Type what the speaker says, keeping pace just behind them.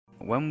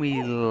when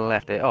we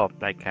left it,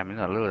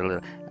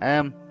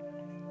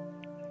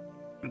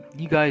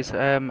 you guys,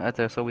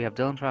 so we have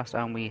Dylan Trask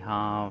and we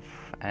have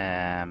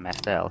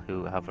Estelle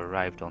who have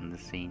arrived on the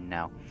scene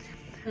now.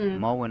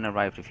 Morwen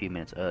arrived a few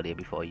minutes earlier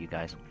before you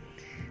guys,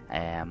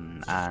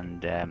 and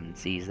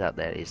sees that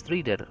there is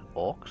 3 dead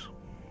orcs,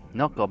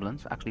 not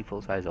goblins, actually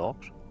full-size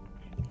orcs.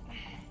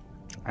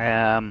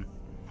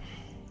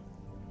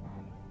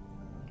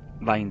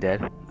 Lying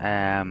dead,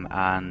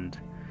 and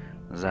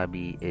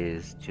Zabi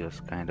is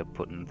just kind of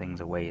putting things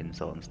away and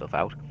sorting stuff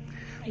out.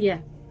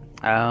 Yeah.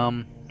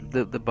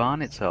 The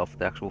barn itself,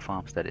 the actual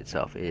farmstead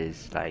itself,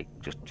 is like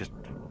just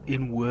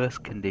in worse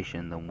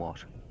condition than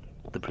what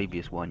the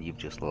previous one you've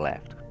just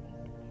left.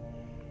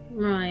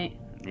 Right.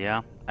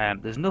 Yeah.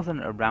 There's nothing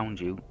around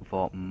you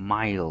for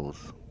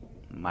miles,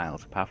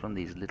 apart from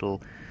these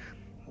little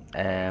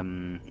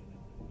the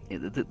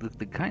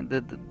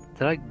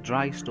like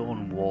dry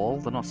stone wall.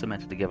 They're not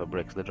cemented together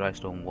bricks. The dry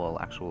stone wall,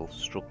 actual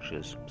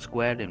structures,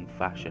 squared in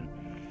fashion,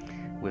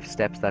 with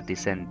steps that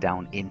descend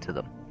down into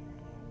them.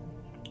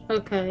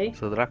 Okay.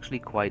 So they're actually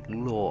quite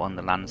low on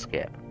the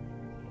landscape.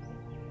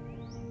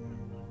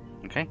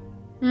 Okay.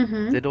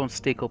 They don't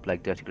stick up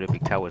like dirty grippy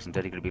towers and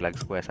dirty grippy like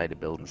square-sided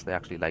buildings. They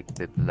actually like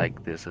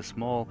there's a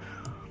small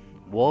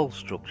wall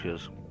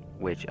structures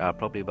which are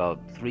probably about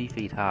 3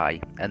 feet high,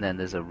 and then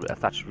there's a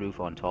thatched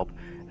roof on top,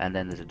 and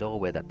then there's a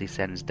doorway that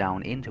descends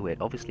down into it.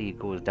 Obviously, it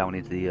goes down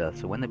into the earth.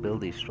 So when they build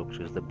these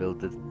structures, they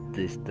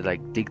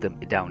dig them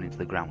down into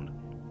the ground.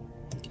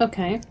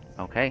 Okay.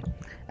 Okay,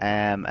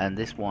 and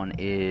this one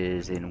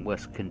is in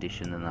worse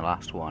condition than the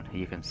last one.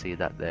 You can see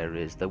that there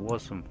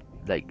wasn't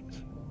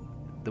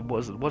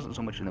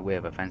so much in the way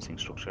of a fencing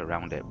structure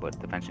around it, but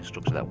the fencing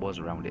structure that was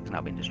around it has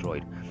now been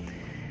destroyed.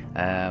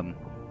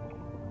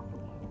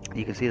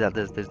 You can see that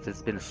there's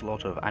been a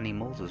slaughter of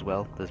animals as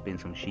well. There's been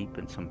some sheep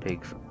and some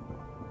pigs.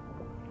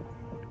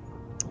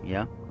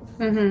 Yeah.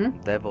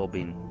 They've all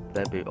been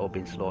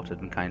slaughtered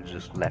and kind of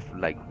just left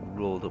like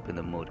rolled up in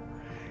the mud.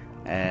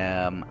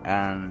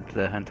 And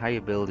the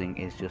entire building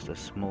is just a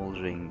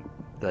smouldering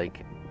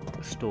like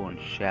stone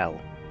shell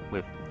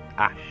with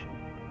ash.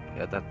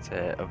 That's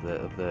of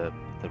the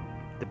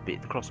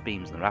cross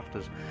beams and the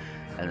rafters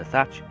and the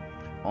thatch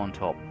on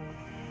top.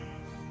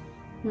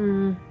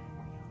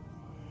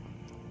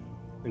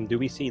 And do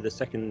we see the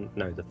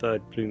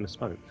third plume of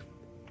smoke?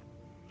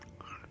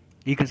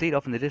 You can see it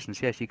off in the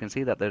distance. Yes, you can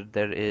see that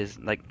there is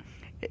like,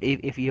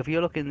 if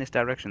you look in this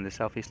direction, the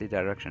southeasterly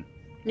direction.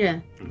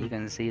 Yeah. You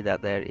can see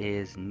that there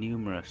is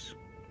numerous,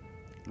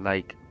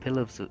 like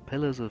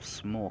pillars of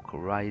smoke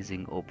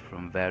rising up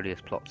from various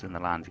plots in the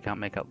land. You can't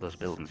make out those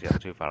buildings; they're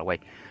too far away.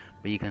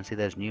 But you can see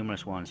there's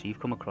numerous ones. You've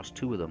come across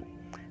 2 of them,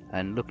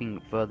 and looking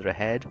further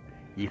ahead,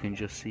 you can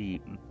just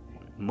see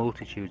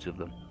multitudes of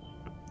them.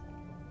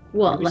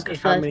 What, like a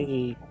third?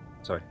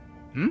 Sorry.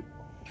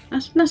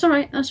 That's all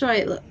right. That's all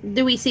right. Look,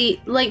 do we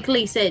see, like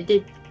Lee said,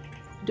 do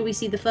we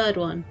see the third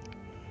one?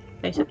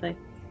 Basically.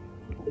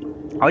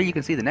 Oh, you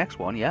can see the next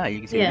one. Yeah, you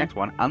can see the next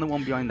one, and the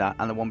one beyond that,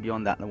 and the one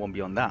beyond that, and the one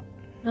beyond that.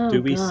 Oh,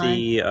 do we God.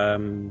 see? I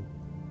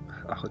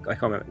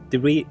can't remember.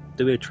 Did we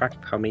track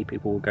how many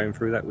people were going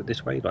through that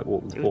this way? Like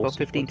what was the It was force?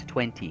 about 15 to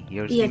 20.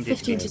 Yeah,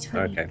 15 to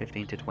 20. Okay.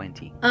 15 to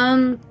 20.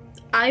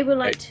 I would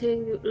like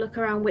to look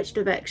around which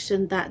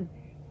direction that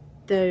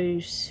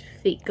those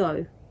feet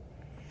go.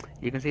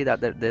 You can see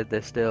that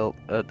there's still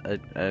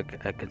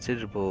a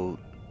considerable,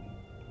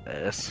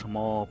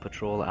 small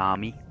patrol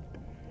army.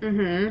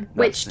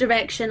 Which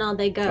direction are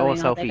they going? Oh, Are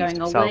southeast. they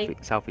going away?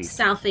 Southeast.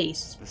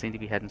 Southeast. They seem to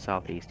be heading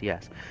southeast.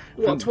 Yes.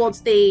 What,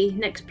 towards the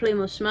next plume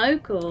of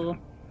smoke, or?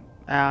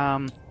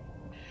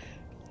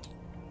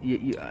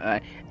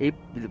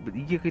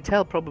 You could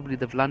tell probably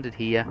they've landed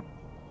here.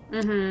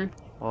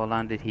 Or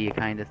landed here,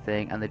 kind of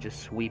thing, and they're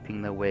just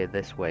sweeping their way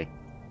this way.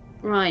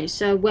 Right.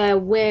 So where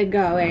we're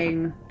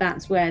going,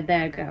 that's where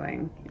they're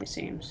going. It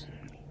seems.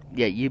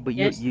 Yeah,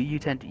 Yes. you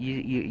tend to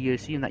you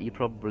assume that you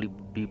probably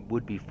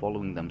would be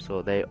following them,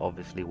 so they're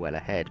obviously well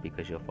ahead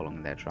because you're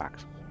following their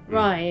tracks.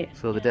 Right.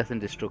 So the death and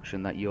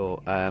destruction that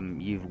you're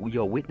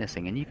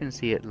witnessing, and you can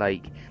see it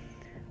like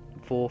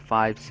 4,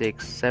 5,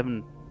 6,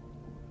 7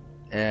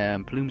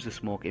 plumes of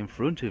smoke in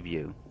front of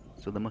you.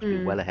 So they must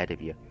be well ahead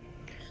of you.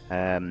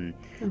 Okay.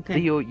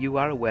 Theo, you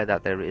are aware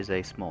that there is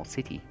a small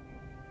city.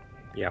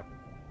 Yeah.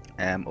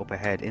 Up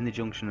ahead in the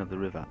junction of the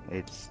river.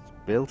 It's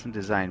built and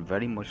designed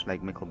very much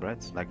like Mickleborough.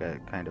 It's like a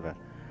kind of a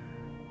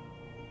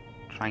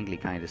triangle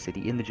kind of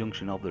city in the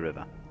junction of the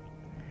river.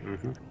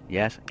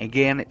 Yes,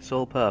 again, its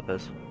sole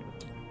purpose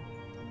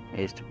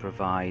is to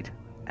provide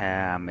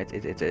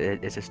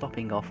it's a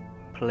stopping off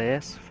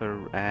place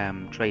for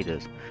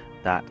traders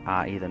that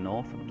are either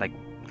north, like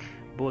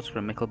boats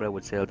from Mickleborough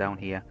would sail down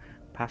here,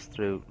 pass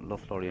through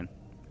Lothlorien,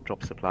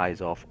 drop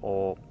supplies off,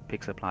 or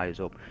pick supplies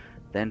up,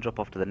 then drop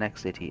off to the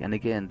next city. And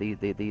again, the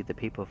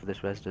people for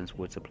this residence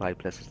would supply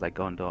places like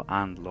Gondor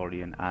and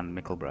Lorien and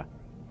Mickleborough.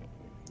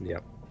 Yeah.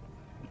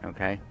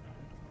 Okay.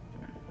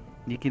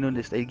 You can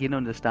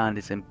understand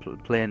it's in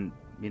plain,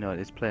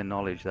 it's plain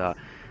knowledge that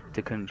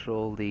to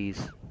control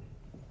these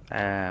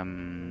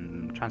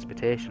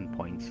transportation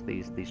points,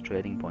 these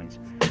trading points,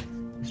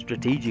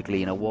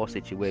 strategically in a war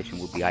situation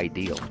would be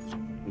ideal.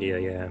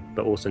 Yeah.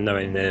 But also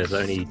knowing there's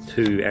only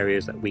 2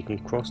 areas that we can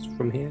cross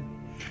from here.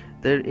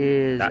 There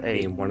is That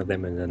being one of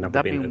them, and another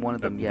that being being one of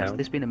them. open Yes, down.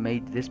 this being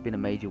a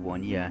major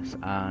one. Yes,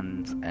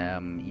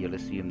 and you'll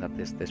assume that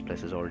this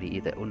place is already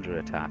either under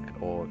attack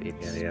or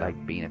it's Yeah.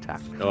 like being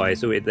attacked. Oh,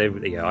 so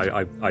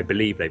I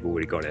believe they've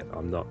already got it.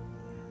 I'm not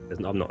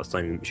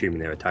assuming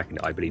they're attacking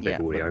it. I believe they've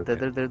already but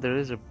opened it. there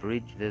is a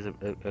bridge. There's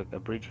a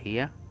bridge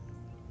here.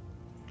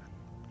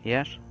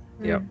 Yes.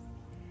 Yep.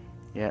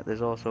 Yeah.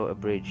 There's also a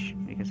bridge.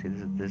 You can see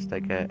there's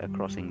like a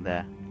crossing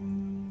there.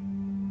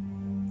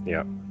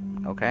 Yeah.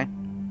 Okay.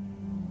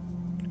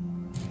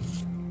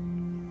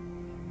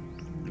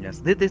 Yes,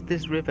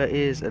 this river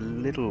is a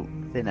little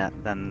thinner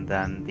than the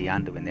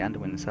Anduin. The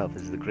Anduin itself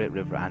is the Great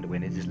River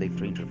Anduin. It is like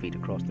 300 feet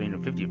across,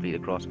 350 feet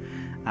across,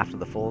 after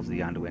the falls of the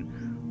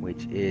Anduin,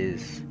 which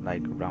is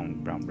like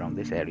around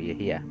this area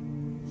here.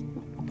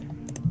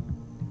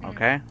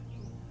 Okay.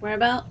 Where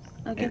about?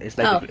 Okay. It's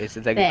like it's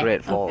like a there,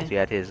 Great Falls. okay.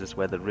 Yeah, it is. It's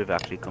where the river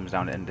actually comes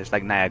down, and it's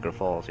like Niagara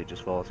Falls. It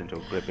just falls into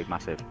a great big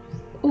massive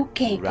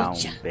Okay, round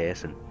gotcha.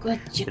 basin.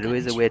 Gotcha. There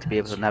is a way to be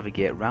able to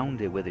navigate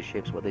around it with the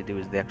ships. What they do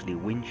is they actually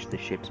winch the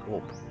ships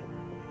up.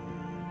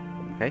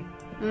 Okay?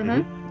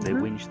 They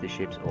winch the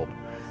ships up.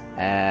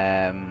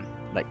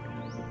 Like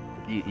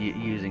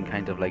using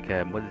kind of like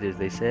what it is,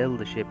 they sail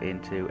the ship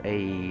into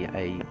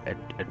a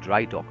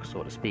dry dock,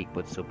 so to speak,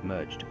 but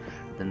submerged.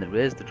 Then they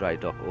raise the dry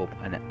dock up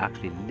and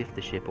actually lift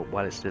the ship up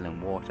while it's still in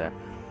water,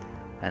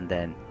 and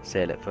then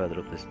sail it further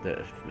up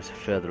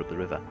the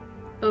river.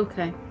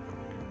 Okay.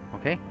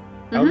 Okay?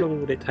 How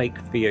long would it take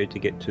Theo to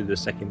get to the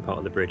second part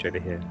of the bridge over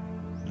here?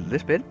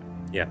 This bit?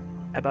 Yeah.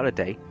 About a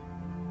day.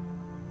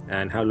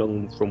 And how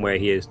long from where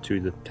he is to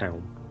the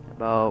town?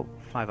 About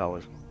 5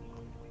 hours.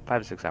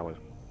 5 or 6 hours.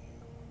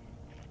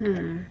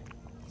 Okay.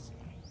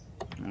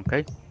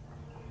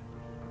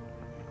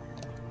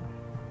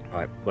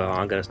 Right. Well,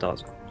 I'm going to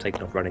start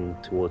taking off running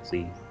towards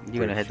the.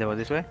 You're gonna head over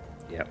this way?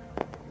 Yeah.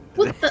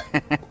 What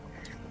the?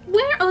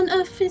 Where on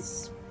earth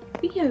is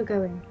Theo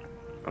going?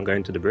 I'm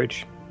going to the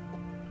bridge.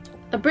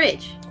 A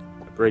bridge?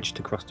 A bridge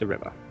to cross the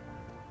river.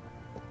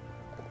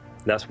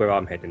 That's where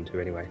I'm heading to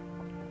anyway.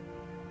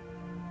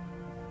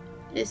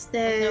 Is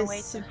There's there no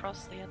way to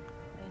cross any other way.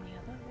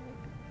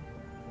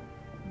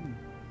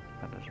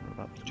 That doesn't rub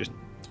up. Just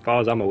as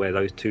far as I'm aware,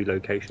 those 2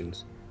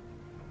 locations.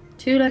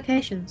 2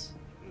 locations?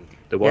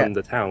 The one Yeah. in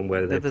the town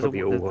where they're There's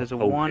probably all a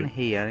holding. one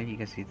here. You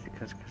can see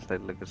because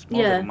like a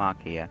small Yeah. little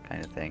mark here,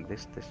 kind of thing.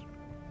 This.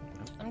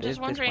 I'm there's just this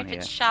wondering one if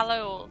it's here.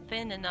 shallow or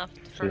thin enough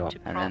for not. it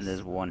to And cross. then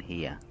there's one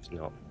here. It's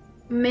not.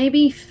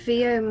 Maybe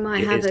Theo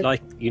might have It's a...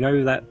 like, you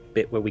know that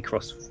bit where we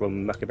cross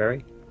from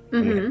Maccaberry?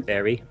 And we have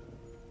ferry?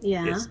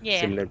 Yeah. It's Yeah.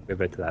 similar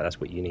river to that.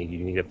 That's what you need.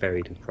 You need a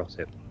ferry to cross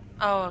it.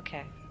 Oh,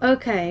 okay.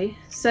 Okay,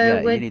 so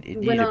Yeah, we're, you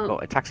need we're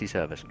not... a taxi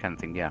service kind of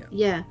thing. Yeah.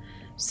 Yeah.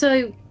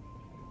 So,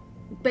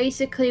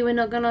 basically we're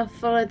not going to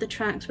follow the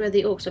tracks where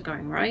the orcs are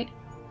going, right?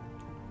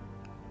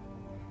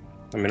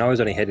 I mean, I was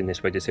only heading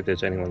this way to see if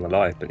there's anyone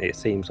alive, but it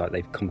seems like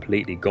they've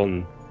completely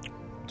gone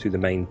to the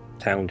main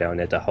town down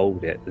there to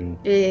hold it, and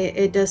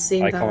It does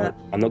seem I that. can't.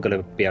 I'm not going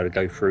to be able to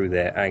go through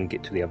there and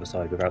get to the other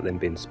side without them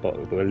being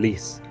spotted. Or at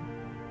least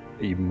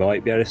you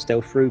might be able to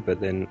stealth through, but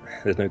then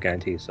there's no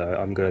guarantee. So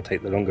I'm going to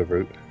take the longer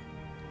route,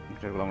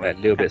 a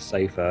little bit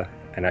safer,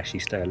 and actually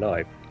stay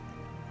alive.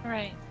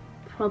 Right.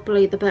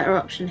 Probably the better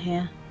option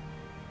here.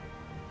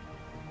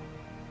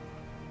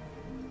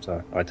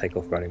 So I take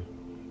off running,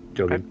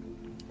 jogging.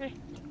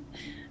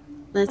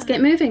 Let's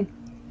get moving.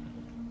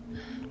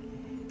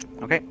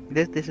 Okay.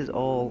 This is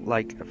all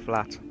like a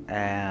flat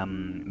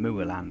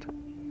moor land.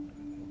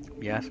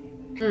 Yes.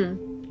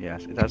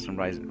 Yes, it has some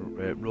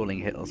rolling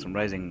hills, some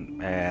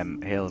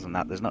rising hills, and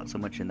that. There's not so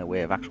much in the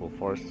way of actual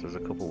forests. There's a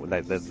couple,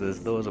 like there's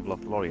those of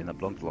Lothlorien that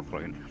belong to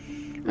Lothlorien,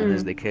 and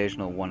there's the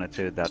occasional one or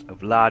two that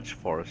of large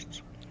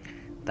forests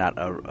that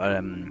are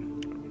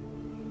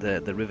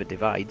the river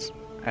divides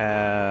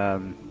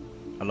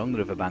along the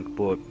riverbank,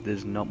 but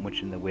there's not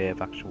much in the way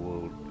of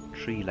actual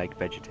tree-like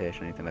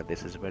vegetation or anything like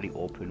this. It's very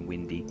open,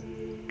 windy.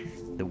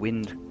 The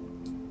wind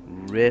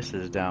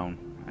races down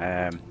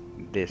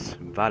this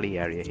valley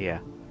area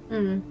here.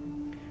 Mm.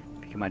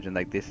 If you can imagine,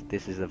 like this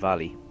is a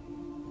valley.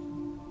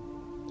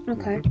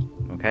 Okay.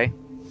 Okay.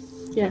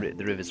 Yeah.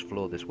 The rivers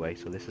flow this way,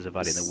 so this is a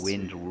valley. And the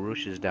wind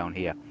rushes down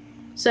here.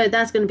 So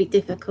that's going to be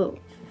difficult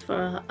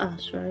for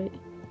us, right?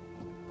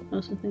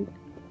 Or something.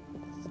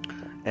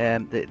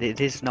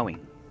 It is snowing.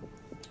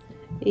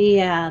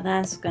 Yeah,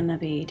 that's going to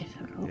be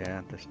difficult.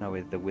 Yeah, the snow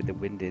is with the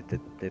wind.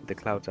 The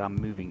clouds are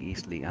moving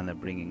eastly, and they're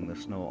bringing the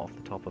snow off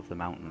the top of the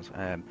mountains.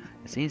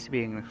 It seems to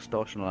be an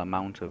extortional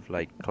amount of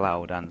like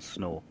cloud and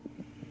snow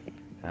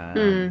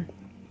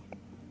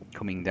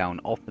coming down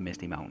off the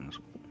Misty Mountains.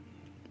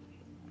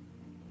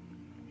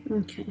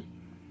 Okay.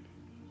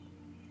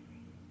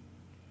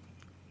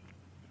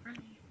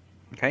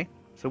 Okay.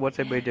 So what's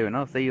everybody doing?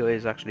 Oh, Theo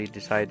is actually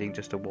deciding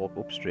just to walk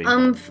upstream.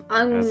 I'm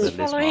As the list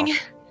Following. mark.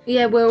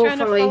 yeah, we're all Trying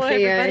to following follow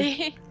Theo.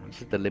 everybody.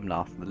 This is the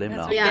Limnath. The That's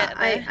Limnath. We Yeah, get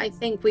there. I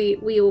think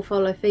we all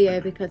follow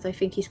Theo because I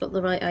think he's got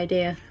the right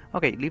idea.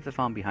 Okay, leave the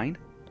farm behind.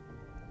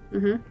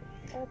 Mhm.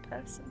 Poor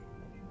person.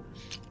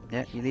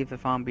 Yeah, you leave the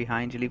farm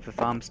behind. You leave the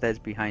farmsteads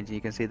behind. And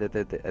you can see that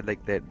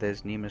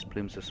there's numerous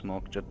plumes of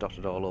smoke just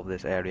dotted all over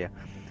this area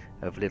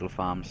of little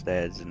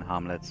farmsteads and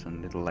hamlets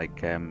and little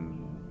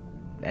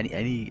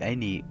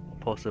any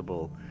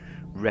possible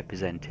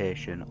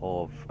representation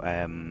of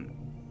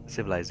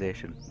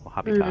civilization or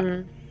habitat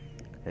Mhm.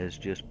 has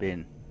just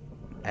been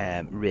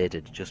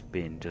raided,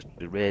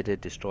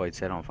 destroyed,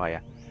 set on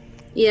fire.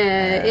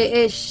 Yeah,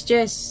 it's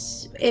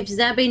just if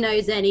Zabby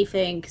knows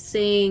anything,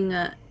 seeing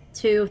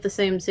two of the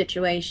same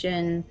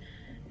situation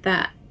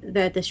that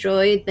they're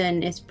destroyed,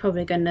 then it's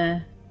probably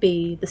gonna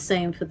be the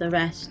same for the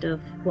rest of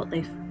what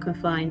they can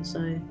find.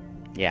 So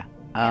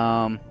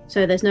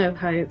there's no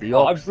hope. The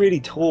I'm orcs, really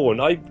torn.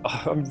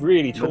 I'm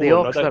really but torn. the I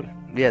orcs don't-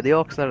 the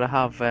orcs that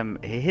have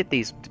hit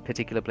these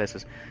particular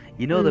places,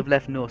 you know, they've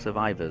left no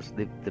survivors.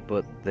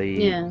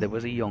 There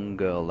was a young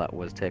girl that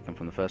was taken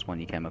from the first one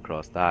you came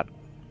across. That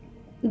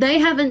They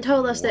haven't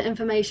told us that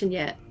information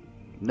yet.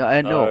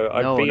 Thea no.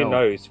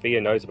 knows.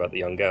 Thea knows about the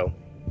young girl.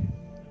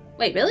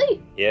 Wait,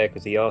 really? Yeah,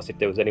 because he asked if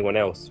there was anyone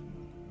else.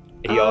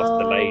 He asked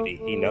the lady.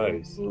 He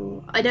knows.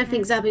 I don't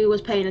think Zabby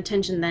was paying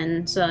attention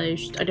then, so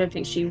I don't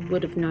think she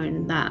would have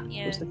known that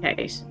was the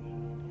case.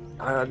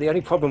 The only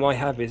problem I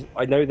have is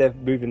I know they're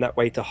moving that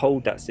way to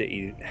hold that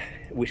city,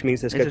 which means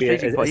there's It's going to be a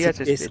strategic point.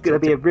 Yeah, it's going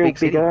to be a real big big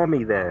city.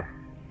 army there.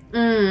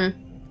 Mm.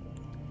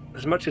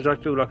 As much as I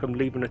feel like I'm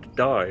leaving her to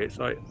die, it's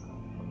like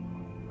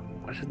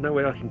there's no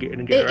way I can get in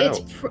and get her out.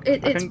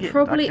 It's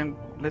probably.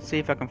 Let's see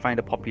if I can find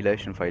a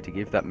population for you to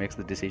give that makes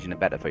the decision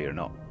better for you or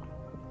not.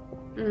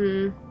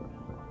 Mm.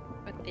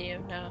 What do you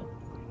know?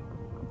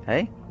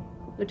 Hey,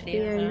 Would Do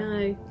Theo you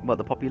know? what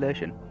the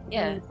population?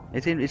 Yeah.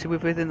 It's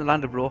within the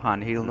land of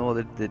Rohan. He'll know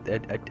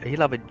that he'll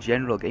have a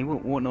general. He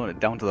won't know it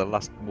down to the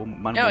last man, Oh,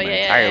 woman,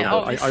 yeah,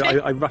 child. yeah.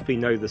 but I roughly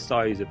know the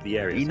size of the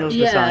area. He so- knows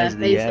the size of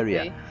the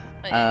area.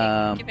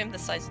 Give him the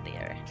size of the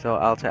area. So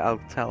I'll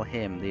tell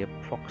him the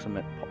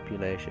approximate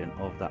population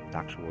of that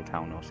actual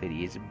town or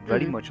city is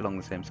very much along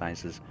the same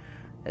size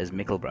as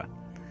Mickleborough.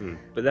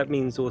 But that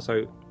means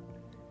also,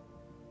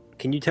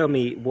 can you tell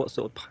me what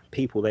sort of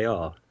people they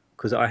are?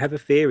 Because I have a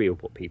theory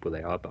of what people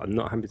they are, but I'm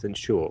not 100%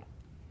 sure.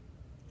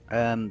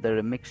 They're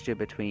a mixture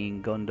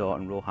between Gondor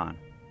and Rohan.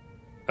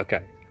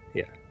 Okay,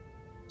 yeah.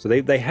 So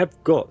they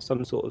have got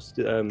some sort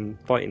of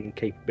fighting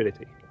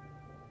capability.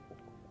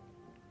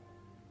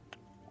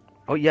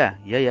 Oh yeah.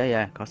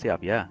 Of course they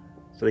have, yeah.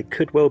 So they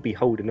could well be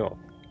holding off.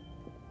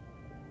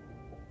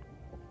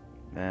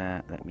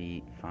 Let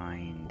me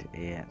find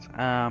it.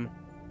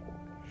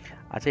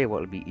 I'll tell you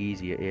what would be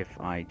easier if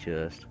I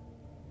just.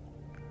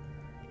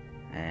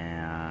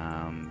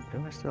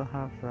 Do I still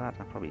have that?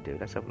 I probably do.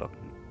 Let's have a look.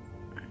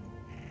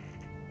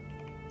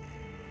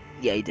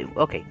 Yeah, you do.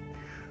 Okay.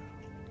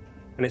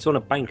 And it's on a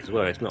bank as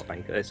well. It's not a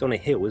bank. It's on a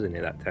hill, isn't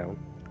it? That town.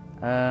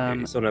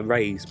 It's on a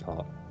raised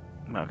part.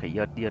 Okay.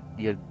 Your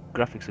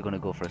graphics are going to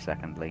go for a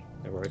second, Lee.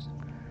 No worries.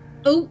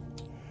 Oh,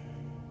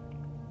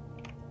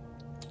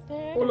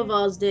 all of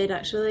ours did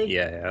actually.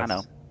 Yeah, I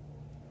know.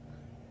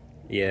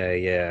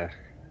 Yeah.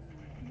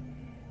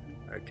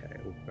 Okay,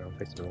 I'll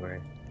face the wrong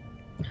way.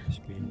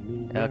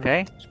 Spin me Okay.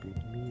 round, spin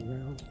me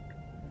round.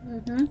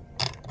 Mhm.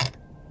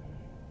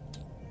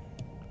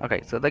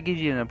 Okay, so that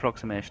gives you an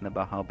approximation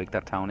about how big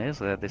that town is.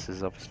 This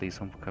is obviously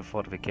some kind of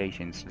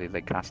fortifications,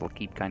 like castle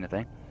keep kind of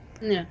thing.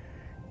 Yeah.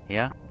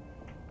 Yeah.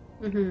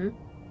 Mhm.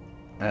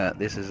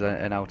 This is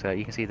an outer.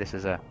 You can see this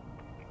is an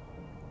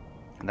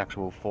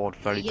actual ford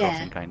ferry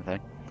crossing kind of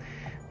thing.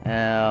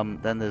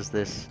 Then there's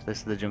this. This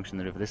is the junction of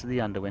the river. This is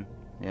the Underwin.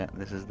 Yeah.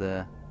 This is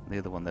the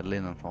other one, the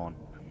Linenthorn.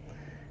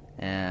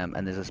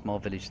 And there's a small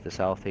village to the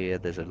south here.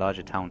 There's a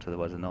larger town to the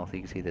west and north.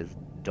 You can see there's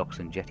docks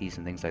and jetties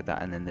and things like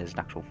that. And then there's an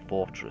actual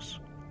fortress.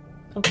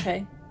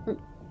 Okay.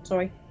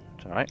 Sorry.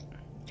 It's all right.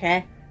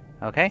 Okay.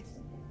 Okay.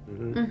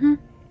 Mhm.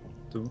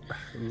 The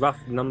rough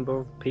number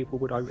of people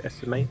would I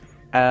estimate?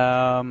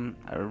 A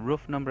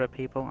rough number of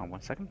people.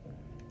 1 second.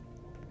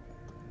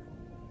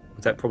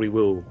 That probably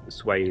will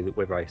sway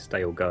whether I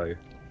stay or go.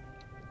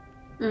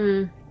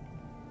 Mm.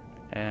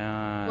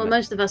 Uh, Well,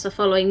 most of us are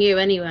following you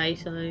anyway,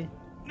 so.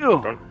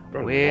 oh,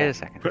 Don't wait a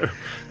second.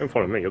 Don't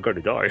follow me. You're going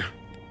to die.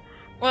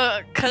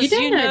 Well, because You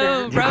don't you know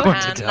know that. You're going to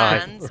Rohan die.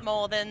 lands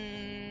more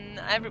than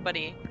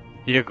everybody.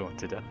 You're going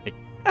to die.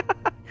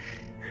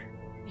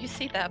 You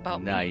see that about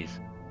me. Nice.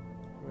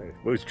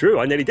 Well, it's true.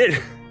 I nearly did.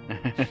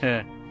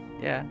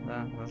 Yeah,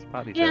 that's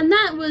partly Yeah, true. and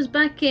that was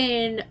back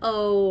in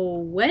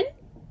when?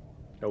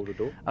 Hold the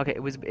door. Okay,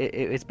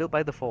 it's built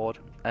by the ford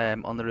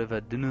on the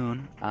river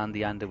Dunoon and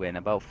the Underwin,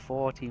 about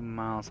 40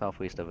 miles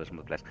southwest of us from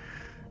the place.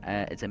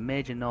 It's a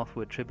major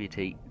northward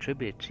tributary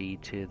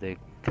to the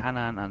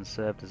Canaan and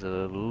served as a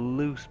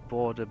loose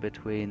border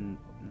between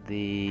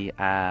the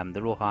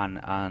Rohan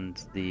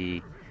and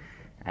the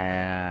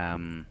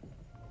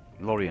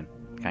Lorien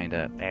kind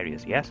of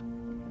areas. Yes.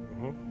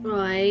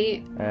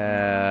 Right.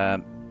 Uh,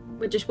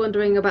 We're just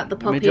wondering about the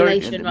majority-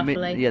 population, the ma-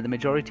 roughly. yeah, the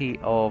majority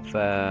of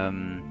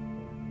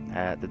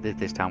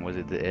This town was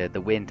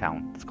the Wayne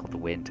Town. It's called the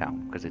Wayne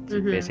Town because it's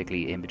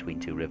basically in between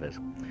two rivers.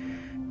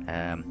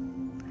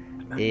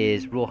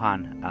 Is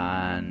Rohan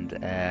and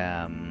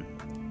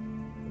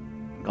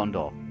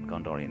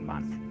Gondorian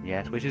man.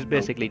 Yes, which is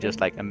basically just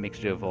like a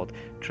mixture of all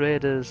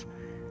traders,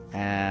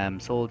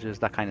 soldiers,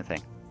 that kind of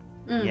thing.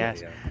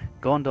 Yes, yeah.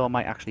 Gondor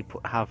might actually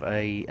have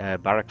a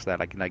barracks there,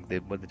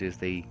 what they do is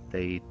they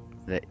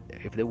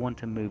if they want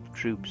to move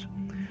troops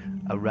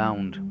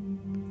around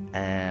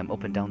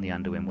up and down the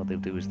Anduin, what they'll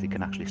do is they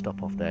can actually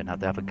stop off there. Now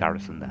they have a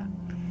garrison there.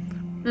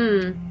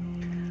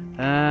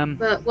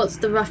 But what's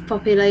the rough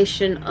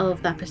population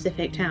of that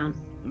Pacific town?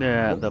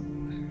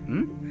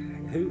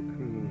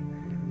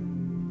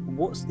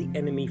 What's the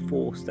enemy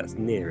force that's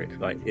near it?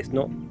 Like, it's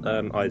not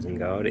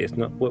Isengard. It's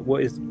not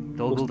what is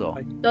Dol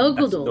Guldur. Dol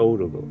Guldur. Dol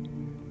Guldur.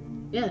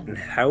 Yeah. And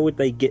how would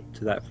they get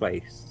to that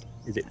place?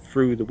 Is it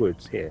through the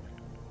woods here?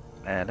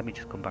 Let me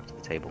just come back to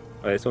the table.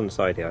 Oh, it's on the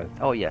side here.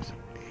 Oh yes.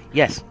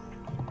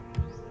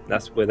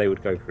 That's where they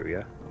would go through,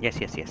 yeah. Yes.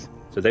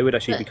 So they would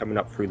actually be coming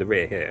up through the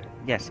rear here.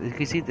 Yes. You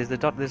can see there's the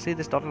dot. See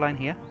this dotted line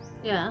here?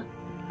 Yeah.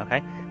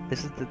 Okay.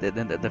 This is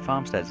the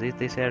farmsteads.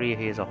 This area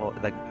here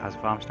has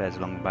farmsteads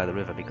along by the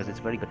river because it's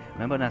very good.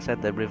 Remember when I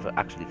said the river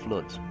actually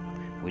floods,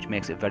 which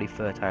makes it very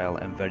fertile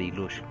and very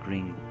lush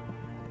green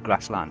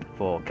grassland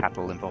for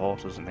cattle and for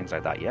horses and things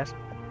like that. Yes.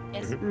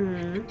 Yes.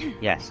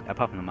 Yes.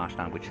 Apart from the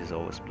marshland, which is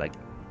always like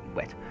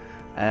wet.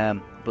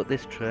 But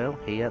this trail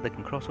here, they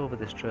can cross over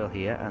this trail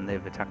here, and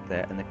they've attacked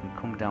there, and they can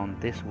come down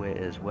this way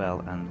as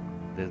well. And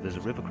there's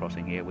a river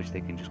crossing here, which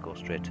they can just go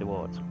straight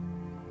towards.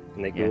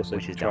 And they can also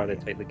try to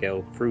take the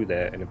girl through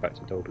there and then back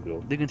to Dol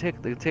Guldur. They can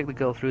take the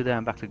girl through there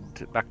and back to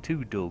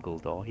Dol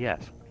Guldur.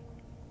 Yes.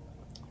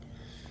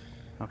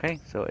 Okay,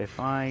 so if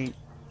I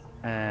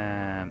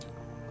got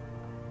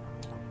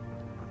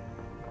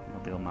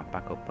the old map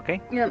back up,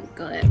 okay? Yep,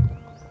 got it.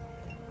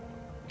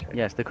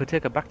 Yes, they could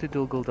take her back to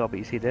Dol Guldur, but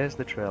you see, there's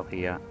the trail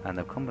here, and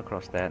they've come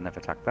across there and they've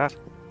attacked that.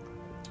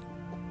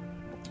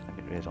 I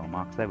can erase all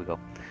marks. There we go.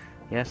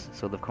 Yes,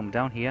 so they've come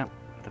down here,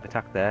 they've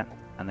attacked there,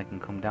 and they can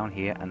come down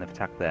here and they've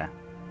attacked there.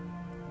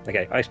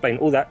 Okay, I explained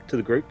all that to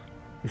the group.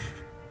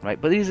 Right,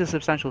 but it is a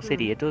substantial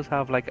city. It does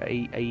have like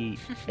a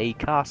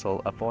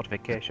castle, a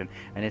fortification,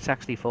 and it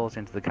actually falls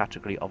into the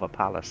category of a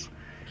palace.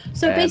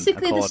 So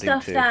basically the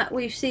stuff that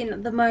we've seen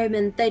at the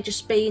moment, they've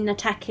just been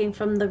attacking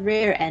from the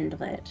rear end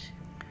of it.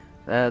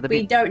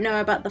 We don't know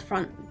about the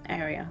front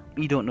area.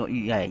 You don't know,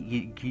 yeah.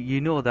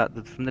 You know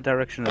that from the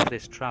direction of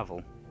this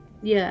travel.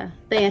 Yeah,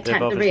 they attacked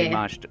the rear. They've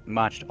obviously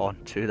marched on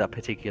to that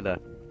particular.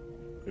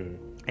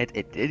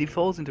 It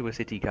falls into a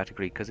city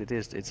category because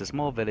it's a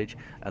small village,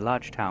 a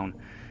large town,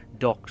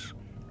 docks.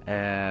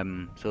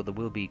 So there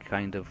will be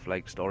kind of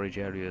like storage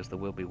areas. There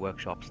will be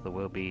workshops. There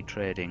will be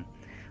trading,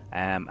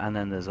 and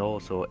then there's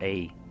also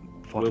a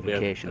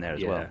fortification there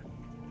as well.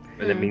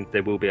 And that means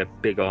there will be a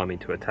big army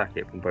to attack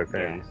it from both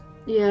ends.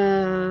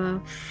 Yeah.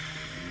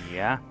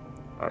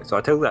 Right, so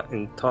I tell that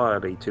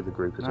entirely to the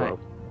group as well.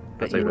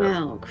 But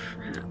crap.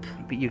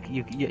 But you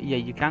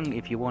can,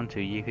 if you want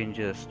to, you can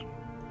just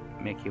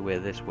make your way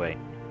this way.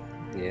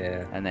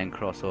 Yeah. And then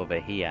cross over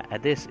here.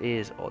 This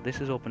is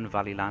open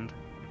valley land.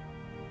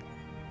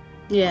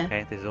 Yeah.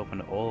 Okay, this is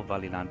open all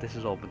valley land. This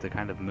is all the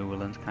kind of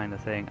moorlands kind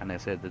of thing. And I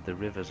said that the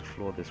rivers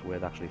flow this way.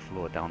 They actually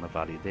flow down the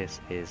valley. This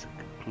is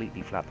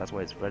completely flat. That's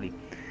why it's very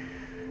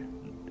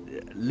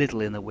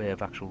little in the way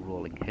of actual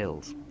rolling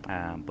hills.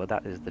 But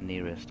that is the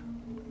nearest.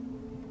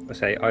 I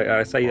say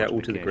that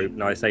all to the group,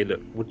 and I say,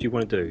 look, what do you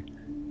want to do?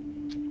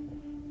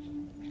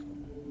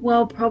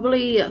 Well,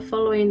 probably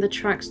following the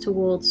tracks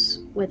towards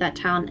where that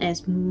town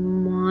is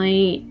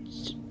might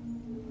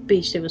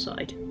be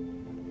suicide.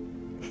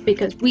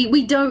 Because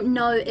we don't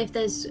know if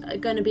there's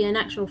going to be an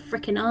actual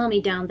frickin'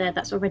 army down there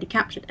that's already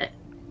captured it.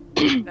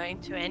 Going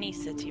to any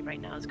city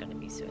right now is going to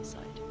be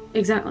suicide.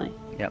 Exactly.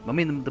 Yeah, I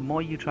mean, the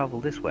more you travel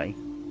this way,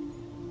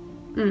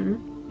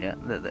 yeah,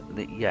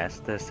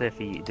 the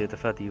safer the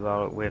further you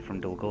are away from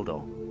Dol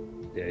Guldur.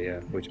 Yeah,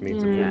 which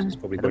means the force is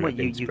probably going to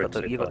be you've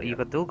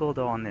got Dol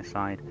Guldur on this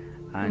side,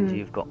 and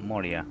you've got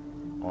Moria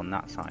on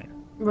that side.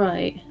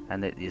 Right.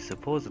 And it is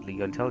supposedly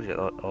your intelligence,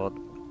 or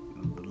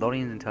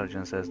Lorien's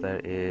intelligence says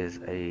there is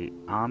a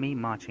army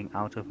marching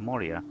out of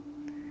Moria,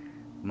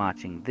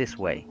 marching this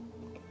way.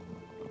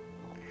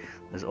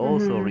 There's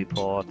also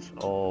reports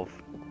of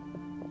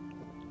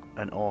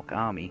an orc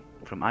army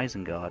from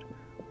Isengard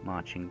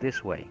marching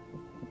this way.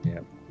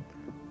 Yeah.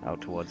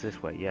 Out towards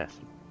this way, yes.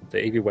 So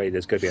either way,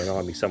 there's going to be an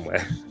army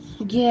somewhere.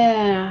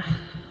 Yeah.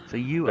 So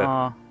you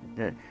are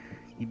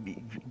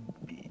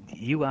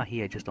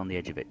here just on the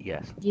edge of it,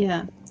 yes.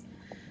 Yeah.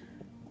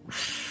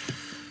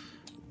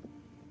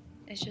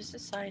 It's just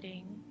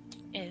deciding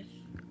if...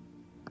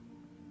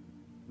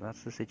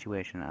 That's the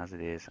situation as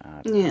it is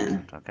at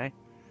present, okay?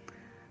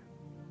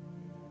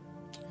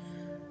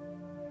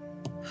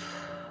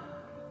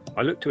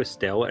 I look to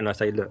Estelle and I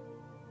say, look,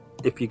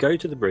 if you go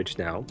to the bridge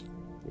now,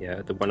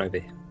 the one over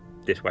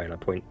this way, and I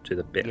point to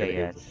the bit.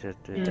 It's just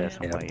there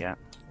somewhere,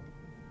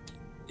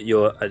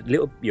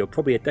 you're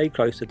probably a day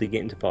closer to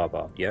getting to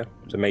Firebath, yeah?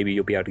 So maybe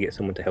you'll be able to get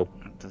someone to help.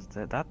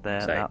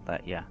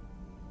 Yeah.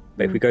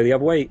 But if we go the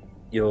other way,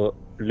 you're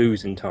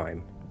losing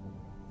time.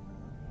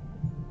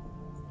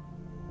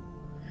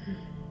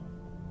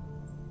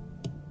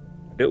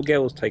 Little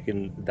girl's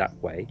taken that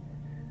way,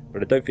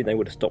 but I don't think they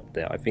would have stopped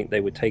there. I think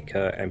they would take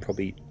her and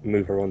probably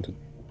move her on to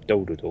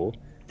Duldulor.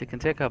 They can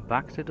take her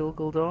back to Dol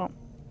Guldur,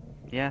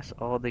 yes,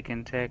 or they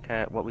can take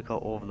her what we call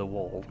over the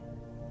wall.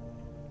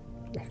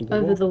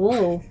 Over the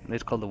wall?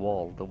 It's called the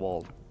wall. The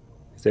wall.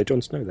 Is there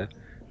Jon Snow there?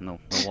 No,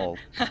 the wall.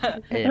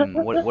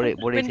 What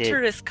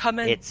Winter is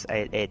coming. It's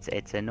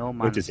a no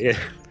man's. Winter's here.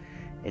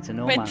 It's a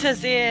no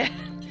Winter's here.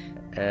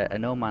 A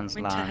no man's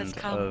Winter has land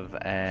come.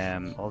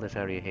 of all this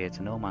area here. It's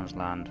a no man's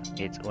land.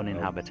 It's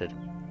uninhabited.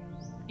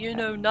 You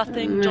know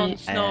nothing, Jon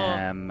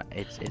Snow.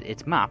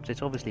 It's mapped.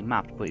 It's obviously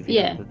mapped, but if you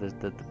Yeah.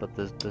 but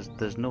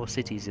there's no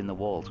cities in the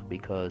world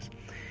because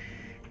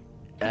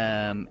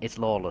it's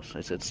lawless.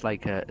 It's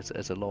like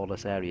it's a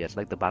lawless area. It's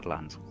like the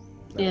Badlands.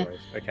 No Yeah. worries.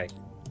 Okay.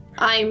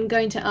 I'm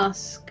going to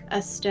ask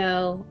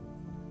Estelle,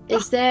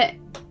 is there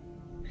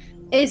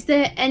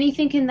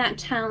anything in that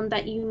town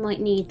that you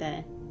might need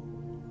there?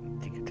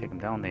 You can take them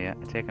down there.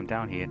 Take them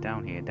down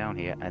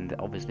here, and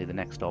obviously the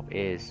next stop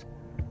is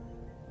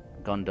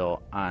Gondor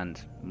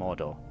and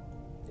Mordor.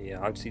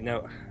 Yeah, actually,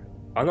 no,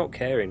 I'm not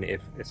caring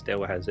if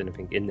Estelle has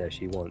anything in there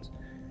she wants.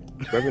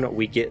 It's whether or not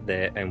we get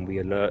there and we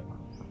alert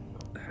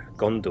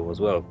Gondor as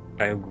well,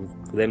 and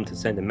for them to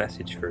send a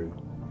message through.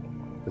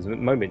 Because at the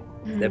moment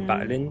they're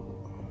battling,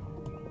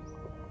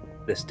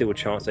 there's still a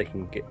chance they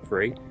can get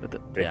free. But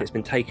if it's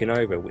been taken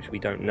over, which we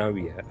don't know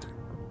yet,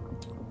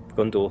 if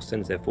Gondor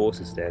sends their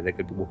forces there, they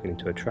could be walking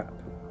into a trap.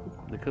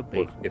 They could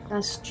be.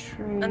 That's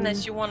true.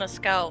 Unless you want to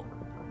scout.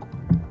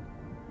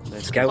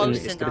 Scouting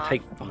Close is going to enough.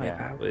 take 5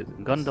 hours.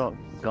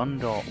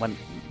 Gondor, when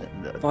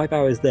 5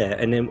 hours there,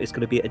 and then it's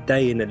going to be a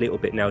day and a little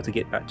bit now to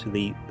get back to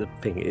the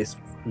thing. It's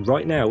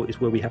right now is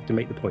where we have to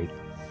make the point.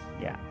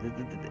 yeah,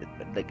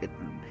 like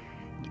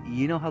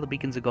you know how the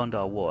beacons of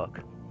Gondor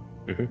work.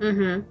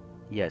 Mm-hmm.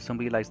 Yeah,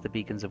 somebody lights the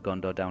beacons of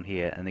Gondor down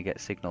here, and they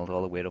get signaled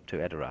all the way up to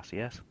Edoras.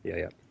 Yes. Yeah.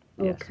 Yes.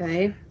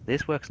 Okay.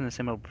 This works in a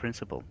similar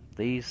principle.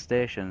 These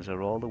stations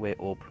are all the way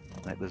up.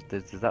 Like there's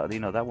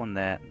that that one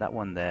there, that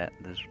one there.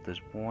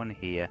 There's one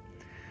here.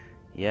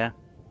 Yeah.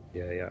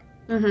 Yeah.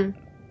 Mm-hmm.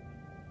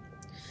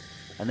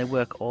 And they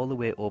work all the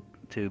way up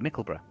to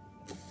Mickleborough.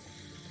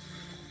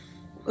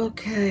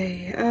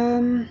 Okay.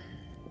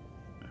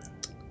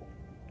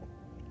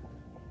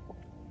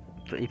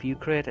 So if you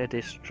create a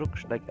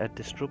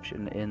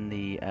disruption in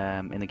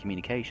the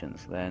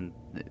communications, then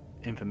the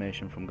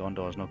information from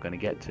Gondor is not going to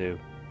get to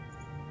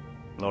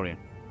Lorien.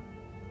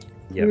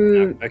 Yeah.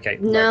 Okay.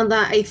 Now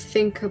that I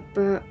think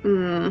about,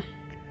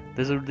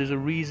 There's a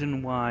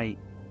reason why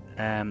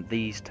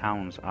these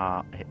towns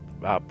are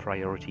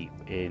priority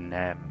in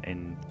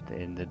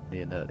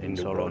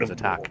Sauron's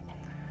attack.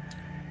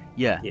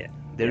 Yeah.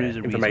 There is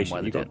a reason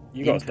why they do.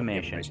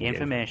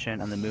 Information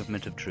and the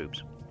movement of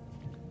troops.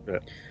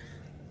 But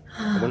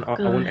I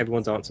want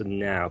everyone's answer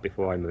now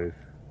before I move.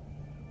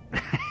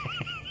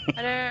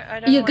 I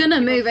don't You're want gonna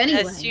people move to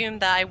anyway. Assume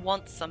that I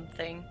want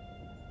something.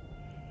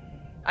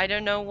 I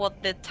don't know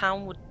what the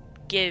town would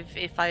give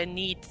if I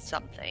need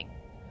something,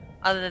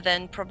 other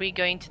than probably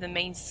going to the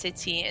main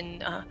city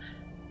and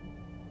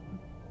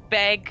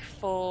beg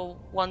for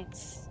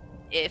once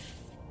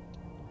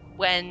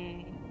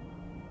when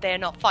they're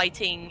not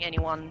fighting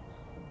anyone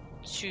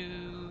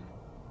to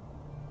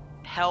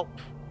help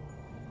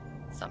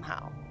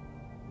somehow.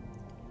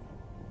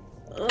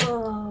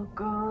 oh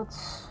god.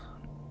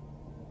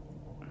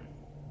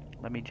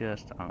 Let me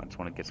just I just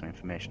want to get some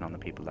information on the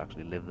people that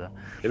actually live there.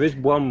 There is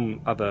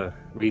one other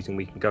reason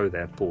we can go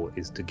there for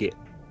is to get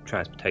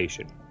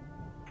transportation.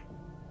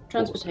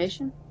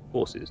 Transportation?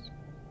 Horses.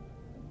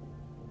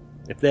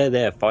 If they're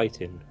there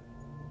fighting,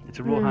 It's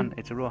a Rohan.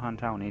 It's a Rohan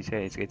town.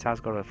 It has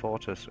got a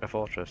fortress,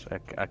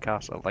 a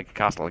castle, like a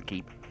castle and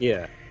keep.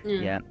 yeah,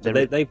 Yeah, so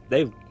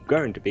they're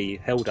going to be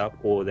held up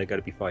or they're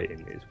going to be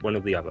fighting. It's one or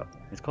the other.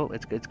 it's called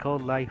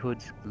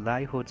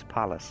Lyhud's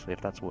Palace.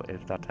 If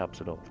that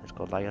helps at all, it's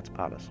called Lyhud's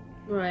Palace.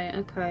 Right,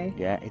 okay.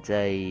 Yeah, it's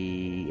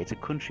a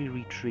country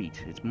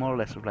retreat. It's more or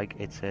less like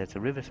it's a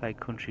riverside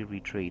country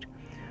retreat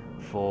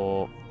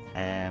for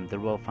the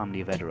royal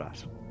family of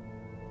Edoras.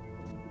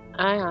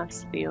 I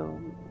ask Theo,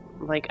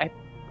 I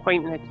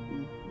point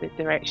in the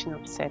direction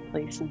of said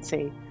place and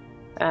say,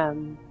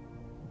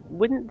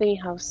 wouldn't they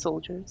have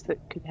soldiers that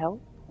could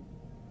help?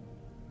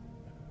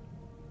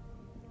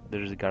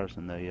 There is a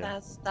garrison there,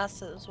 yeah.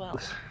 That's it as well.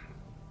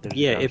 There's a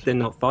Yeah, if garrison. they're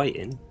not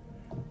fighting.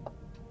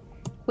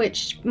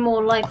 Which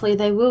more likely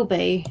they will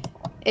be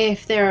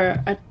if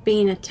they're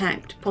being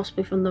attacked,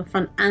 possibly from the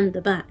front and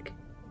the back.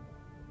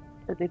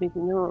 But they would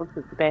know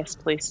that the best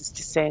places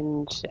to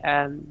send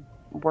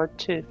word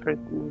to for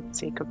the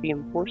sake of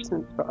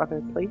reinforcement for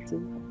other places.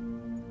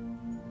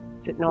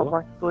 Is it not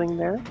worth going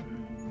there?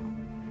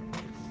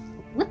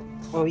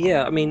 Well,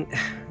 yeah, I mean,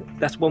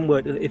 that's one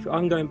word. If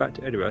I'm going back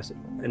to Edoras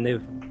and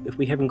they've if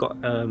we haven't got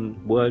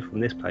word from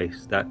this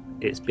place that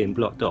it's been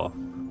blocked off,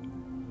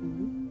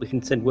 we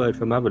can send word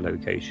from other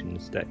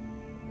locations that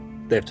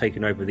they've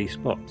taken over these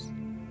spots.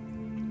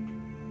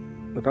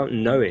 Without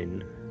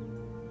knowing,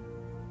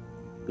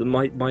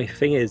 my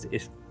thing is,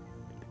 if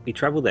we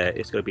travel there,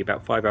 it's going to be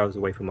about 5 hours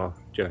away from our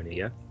journey,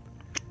 yeah?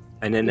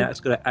 And then that's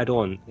going to add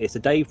on, it's a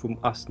day from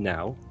us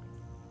now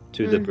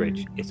to the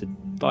bridge. It's a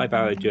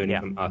 5-hour journey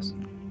from us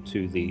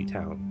to the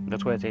town.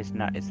 That's why you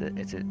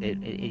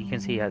can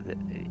see how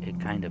it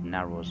kind of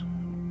narrows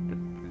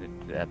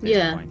at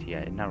this point. Yeah,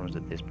 it narrows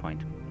at this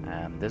point.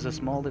 There's a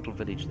small little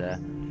village there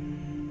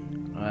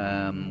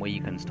where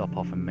you can stop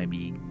off and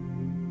maybe.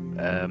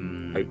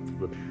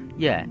 Hopefully.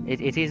 Yeah,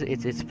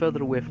 it's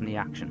further away from the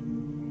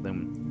action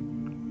than.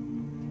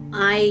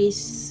 I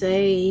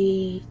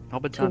say.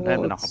 Hobbits aren't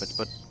not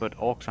hobbits, but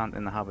orcs aren't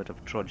in the habit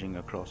of trudging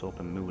across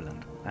open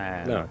moorland.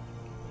 No,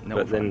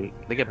 but then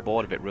they get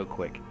bored of it real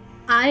quick.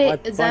 5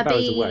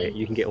 hours away,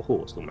 you can get a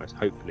horse almost.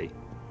 Hopefully.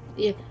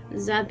 Yeah,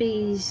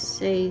 Zabby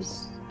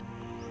says.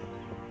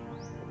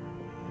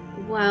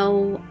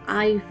 Well,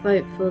 I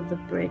vote for the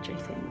bridge, I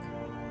think.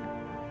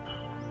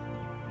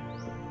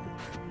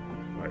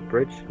 Right,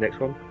 bridge. Next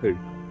one. Who?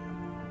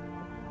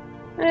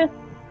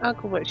 I'll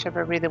go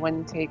whichever way the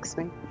wind takes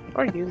me.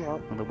 Or you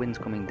lot. Well, the wind's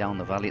coming down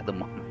the valley at the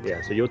moment.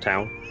 Yeah, so your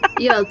town.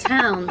 Your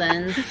town,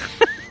 then.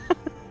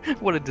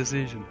 What a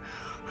decision.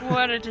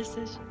 What a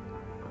decision.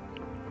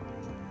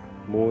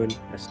 Morin,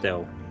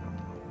 Estelle.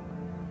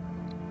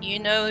 You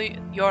know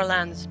your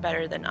lands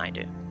better than I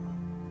do.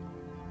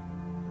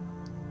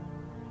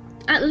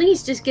 At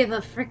least just give a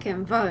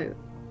frickin' vote.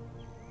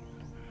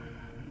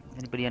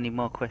 Anybody any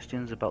more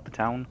questions about the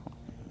town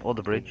or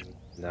the bridge?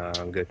 No,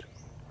 I'm good.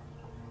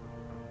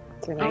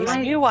 If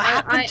I knew what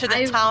happened to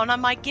the town, I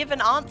might give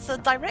an answer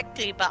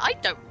directly, but I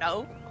don't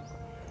know.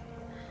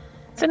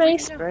 It's a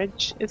nice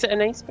bridge. Is it a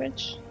nice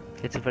bridge?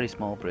 It's a very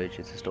small bridge.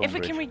 It's a stone If we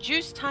bridge. can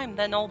reduce time,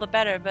 then all the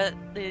better. But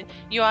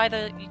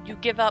you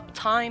give up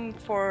time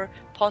for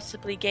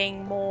possibly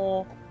getting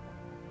more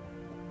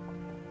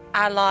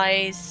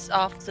allies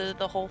after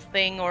the whole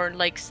thing, or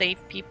like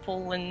save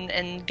people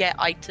and get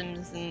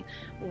items and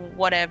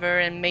whatever,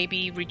 and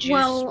maybe reduce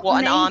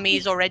an army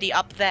is already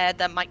up there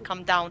that might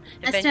come down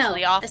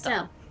eventually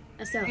after.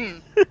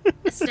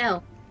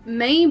 Estelle,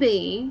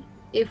 maybe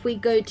if we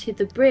go to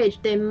the bridge,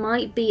 there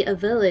might be a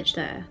village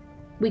there.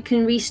 We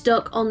can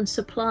restock on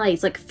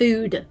supplies, like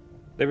food.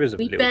 There is a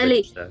little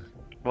village there.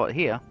 What,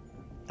 here?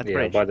 At the yeah,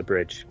 bridge? by the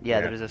bridge.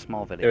 Yeah, there is a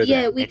small village.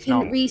 Yeah, we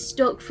can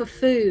restock for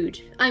food.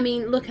 I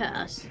mean, look at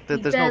us.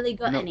 We've barely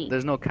got any.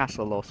 There's no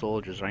castle or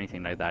soldiers or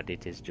anything like that.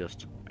 It is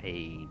just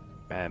a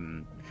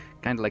kind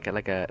of like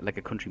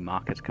a country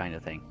market kind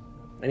of thing.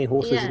 Any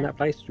horses in that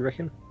place, do you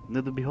reckon? No,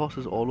 there'll be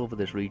horses all over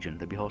this region.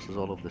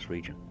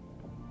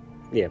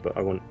 Yeah, but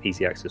I want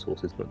easy access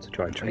horses, not to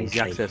try and train. Easy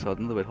access, or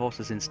in other words,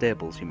 horses in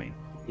stables, you mean?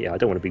 Yeah, I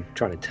don't want to be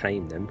trying to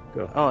tame them.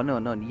 Go. Oh no,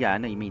 yeah, I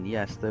know you mean.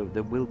 Yes, there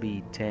will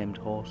be tamed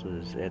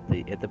horses at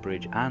the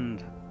bridge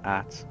and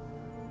at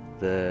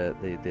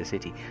the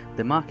city.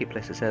 The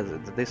marketplace, it says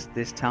that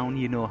this town,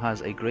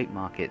 has a great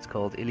market. It's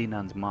called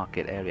Illinan's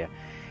Market area.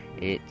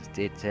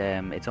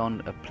 It's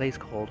on a place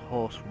called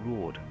Horse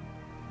Road.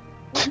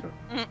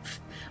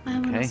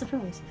 I'm not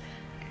surprised.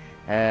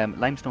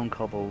 Limestone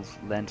cobbles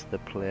lent the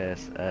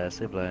place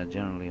similar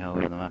generally,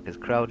 however, the market is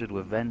crowded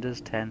with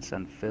vendors, tents,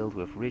 and filled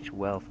with rich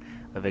wealth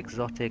of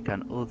exotic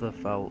and other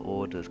foul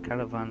odours.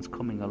 Caravans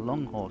coming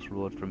along Horse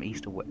Road from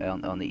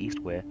on the east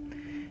way,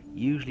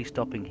 usually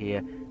stopping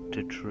here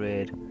to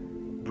trade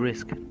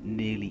brisk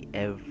nearly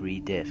every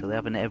day. So they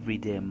have an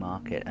everyday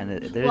market, and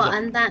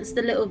and that's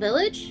the little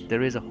village?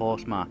 There is a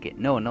horse market.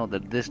 No,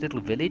 this little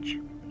village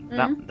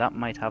that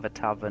might have a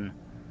tavern.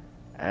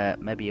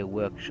 Maybe a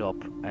workshop,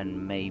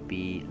 and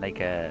maybe like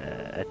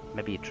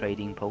maybe a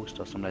trading post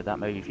or something like that.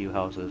 Maybe a few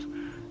houses,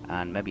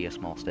 and maybe a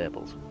small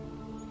stables.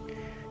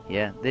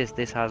 Yeah,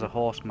 this has a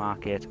horse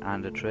market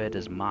and a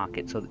trader's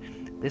market. So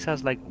this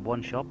has like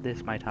one shop.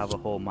 This might have a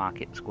whole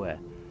market square.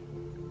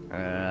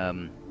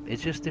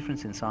 It's just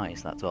difference in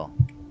size. That's all.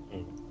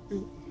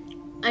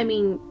 I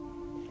mean,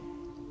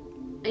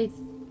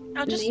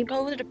 I'll just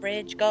go to the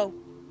bridge. Go.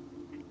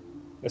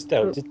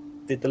 Estelle,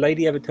 did the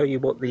lady ever tell you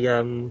what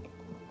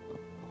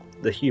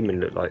the human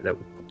looked like that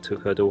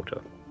took her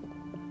daughter?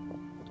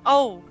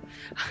 Oh,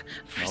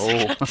 for a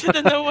second, I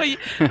didn't know what you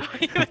were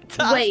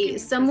asking. Wait,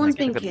 someone's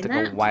been kidnapped?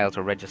 It took a while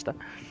to register.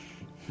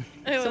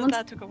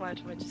 That took a while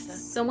to register.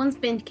 Someone's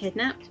been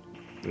kidnapped?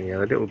 Yeah,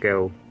 the little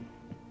girl.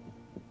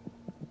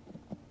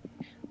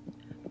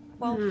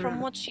 Well,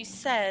 from what she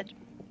said...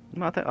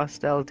 I think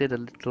Estelle did a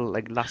little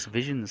last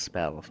vision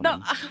spell or something.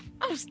 No,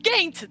 I was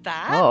getting to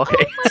that. Oh,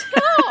 okay.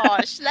 Oh my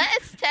gosh, let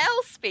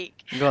Estelle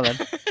speak. Go on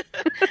then.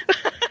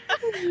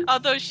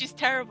 Although she's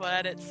terrible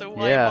at it, so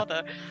why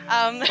bother?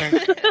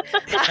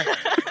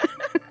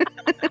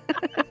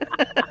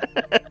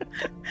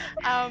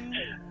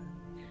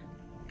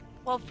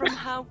 Well, from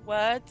her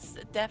words,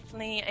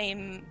 definitely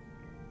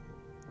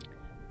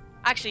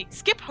actually,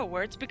 skip her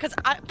words, because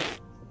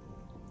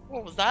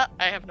What was that?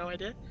 I have no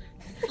idea.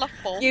 Fluff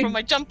ball from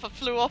my jumper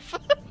flew off.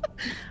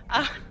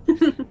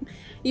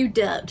 You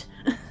dirt.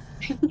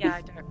 Yeah,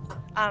 I don't.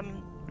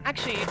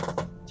 Actually,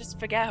 just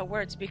forget her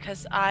words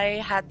because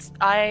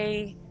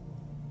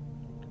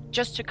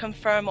just to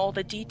confirm all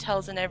the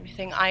details and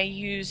everything, I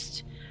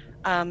used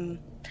a new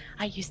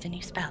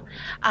spell.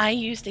 I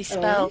used a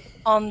spell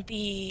on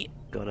the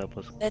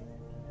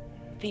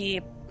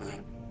the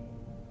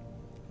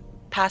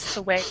passed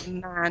away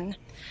man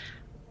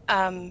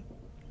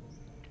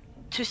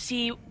to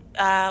see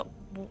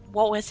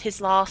what was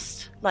his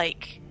last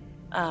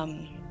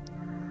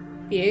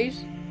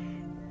views.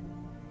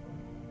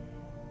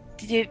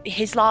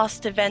 His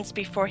last events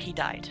before he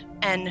died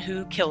and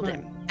who killed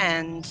him.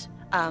 And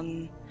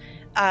from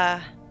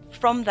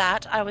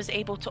that I was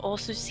able to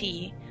also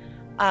see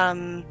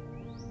other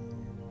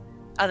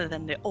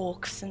than the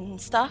orcs and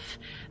stuff,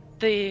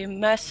 the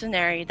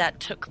mercenary that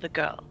took the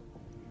girl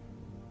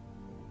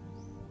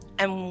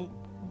and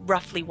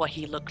roughly what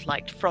he looked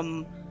like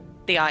from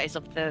the eyes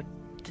of the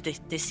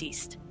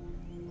deceased.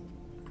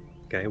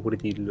 Okay, what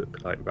did he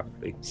look like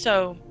roughly?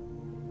 So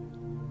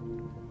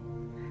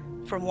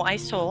from what I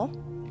saw,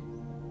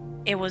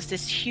 it was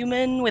this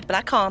human with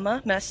black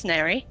armor,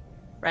 mercenary,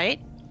 right?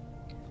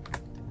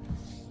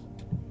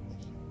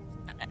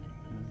 I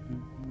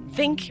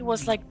think it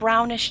was like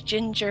brownish,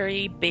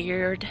 gingery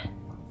beard,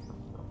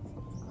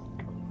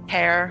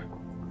 hair.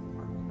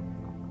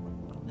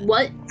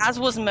 What? As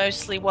was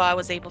mostly what I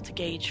was able to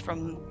gauge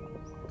from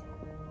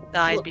the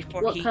eyes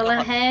before what he colour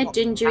got hair?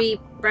 Gingery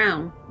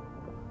brown.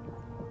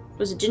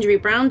 Was it gingery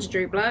brown,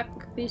 gingery black,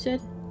 you said?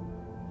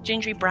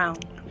 Gingery brown.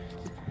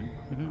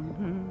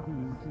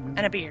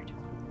 And a beard.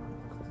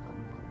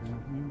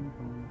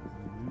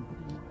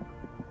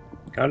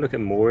 Can I look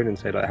at Maureen and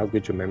say, like, how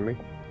good's your memory?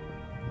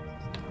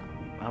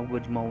 How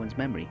good's Maureen's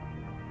memory?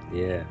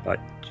 Yeah, like,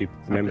 do you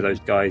remember those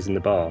guys in the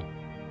bar?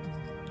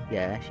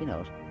 Yeah, she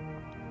knows.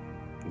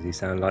 Does he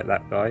sound like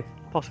that guy?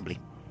 Possibly.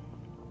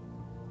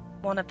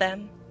 One of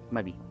them?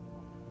 Maybe.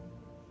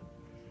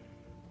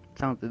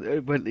 Sounds.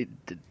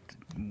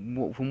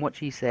 From what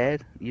she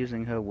said,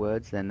 using her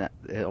words, then that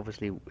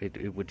obviously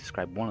it would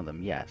describe one of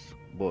them, yes.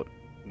 But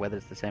whether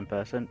it's the same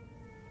person,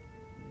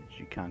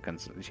 she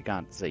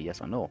can't say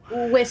yes or no.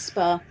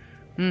 Whisper.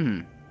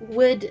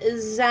 Would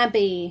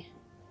Zabby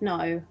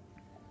know?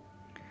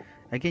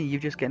 Again, you're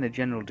just getting a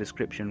general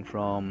description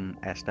from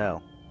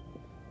Estelle.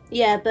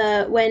 Yeah,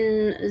 but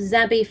when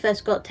Zabby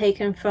first got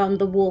taken from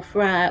the Wolf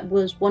Rat,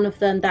 was one of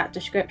them that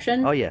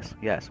description? Oh yes,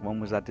 one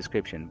was that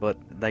description. But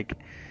like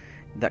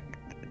that,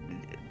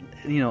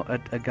 you know,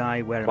 a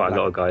guy wearing quite a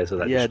lot of guys are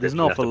that. Yeah, there's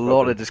an awful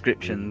lot of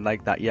description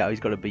like that. Yeah,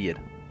 he's got a beard.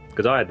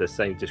 Because I had the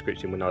same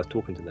description when I was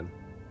talking to them.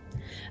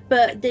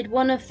 But did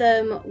one of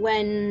them,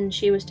 when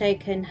she was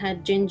taken,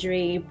 had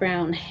gingery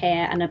brown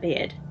hair and a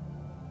beard?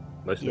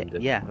 Most of them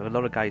did. Yeah, a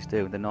lot of guys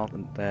do. Not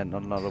a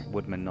lot of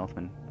woodmen,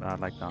 Northmen are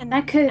like that. And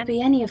that could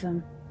be any of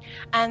them.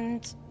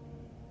 And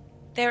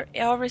they're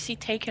obviously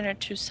taking her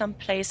to some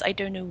place, I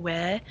don't know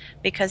where,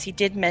 because he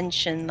did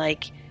mention,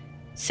 like,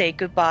 say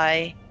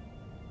goodbye,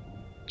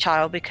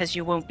 child, because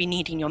you won't be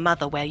needing your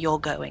mother where you're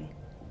going.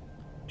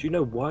 Do you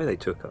know why they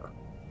took her?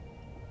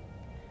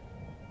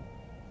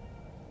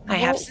 I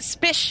have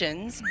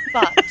suspicions,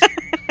 but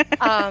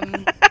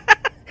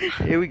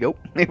Here we go.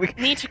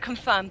 Need to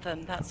confirm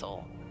them, that's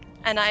all.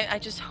 And I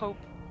just hope...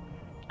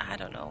 I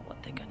don't know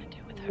what they're going to do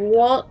with her.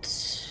 What?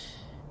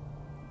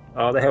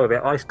 Oh, the hell with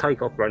it. I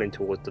take off running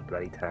towards the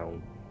bloody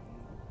town.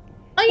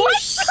 Are you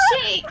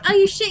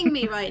shitting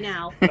me right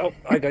now? Oh,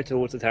 I go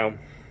towards the town.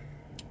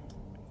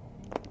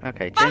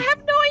 Okay. But I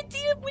have no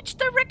idea which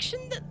direction,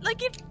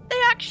 if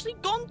they actually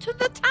gone to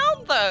the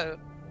town, though.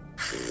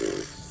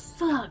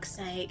 Fuck's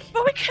sake.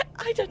 But we can,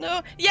 I don't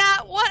know. Yeah,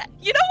 what?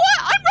 You know what?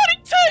 I'm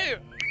running too!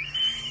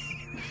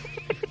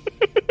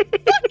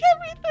 Fuck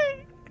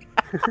everything!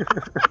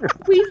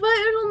 We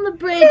voted on the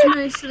bridge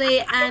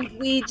mostly, and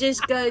we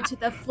just go to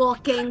the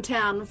fucking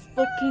town.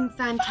 Fucking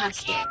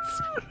fantastic.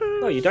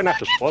 No, you don't have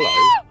to follow.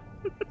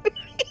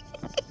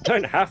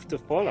 Don't have to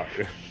follow.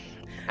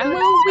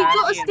 Well, we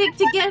gotta stick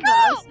together.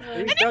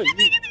 So.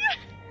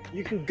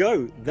 You can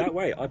go that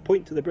way. I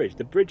point to the bridge.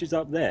 The bridge is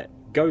up there.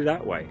 Go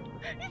that way.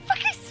 You're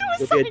fucking suiciding.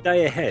 You'll be a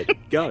day ahead.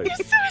 Go. You're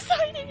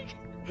suiciding.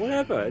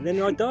 Whatever. And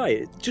then I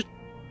die. Just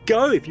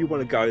go if you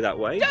want to go that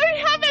way.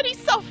 Don't have any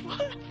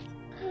self-worth.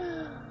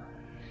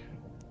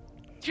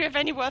 Do you have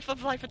any worth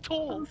of life at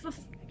all?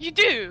 You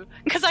do,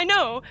 because I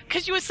know,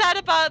 because you were sad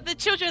about the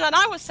children, and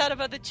I was sad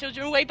about the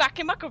children way back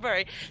in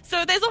Mucklebury.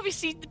 So there's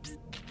obviously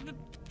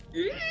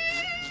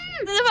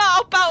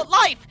about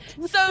life.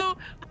 So,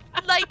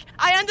 I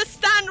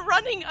understand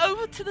running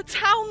over to the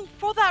town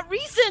for that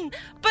reason,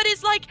 but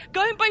it's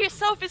going by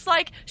yourself is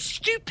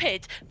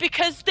stupid,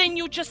 because then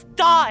you'll just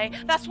die.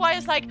 That's why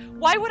it's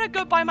why would I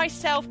go by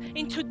myself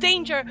into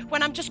danger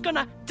when I'm just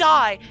gonna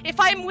die? If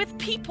I'm with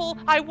people,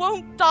 I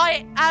won't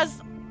die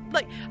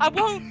I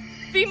won't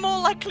be more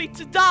likely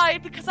to die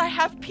because I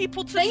have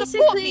people to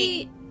support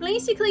me.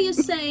 Basically, you're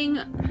saying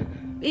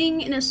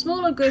being in a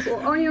smaller group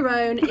or on your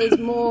own is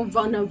more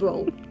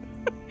vulnerable.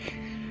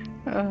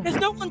 There's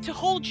no one to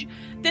hold you.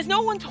 There's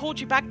no one to hold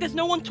you back. There's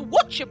no one to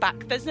watch your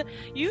back. They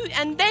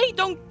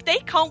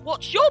can't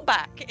watch your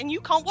back, and you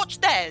can't watch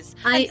theirs.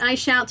 I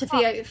shout to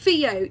Theo,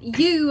 Theo,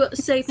 you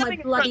saved my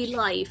bloody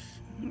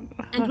life,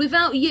 and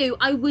without you,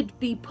 I would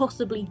be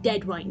possibly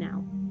dead right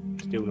now.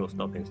 Still not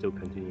stopping. Still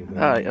continuing.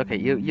 All right, okay,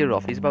 you're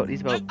off. He's about.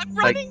 I'm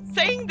running,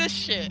 saying this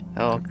shit.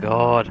 Oh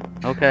God.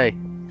 Okay.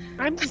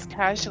 I'm just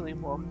casually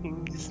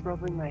walking, just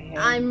rubbing my head.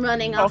 I'm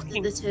running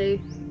after the two.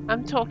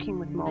 I'm talking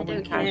with Morwen. I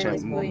don't care at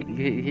this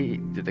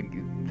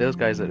point. Those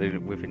guys that are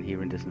within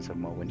hearing distance of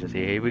Morwen just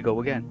say, "Here we go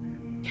again."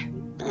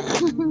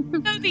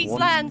 Know these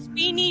lands.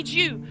 We need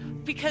you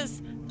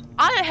because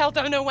I the hell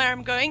don't know where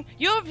I'm going.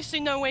 You obviously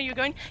know where you're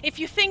going. If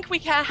you think we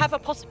can have a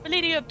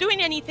possibility of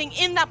doing anything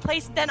in that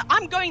place, then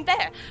I'm going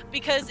there.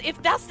 Because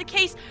if that's the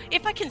case,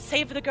 if I can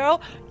save the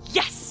girl,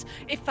 yes.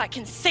 If I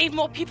can save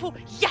more people,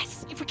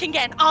 yes. If we can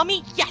get an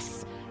army,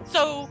 yes.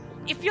 So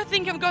if you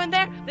think I'm going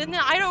there, then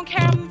I don't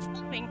care. I'm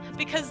stopping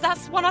because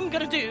that's what I'm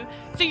gonna do.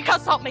 So you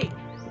can't stop me.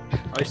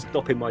 I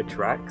stop in my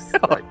tracks.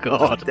 Oh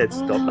God! Dead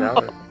stop now.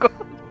 Oh, God.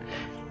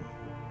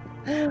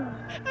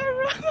 I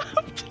run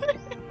up to him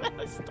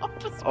and I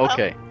stop as well.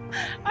 Okay.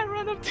 I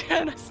run up to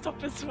him and I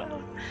stop as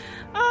well.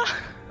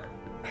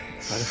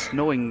 It's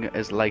snowing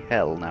as like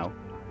hell now.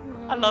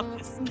 I love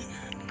this.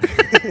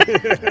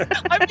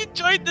 I've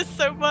enjoyed this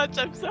so much.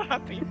 I'm so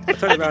happy. I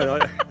turn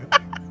around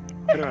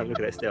and look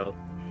at it still.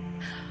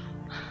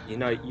 You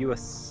know, you are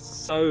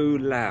so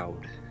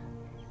loud.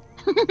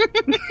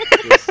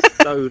 You're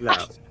so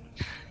loud.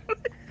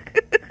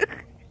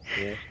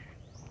 Yeah.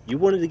 You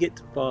wanted to get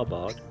to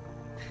Farbard.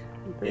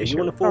 Yeah, you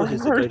want to force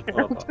us to go to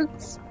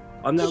Farbard.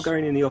 I'm now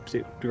going in the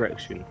opposite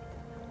direction.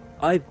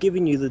 I've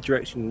given you the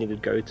direction you need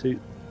to go to.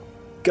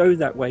 Go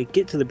that way,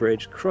 get to the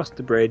bridge, cross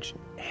the bridge,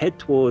 head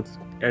towards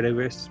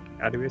Idiris.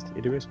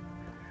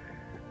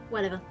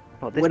 Whatever.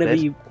 Whatever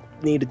you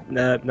need.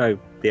 No,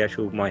 the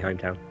actual my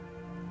hometown.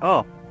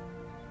 Oh,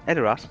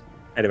 Edoras.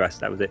 Edoras,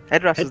 that was it.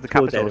 Edoras Head is the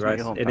capital towards of your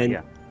Edoras, hometown, and then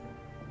yeah.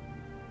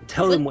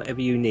 tell them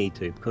whatever you need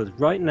to, because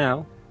right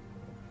now,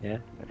 yeah,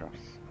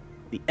 Edoras.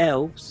 the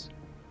elves,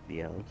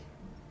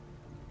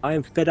 I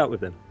am fed up with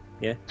them.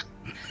 Yeah,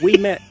 we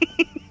met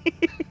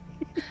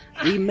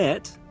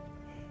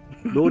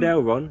Lord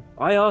Elrond.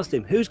 I asked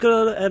him, who's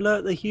going to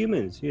alert the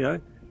humans? You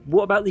know,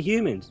 what about the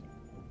humans?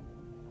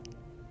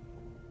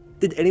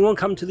 Did anyone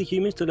come to the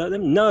humans to alert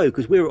them? No,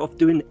 because we were off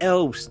doing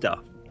elf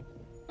stuff,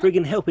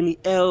 friggin' helping the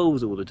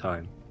elves all the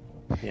time.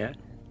 Yeah,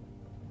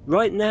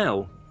 right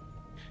now,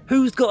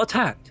 who's got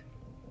attacked?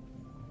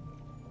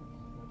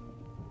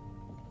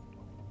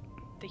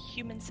 The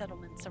human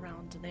settlements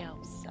around the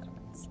elves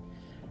settlements.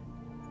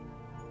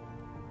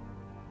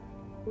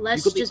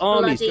 Let's You've got just the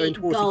armies bloody going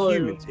towards go. the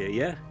humans here,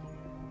 yeah?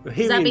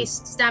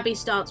 Stabby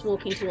starts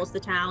walking towards the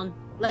town.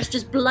 Let's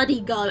just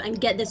bloody go and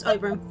get this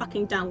over and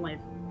fucking done with.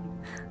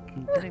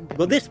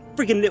 Well, this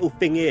friggin' little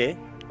thing here.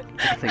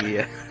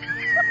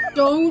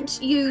 Don't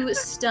you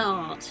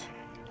start.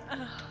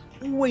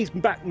 Always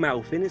back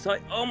mouthing. It's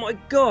like, oh my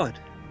God.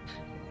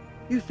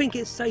 You think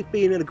it's safe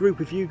being in a group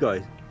with you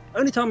guys?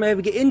 Only time I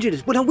ever get injured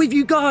is when I'm with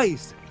you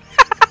guys.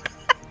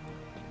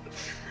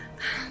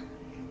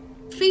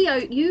 Theo,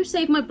 you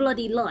saved my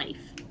bloody life.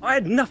 I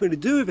had nothing to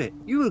do with it.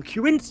 You were a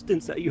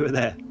coincidence that you were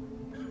there.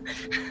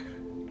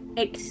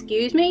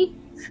 Excuse me?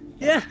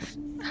 Yeah.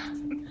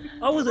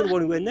 I wasn't the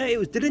one who went there. It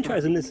was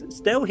Dilintraz and this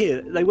Stell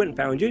here. They went and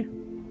found you.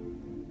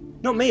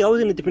 Not me. I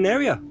was in a different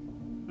area.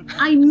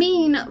 I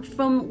mean,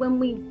 from when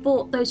we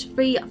fought those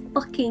 3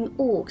 fucking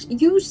orcs.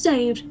 You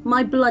saved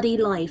my bloody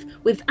life.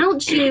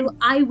 Without you,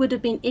 I would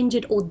have been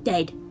injured or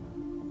dead.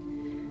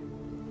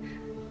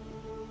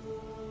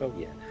 Oh,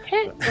 yeah.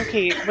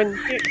 Okay, when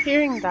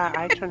hearing that,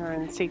 I turn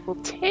around and say, well,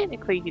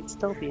 technically you'd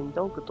still be in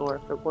Dol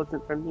Guldur if it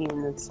wasn't for me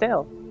and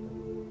Estelle.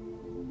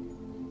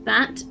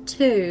 That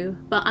too,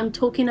 but I'm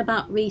talking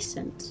about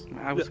recent.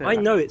 I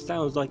know it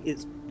sounds like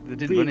it's They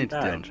didn't really run into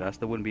bad. Dilintraz,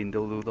 they wouldn't be in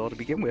Dol Guldur to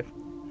begin with.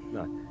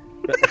 No.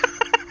 But,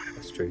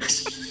 that's true.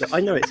 But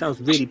I know it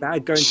sounds really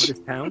bad going to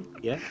this town,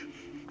 yeah?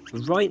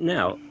 But right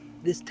now,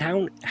 this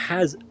town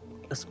has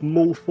a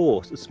small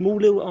force, a small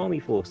little army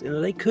force. You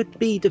know, they could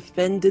be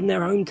defending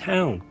their own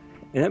town.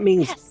 And that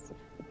means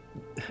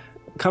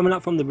coming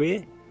up from the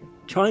rear,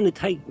 trying to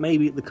take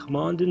maybe the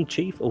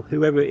commander-in-chief or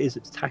whoever it is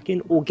that's attacking,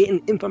 or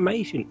getting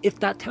information. If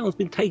that town's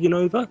been taken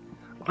over,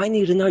 I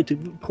need to know to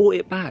report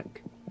it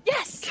back.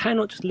 Yes!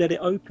 Cannot just let it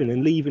open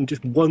and leave and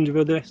just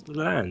wander the rest of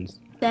the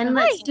lands. Then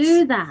let's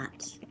do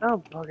that.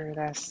 Oh, bugger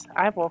this.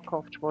 I walk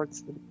off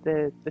towards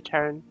the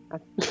town.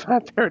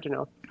 I've heard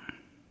enough.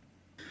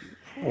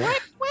 Right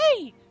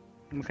way!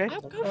 Okay.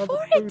 I'll go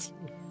for it!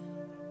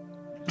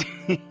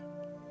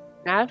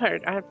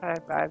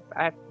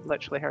 I've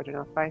literally heard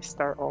enough. I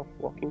start off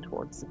walking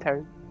towards the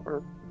town,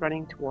 or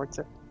running towards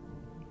it.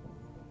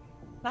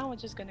 Now we're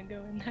just gonna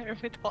go in there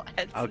with hot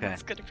heads. Okay. And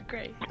it's gonna be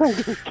great.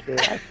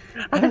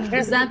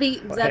 Zabby's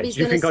Do gonna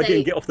you think I say...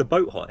 didn't get off the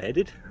boat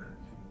hot-headed?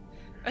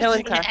 I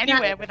don't get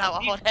anywhere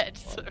without a hot head.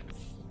 So.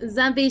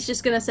 Zabby's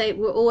just gonna say,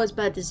 we're always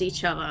bad as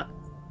each other.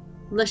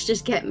 let's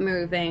just get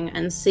moving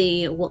and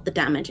see what the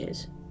damage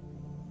is.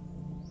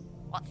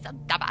 What's the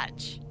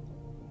damage?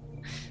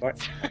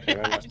 Right.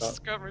 I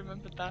just can't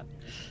remember that.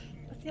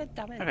 What's the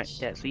damage? Okay,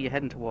 yeah, so you're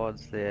heading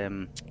towards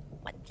the...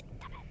 What's the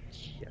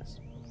damage? Yes.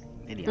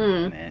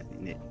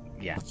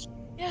 Yeah.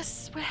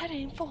 Yes, we're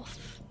heading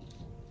forth.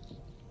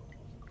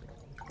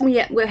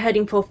 Yeah, we're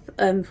heading for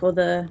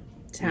the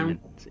town.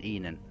 It's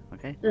Enon,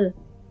 okay?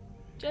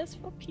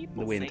 Just for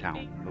people. The Wayne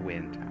Town. The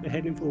Wayne Town. We're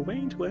heading for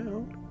Wayne's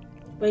World.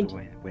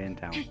 Wayne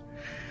Town.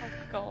 Oh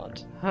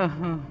God.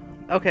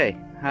 Okay.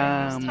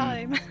 It's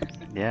time.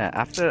 Yeah,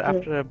 after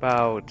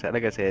about,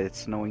 like I said,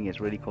 it's snowing, it's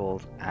really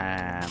cold.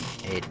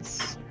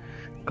 It's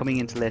coming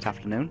into late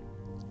afternoon.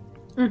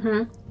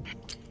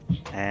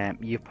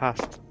 You've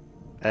passed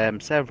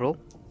several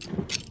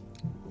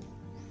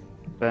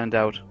burned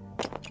out.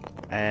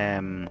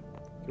 Yeah.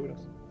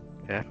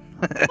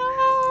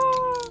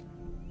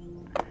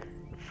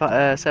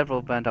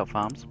 Several burned out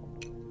farms.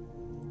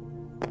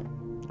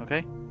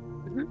 Okay.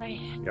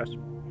 Yes.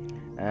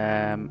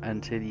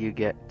 Until you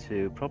get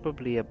to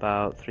probably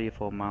about 3 or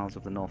 4 miles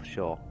of the North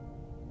Shore.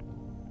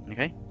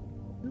 Okay.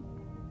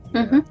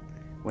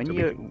 When So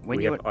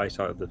we have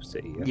eyesight of the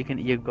city. Yeah?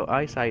 You've got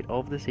eyesight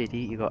of the city.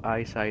 You've got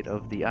eyesight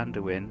of the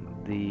Anduin,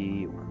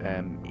 the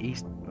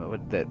east,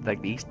 the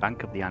east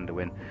bank of the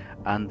Anduin,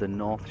 and the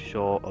North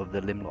Shore of the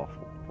Limloth.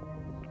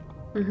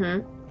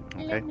 Okay.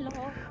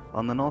 Limloth.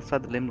 On the north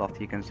side of the Limloth,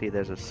 you can see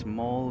there's a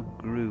small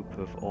group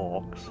of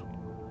orcs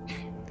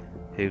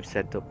who've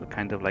set up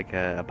kind of like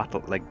a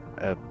battle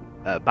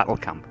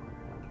camp.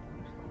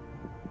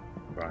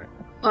 Right.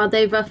 Are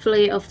they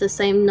roughly of the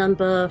same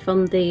number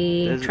from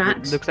the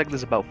tracks? Looks like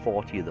there's about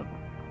 40 of them.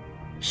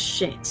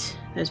 Shit,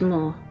 there's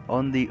more.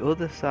 On the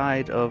other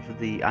side of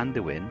the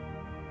Anduin,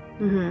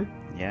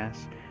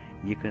 yes,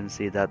 you can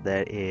see that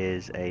there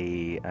is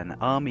an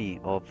army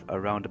of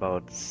around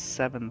about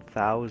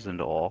 7,000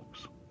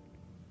 orcs.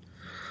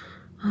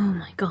 Oh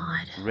my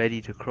god. Ready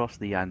to cross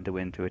the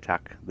Anduin to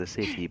attack the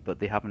city, but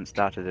they haven't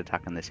started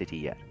attacking the city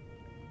yet.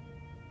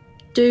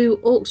 Do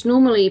orcs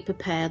normally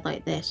prepare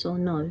like this or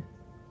no?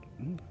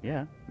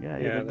 Yeah.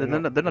 Yeah, They're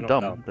not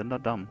dumb. They're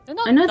not dumb. They're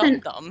not I know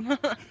dumb.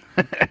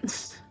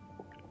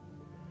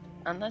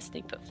 Unless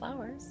they put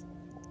flowers.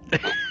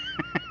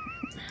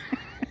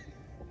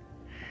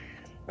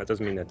 That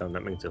doesn't mean they're dumb,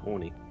 that means they're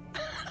horny.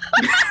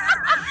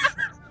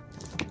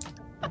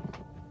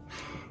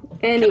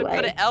 Anyway. Could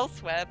put it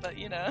elsewhere, but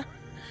you know.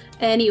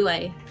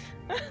 Anyway.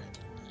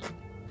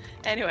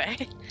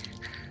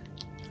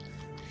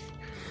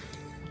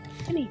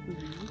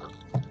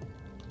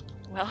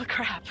 Well,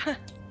 crap.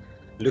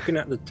 Looking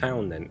at the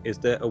town, then, is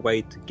there a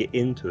way to get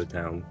into the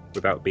town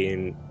without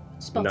being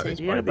Spotted.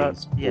 noticed by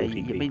these 40 I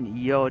people? mean,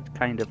 you're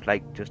kind of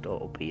like just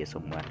up here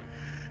somewhere.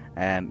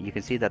 You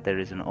can see that there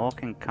is an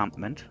orc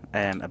encampment,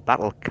 a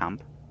battle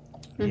camp,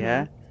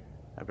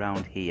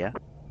 around here.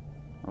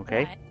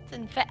 Okay. Right.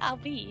 And I'll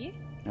be.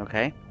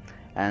 Okay.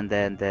 And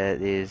then there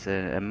is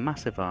a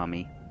massive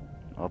army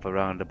of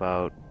around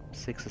about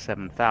 6,000 or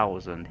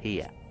 7,000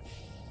 here.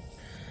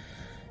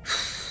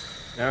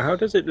 Now, how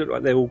does it look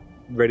like they're all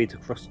ready to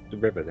cross the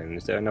river then?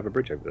 Is there another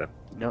bridge over there?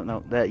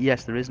 No.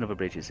 Yes, there is another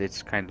bridge.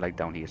 It's kind of like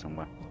down here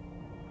somewhere.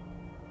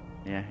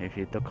 Yeah, if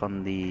you look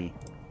on the...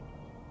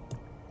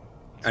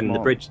 And the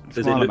bridge,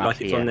 does it look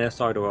like it's here. on their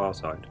side or our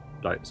side?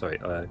 Like, sorry,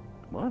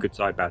 What? good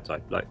side, bad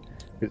side. Like,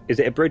 is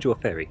it a bridge or a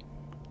ferry?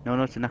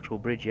 No, it's an actual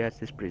bridge. Yeah, it's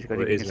this bridge. Well,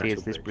 you it can is see an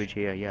it's this actual bridge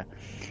here. Yeah,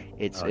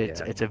 it's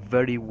yeah. it's a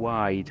very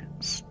wide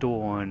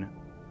stone,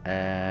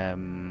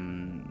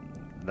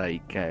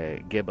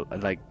 gable,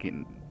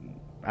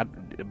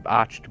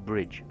 arched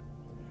bridge.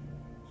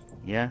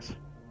 Yes,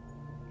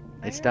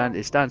 it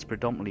stands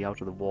predominantly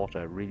out of the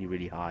water, really,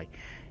 really high.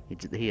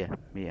 It's here.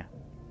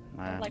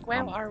 Like,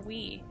 where are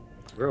we?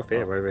 We're off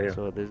here, we're over here.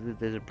 So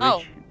there's a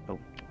bridge. Oh.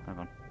 Hang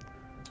on.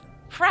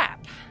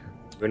 Crap.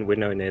 We're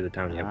nowhere near the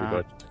town yet, we've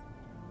got...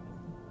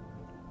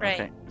 Right.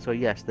 Okay. So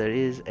yes, there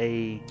is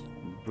a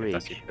bridge.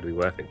 That's going to be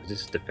worth it, because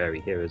this is the ferry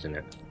here, isn't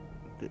it?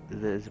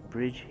 There's a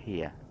bridge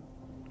here.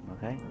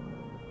 Okay.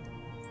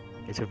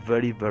 It's a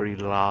very, very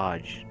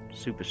large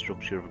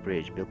superstructure of a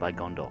bridge built by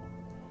Gondor.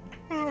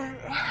 Right.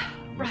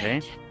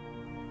 Okay.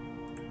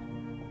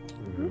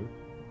 Mm-hmm.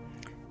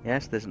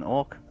 Yes, there's an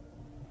orc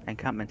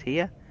encampment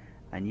here,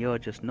 and you're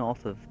just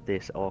north of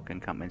this orc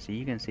encampment. So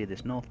you can see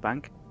this north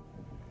bank,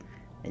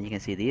 and you can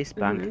see the east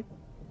bank,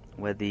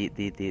 where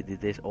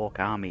this orc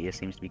army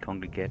seems to be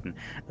congregating.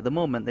 At the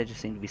moment, they just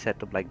seem to be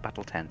set up like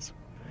battle tents.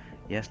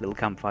 Yes, little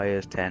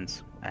campfires,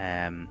 tents,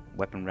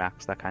 weapon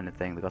racks, that kind of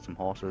thing. They've got some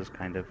horses,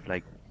 kind of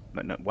like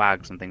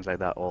wags and things like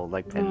that, all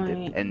like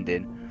penned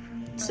in.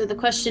 So the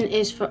question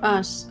is for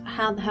us,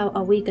 how the hell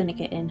are we going to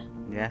get in?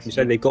 Yes. You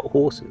said they've got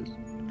horses?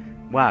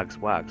 Wags.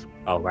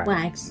 Oh, right.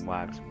 Wags.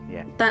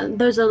 Yeah.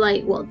 Those are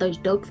like, what, those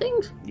dog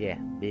things? Yeah,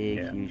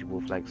 big, huge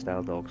wolf-like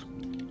style dogs.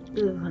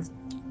 Ugh.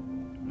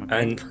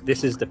 Okay. And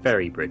this is the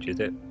ferry bridge, is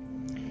it?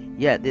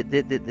 Yeah,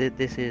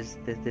 this is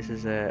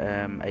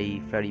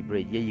a ferry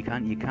bridge. Yeah, you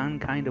can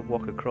kind of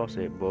walk across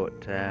it,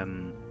 but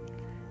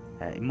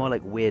More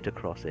like wade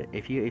across it.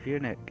 If you're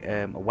in a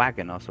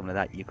wagon or something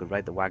like that, you could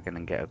ride the wagon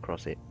and get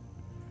across it.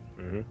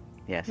 Mm-hmm.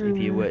 Yes.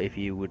 If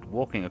you were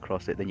walking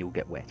across it, then you'll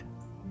get wet.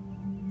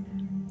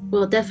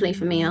 Well, definitely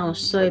for me, I'll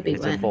so be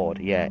it's wet. It's a ford.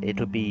 Yeah,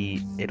 it'll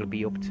be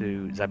up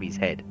to Zabby's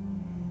head.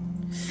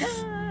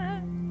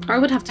 I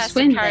would have to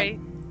swim carry,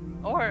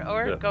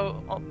 or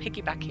go on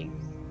piggybacking.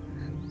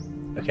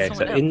 Okay,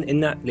 so in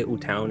that little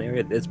town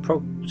area, there's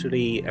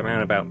probably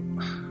around about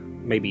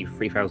maybe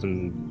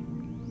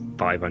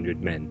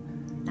 3,500 men.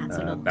 That's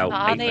a lot. About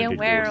are they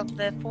aware horses. of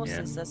the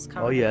forces that's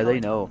coming? Oh yeah, they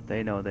know.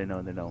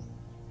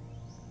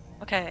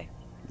 Okay.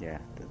 Yeah,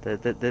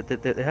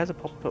 it has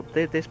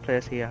this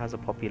place here has a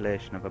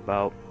population of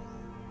about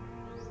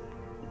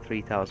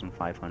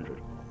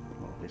 3,500.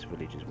 Well, this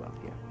village as well,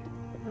 yeah.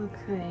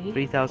 Okay.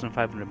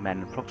 3,500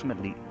 men,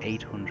 approximately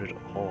 800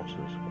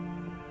 horses.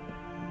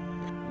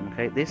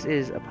 Okay, this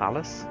is a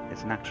palace.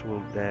 It's an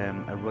actual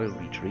a royal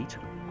retreat.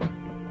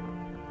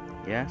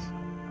 Yes.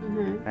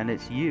 Mm-hmm. And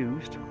it's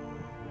used.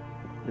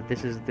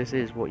 This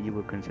is what you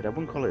would consider. I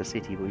wouldn't call it a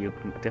city, but you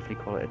can definitely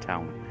call it a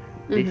town.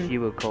 Mm-hmm. This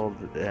you would call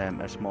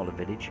a smaller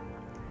village.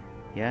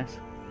 Yes.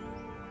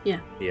 Yeah.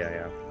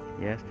 Yeah.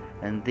 Yes.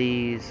 And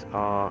these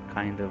are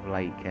kind of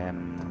like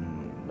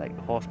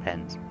horse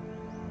pens.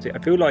 See, I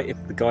feel like if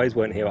the guys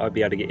weren't here, I'd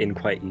be able to get in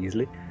quite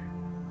easily.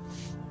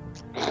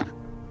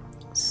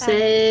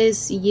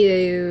 Says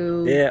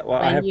you. Yeah,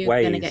 well, I have you're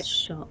ways. Gonna get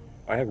shot.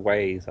 I have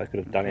ways. I could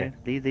have done it.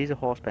 These are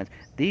horse pens.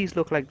 These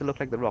look like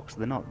the rocks.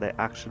 They're not. They're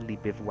actually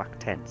bivouac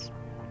tents.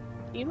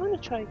 You want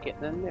to try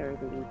getting in there?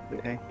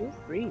 Okay. Feel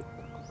free.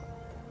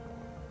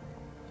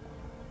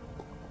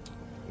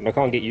 I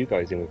can't get you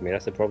guys in with me.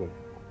 That's the problem.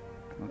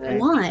 Okay.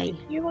 Why?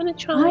 You want to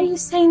try? Why are you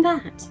saying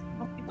that?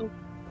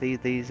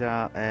 These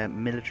are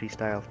military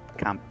style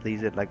camp.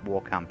 These are like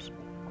war camps,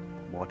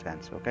 war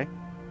tents. Okay.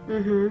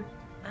 Mhm.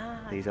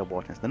 These are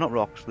war tents. They're not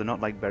rocks. They're not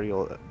like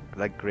burial,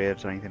 like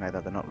graves or anything like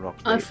that. They're not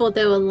rocks. I thought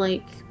they were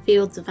like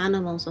fields of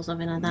animals or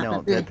something like that.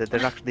 No, they're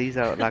actually. These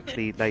are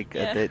actually like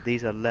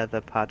these are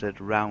leather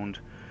padded round,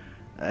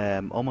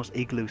 almost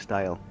igloo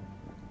style,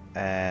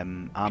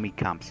 army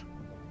camps.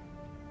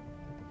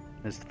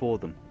 There's 4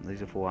 of them.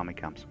 These are 4 army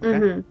camps. Okay.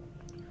 Mhm.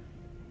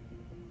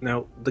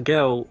 Now, the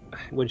girl,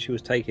 when she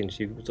was taken,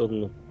 she was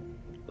on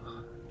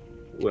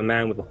a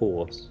man with a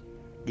horse.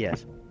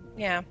 Yes.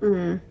 Yeah.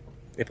 Mm.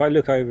 If I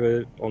look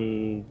over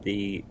on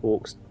the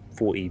Orcs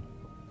 40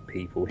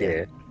 people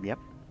here, Yep.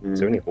 Is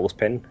there any horse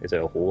pen? Is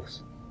there a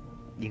horse?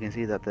 You can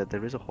see that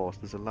there is a horse.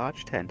 There's a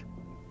large tent.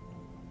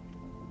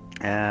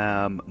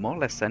 More or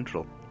less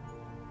central.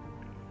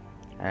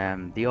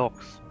 The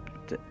Orcs,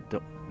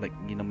 like,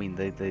 you know what I mean,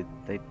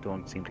 they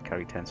don't seem to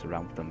carry tents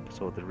around with them.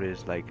 So there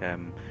is like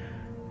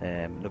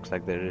looks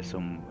like there is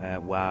some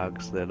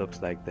wags. There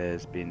looks like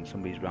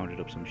somebody's rounded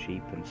up some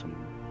sheep and some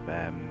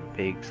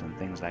pigs and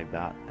things like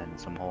that, and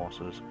some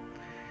horses.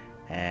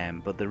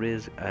 But there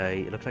is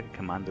it looks like a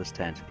commander's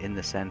tent in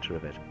the center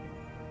of it.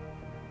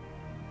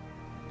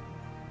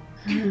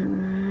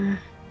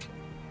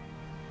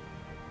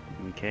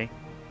 Okay.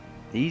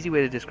 The easy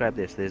way to describe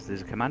this: there's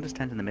a commander's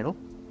tent in the middle.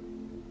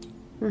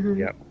 Mm-hmm.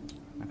 Yep.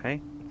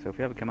 Okay. So if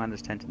you have a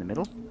commander's tent in the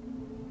middle,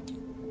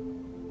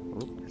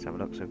 let's have a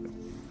look.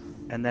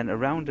 And then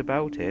around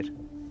about it,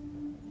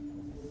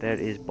 there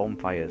is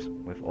bonfires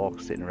with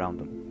orcs sitting around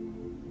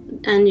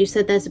them. And you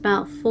said there's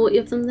about 40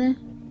 of them there?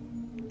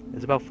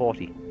 There's about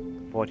 40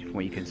 from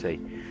what you can see.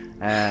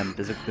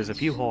 There's a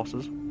few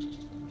horses.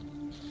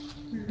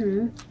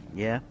 Mm-hmm.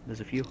 Yeah,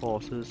 there's a few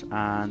horses,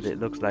 and it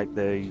looks like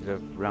they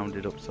have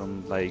rounded up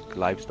some like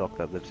livestock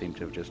that they seem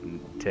to have just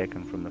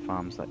taken from the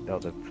farms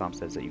the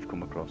farmsteads that you've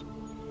come across.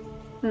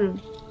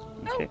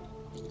 Okay.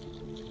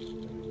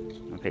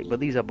 Okay, but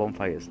these are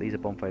bonfires. These are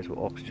bonfires with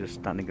orcs just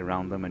standing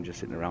around them and just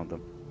sitting around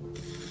them.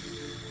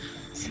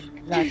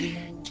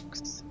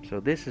 So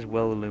this is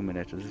well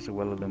illuminated. This is a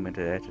well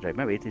illuminated air today.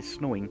 Maybe it is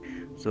snowing,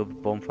 so the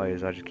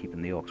bonfires are just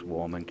keeping the orcs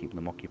warm and keeping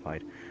them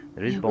occupied.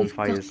 There is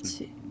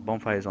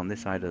bonfires on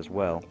this side as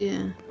well.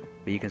 Yeah.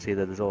 But you can see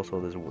that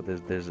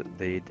there's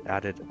the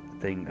added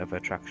thing of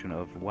attraction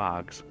of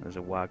wags. There's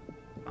a wag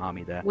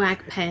army there.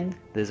 Wag pen.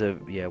 There's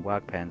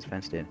wag pens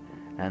fenced in,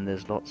 and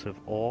there's lots of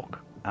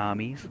orc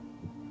armies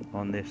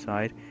on this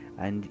side,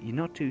 and you're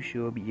not too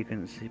sure, but you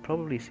can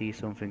probably see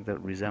something that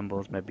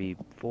resembles maybe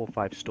 4 or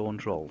 5 stone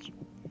trolls.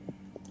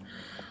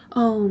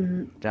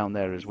 Down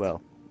there as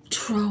well.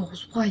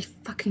 Trolls? Why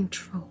fucking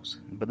trolls?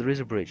 But there is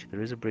a bridge.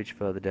 There is a bridge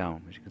further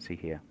down, as you can see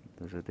here.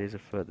 There's a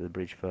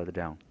bridge further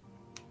down.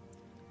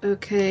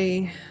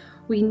 Okay,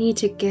 we need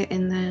to get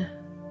in there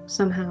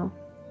somehow.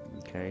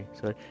 Okay,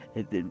 so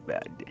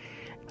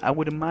I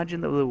would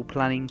imagine that they were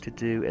planning to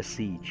do a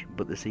siege,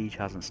 but the siege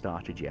hasn't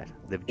started yet.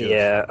 They've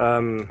just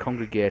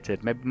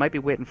congregated. Might be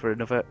waiting for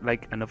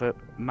another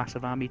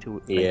massive army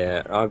to.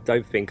 Yeah, I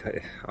don't think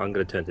I'm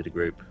going to turn to the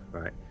group.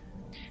 Right.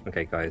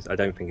 Okay, guys. I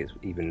don't think it's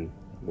even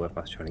worth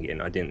us trying to get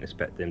in. I didn't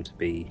expect them to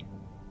be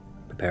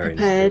prepared.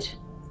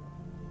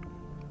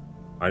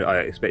 I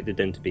expected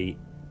them to be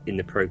in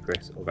the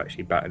progress of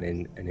actually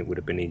battling, and it would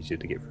have been easier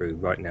to get through.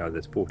 Right now,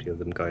 there's 40 of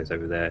them guys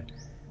over there,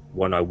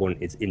 one I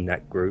want is in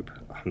that group,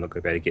 I'm not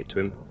going to be able to get to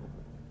him.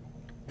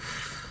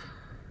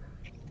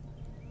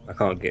 I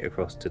can't get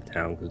across to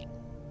town. Cause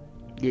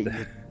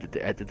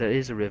there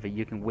is a river,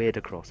 you can wade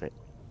across it.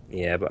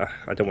 Yeah, but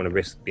I don't want to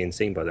risk being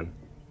seen by them.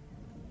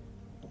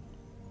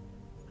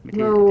 It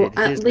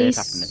is late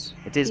afternoon.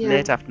 It is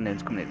late afternoon,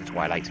 it's coming into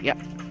twilight, yep.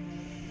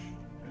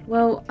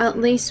 Well, at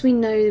least we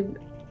know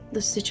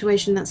the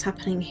situation that's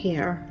happening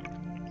here.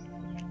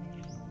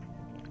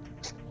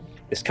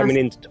 It's coming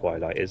into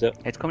twilight, is it?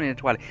 It's coming into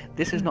twilight.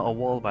 This is not a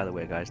wall, by the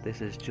way, guys.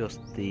 This is just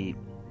the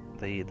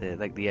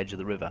edge of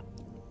the river.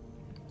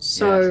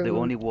 So the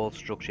only wall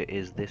structure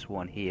is this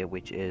one here,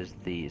 which is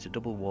it's a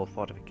double wall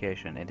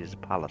fortification. It is a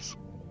palace.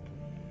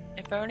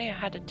 If only I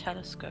had a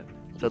telescope.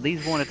 So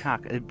these won't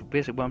attack.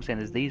 Basically, what I'm saying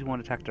is these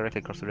won't attack directly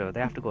across the river. They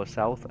have to go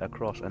south,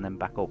 across, and then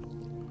back up.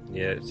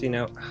 Yeah. See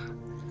now,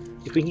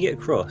 if we can get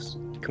across,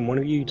 can one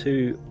of you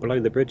two blow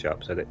the bridge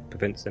up so that it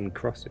prevents them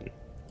crossing?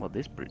 Well,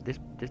 this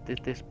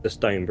the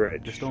stone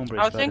bridge. The stone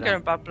bridge. I was thinking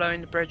about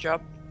blowing the bridge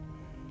up.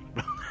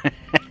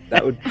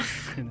 That would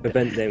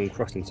prevent them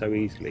crossing so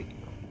easily.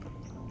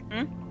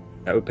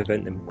 That would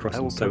prevent them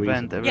crossing so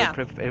easily.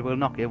 It will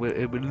knock. It will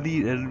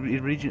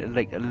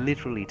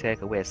literally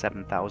take away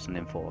 7,000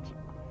 in force.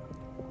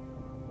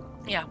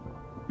 Yeah.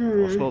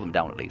 Or slow them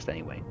down at least,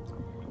 anyway.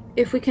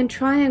 If we can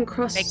try and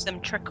cross, make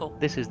them trickle.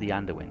 This is the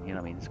Anduin. You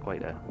know what I mean? It's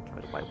quite a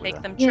white. Make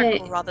them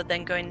trickle rather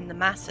than going in the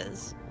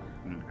masses.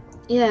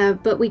 Yeah,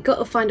 but we got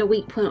to find a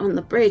weak point on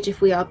the bridge if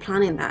we are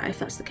planning that. If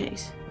that's the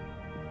case,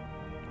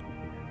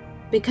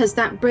 because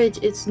that bridge,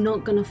 it's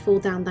not going to fall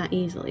down that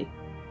easily.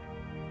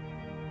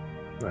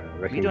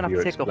 You don't have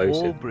to take the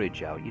whole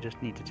bridge out. You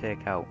just need to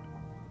take out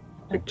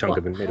a big chunk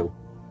in the middle.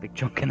 Big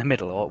chunk in the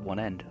middle, or at one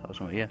end, or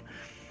something. Yeah.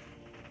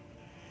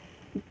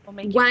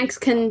 Wags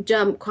can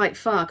jump quite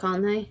far,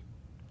 can't they?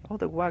 Oh,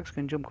 the wags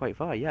can jump quite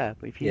far, yeah.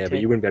 But if you but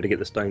you wouldn't be able to get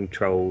the stone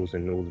trolls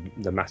and all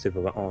the massive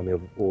army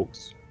of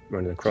orcs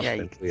running across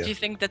them. Do you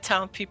think the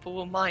town people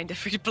will mind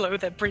if we blow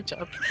their bridge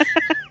up?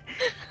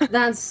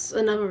 That's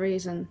another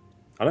reason.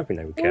 I don't think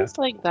they would care. Things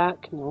like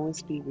that can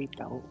always be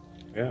rebuilt.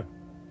 Yeah.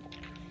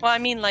 Well, I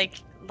mean,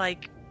 like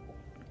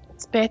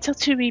it's better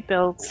to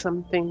rebuild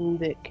something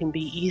that can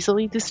be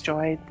easily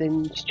destroyed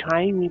than to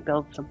try and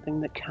rebuild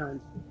something that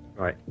can't.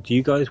 Right. Do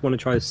you guys want to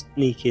try to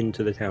sneak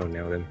into the town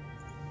now then?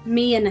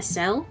 Me and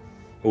Estelle?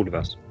 All of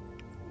us.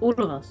 All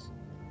of us.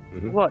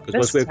 Mm-hmm. What?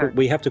 Because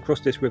we have to cross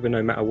this river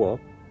no matter what.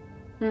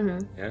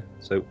 Mm-hmm. Yeah.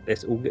 So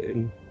let's all get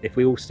in. If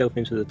we all stealth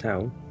into the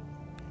town,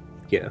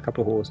 get a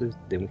couple of horses,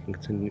 then we can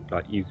continue.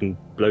 Like you can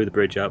blow the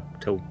bridge up.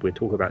 We'll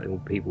talk about the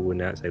people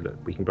and that. Say, look,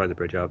 we can blow the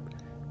bridge up.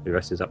 The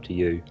rest is up to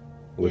you.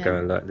 We'll go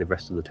and alert the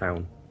rest of the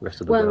town.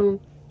 Rest of the world.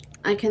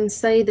 I can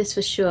say this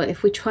for sure.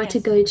 If we try to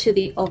go to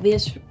the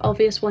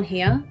obvious one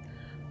here,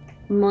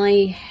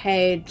 my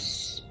head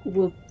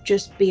will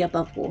just be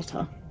above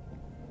water.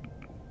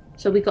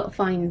 So we got to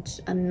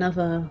find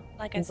another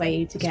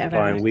way to get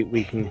around.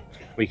 Fine.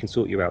 We can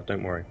sort you out.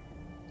 Don't worry.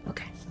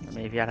 Okay. I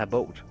mean, if you had a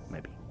boat,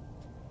 maybe.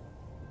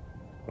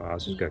 Well, I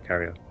was just going to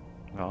carry her.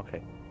 Oh,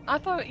 okay.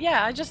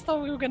 I just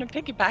thought we were going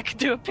to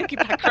do a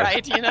piggyback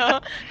ride, you know?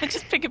 And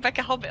just piggyback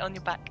a hobbit on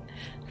your back.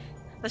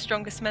 The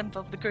strongest member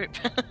of the group.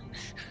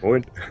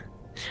 Morn.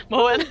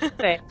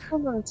 Wait,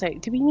 hold on a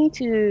sec. Do we need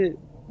to,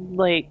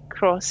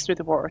 cross through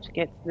the water to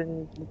get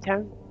to the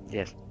town?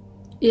 Yes.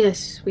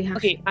 Yes, we have.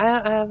 Okay,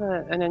 I have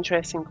an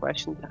interesting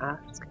question to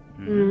ask.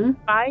 Mm-hmm. If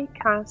I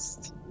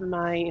cast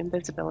my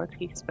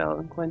invisibility spell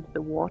and go into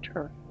the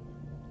water,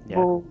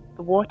 will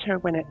the water,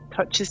 when it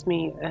touches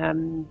me,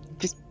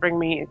 just bring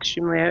me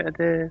extremely out of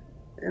the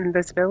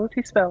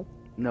invisibility spell?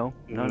 No.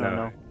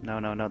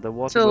 The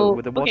water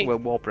will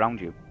warp around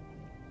you.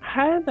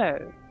 How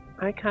about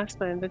I cast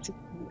my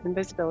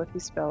invisibility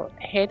spell,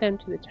 head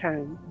into the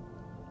town,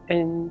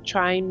 and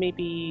try and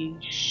maybe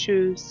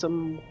shoo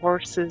some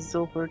horses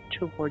over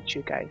towards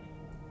you guys?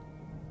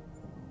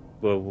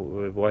 Well,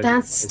 why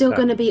that's still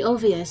going to be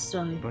obvious,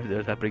 though.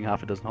 Does that bring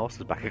half a dozen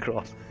horses back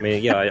across? I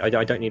mean, I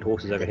don't need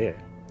horses over here.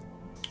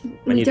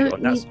 We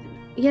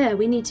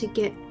need to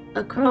get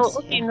across. Oh,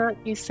 okay, in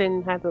that case,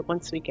 then how about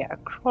once we get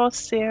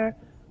across there,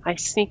 I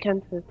sneak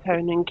into the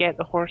town and get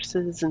the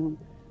horses and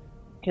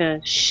kind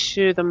of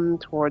shoo them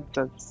towards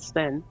us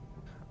then.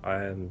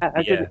 I would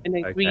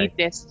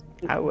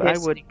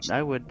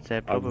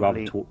say probably. I'd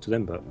rather talk to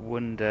them, but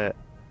wonder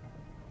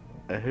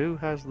who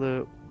has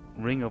the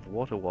ring of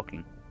water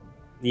walking.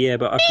 Yeah,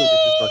 but I thought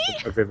this was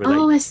like a river lake.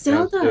 Oh,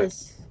 Estelle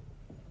does.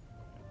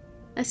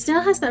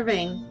 Estelle has that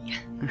ring.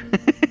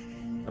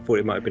 I thought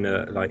it might have been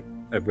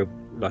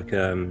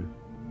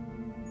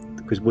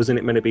because wasn't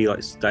it meant to be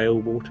like stale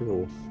water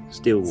or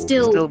still water?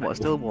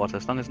 Still water,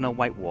 as long as no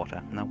white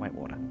water.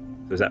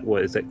 So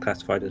is that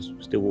classified as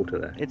still water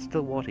there? It's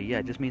still water, yeah.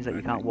 It just means that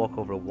you can't walk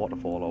over a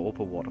waterfall or up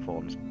a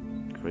waterfall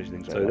and crazy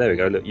things like that. So there we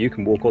go. Look, you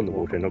can walk on the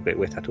water and not get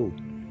wet at all.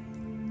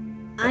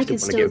 I can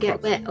still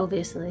get wet,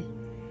 obviously.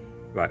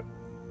 Right.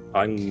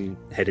 I'm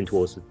heading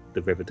towards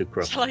the river to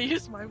cross. Shall I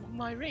use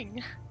my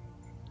ring?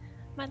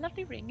 My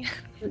lovely ring.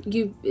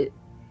 You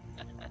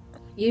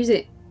use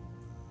it.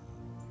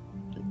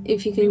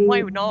 If you can...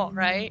 Why not,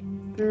 right?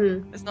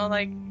 Mm. It's not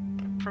like...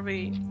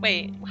 Probably...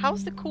 Wait,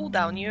 how's the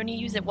cooldown? You only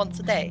use it once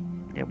a day?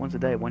 Yeah, once a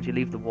day. Once you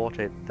leave the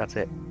water, that's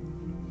it.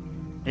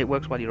 It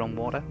works while you're on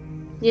water.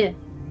 Yeah.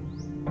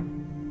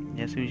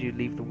 Yeah, as soon as you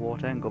leave the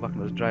water and go back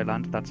into the dry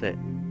land, that's it.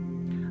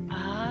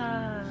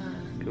 Ah.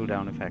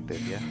 Cooldown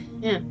effective, yeah?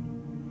 Yeah.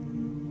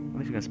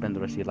 Unless you're going to spend the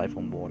rest of your life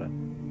on water.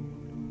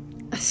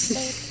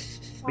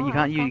 But you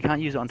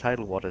can't use it on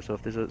tidal water, so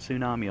if there's a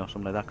tsunami or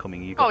something like that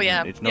coming, it's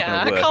not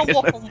going to work. I can't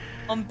walk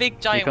on big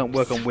giant You can't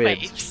work on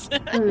waves.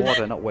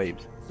 Water, not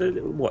waves. So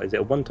what, is it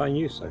a one-time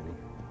use only?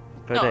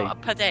 Per day.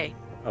 Per day.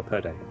 Oh,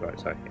 per day. Right,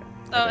 sorry. Yeah.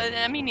 So,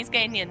 Okay. I mean, he's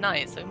getting near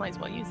night, so you might as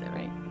well use it,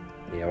 right?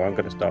 Yeah, well, I'm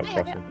going to start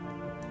crossing.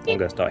 I'm going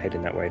to start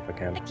heading that way if I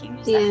can. I can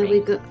use Yeah, that, we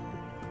right? got...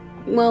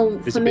 Well,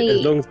 for me...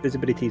 As long as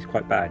visibility is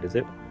quite bad, is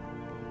it?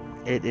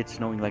 It's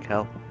snowing like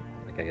hell.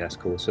 Okay, that's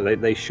cool. So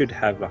they should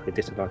have like a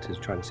disadvantage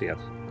trying to see us.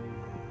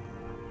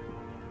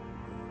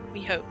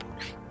 We hope.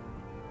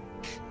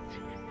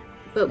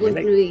 But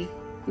wouldn't we...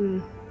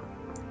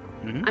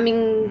 Mm-hmm. I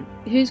mean,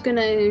 who's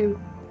gonna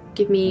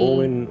give me...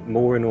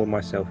 Morin or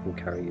myself will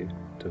carry you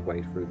to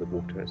wade through the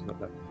water. It's not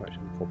that much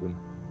of a problem.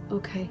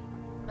 Okay.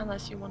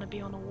 Unless you want to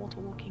be on a water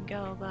walking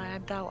girl, but I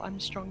doubt I'm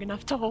strong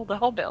enough to hold a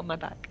hobbit on my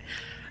back.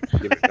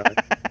 Give it a go.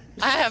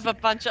 I have a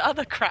bunch of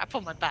other crap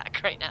on my back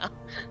right now.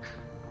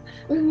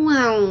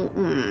 Well,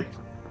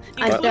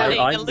 Including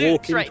I'm the loot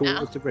walking right towards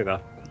now. the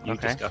river. You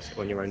Okay. discuss it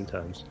on your own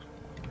terms.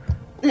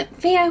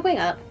 Theo, wake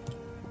up.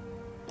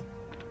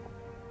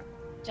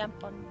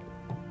 Jump on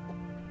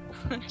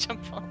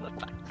the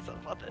backs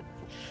of others.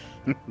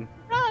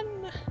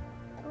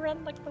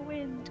 Run like the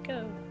wind,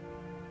 go.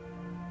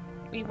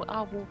 We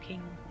are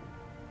walking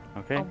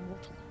Okay. on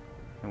water.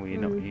 And we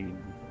know you...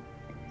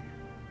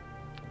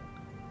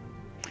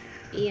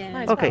 Yeah.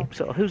 Nice. Okay, well.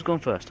 so who's going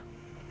first?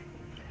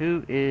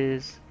 Who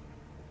is...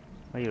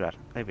 Where you at?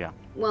 There we are.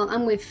 Well,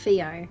 I'm with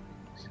Theo.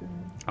 So...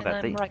 And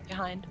Okay, I'm right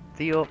behind.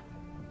 Theo.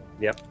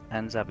 Yep.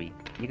 And Zabi.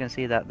 You can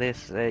see that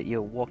this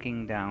you're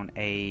walking down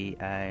a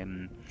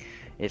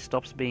it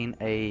stops being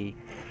a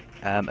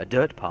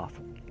dirt path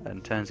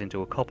and turns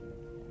into a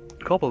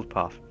cobbled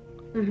path.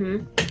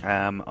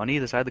 Mm-hmm. On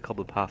either side of the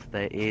cobbled path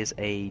there is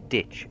a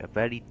ditch, a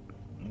very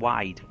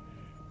wide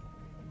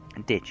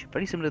ditch,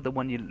 very similar to the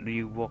one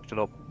you walked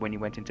up when you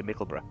went into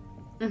Mickleborough.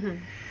 Mm-hmm.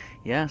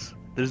 Yes,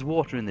 there's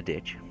water in the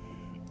ditch.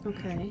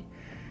 Okay.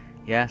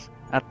 Yes,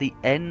 at the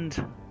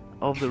end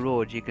of the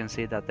road you can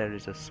see that there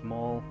is a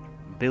small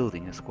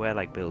building, a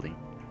square-like building.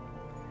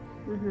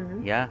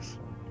 Mm-hmm. Yes,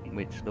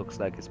 which looks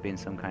like it's been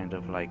some kind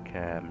of like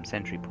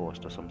sentry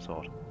post or some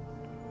sort.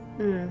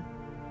 Mm.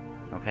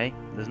 Okay,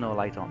 there's no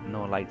lights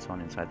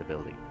on inside the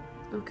building.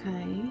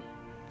 Okay.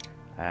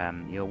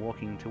 You're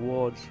walking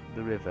towards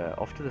the river,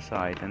 off to the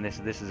side, and this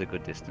is a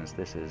good distance.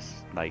 This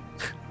is like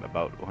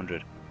about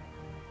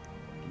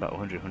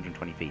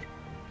 120 feet.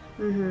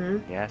 Mm-hmm.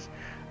 Yes,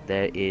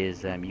 there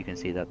is. You can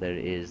see that there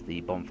is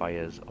the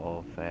bonfires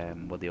of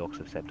what the orcs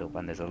have set up,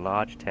 and there's a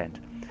large tent.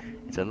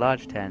 It's a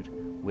large tent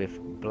with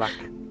black,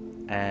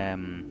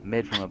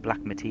 made from a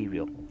black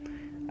material,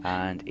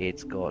 and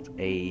it's got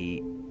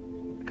a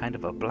kind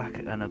of a black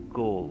and a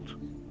gold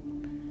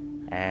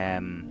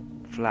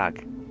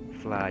flag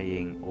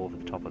flying over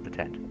the top of the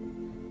tent.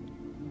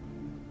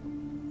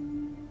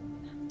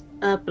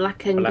 A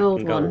black and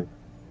gold one.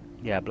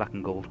 Yeah, black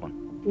and gold one.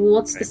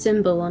 What's the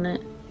symbol on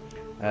it?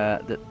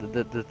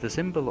 The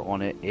symbol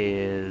on it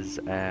is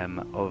of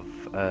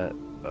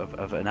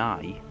an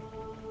eye.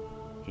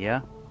 Yeah.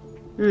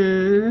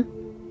 Hmm.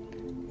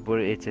 But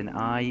it's an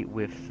eye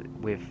with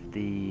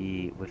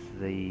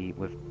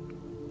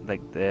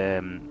like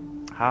the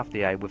half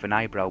the eye with an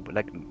eyebrow, but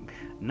like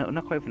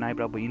not quite with an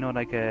eyebrow, but you know,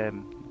 like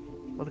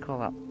what do they call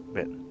that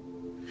bit?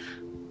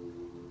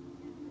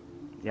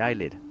 The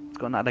eyelid. It's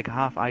got like a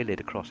half eyelid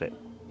across it.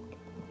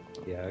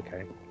 Yeah,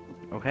 okay.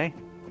 Okay.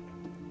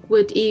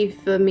 Would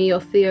either me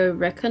or Theo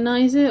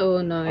recognise it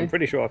or no? I'm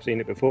pretty sure I've seen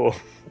it before.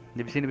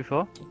 Have you seen it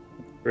before?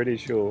 Pretty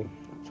sure.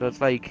 So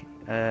it's like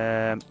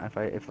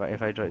if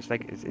I draw, it's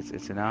like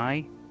it's an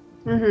eye,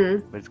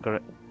 Mm-hmm. but it's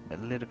got a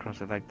lid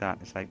across it like that.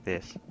 It's like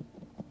this.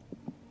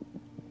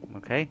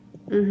 Okay.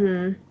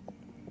 Mm-hmm.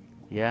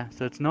 Yeah.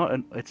 So it's not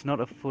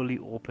a fully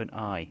open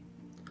eye.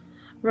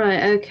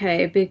 Right,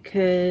 okay,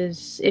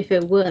 because if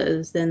it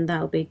was, then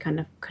that would be kind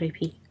of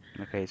creepy.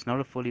 Okay. It's not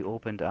a fully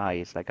opened eye.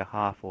 It's like a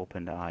half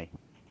opened eye.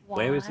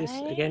 Where is this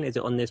again? Is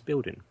it on this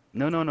building?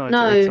 No. No,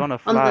 It's on a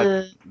flag on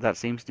the- that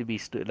seems to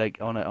be like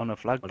on a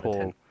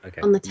flagpole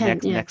Okay. On the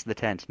tent, next to the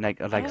tent,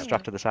 like Oh.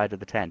 strapped to the side of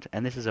the tent.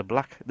 And this is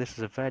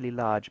a fairly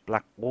large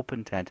black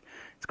open tent.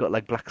 It's got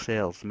like black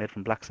sails, made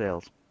from black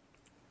sails.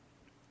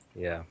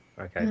 Yeah.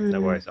 Okay. No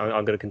worries. I'm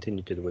going to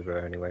continue to the river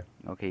anyway.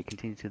 Okay,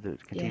 continue to the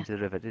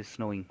river. It is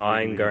snowing.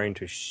 I'm going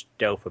to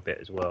stealth a bit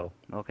as well.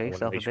 Okay, I wanna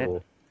stealth a make bit.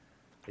 sure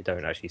they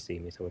don't actually see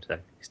me, so I'll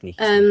sneaky.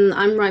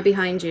 I'm right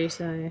behind you,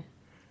 so...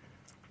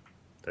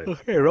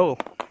 Okay, roll.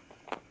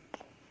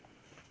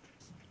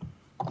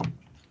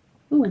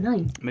 Ooh, a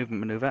 9. Movement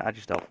maneuver. Add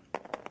your stealth.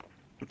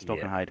 Stalk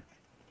Yeah. and hide.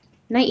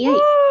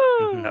 98.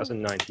 That's a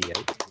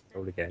 98.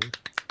 Roll again.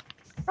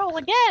 Roll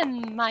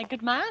again, my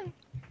good man.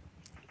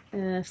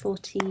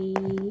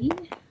 42.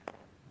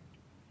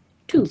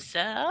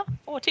 Sir,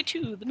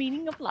 42, the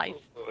meaning of life.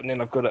 And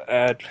then I've got to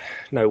add...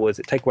 No, was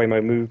it take away my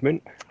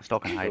movement?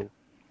 Stalk and hide.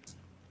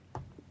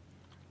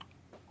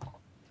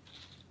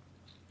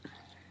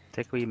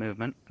 Take away your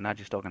movement, and add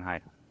your stalk and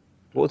hide.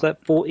 What was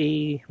that?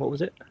 40... What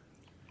was it?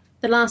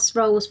 The last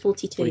roll was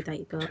 42 that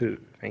you got. 2,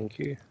 thank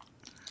you.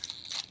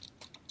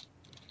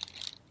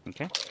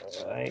 Okay.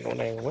 Hang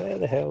on, where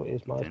the hell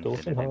is my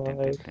stalk and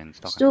hide?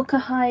 Stalker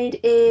hide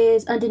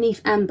is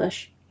underneath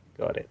ambush.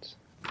 Got it.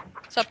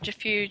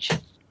 Subterfuge.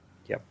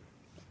 Yep.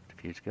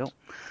 Subterfuge skill.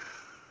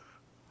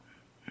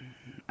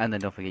 And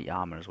then don't forget your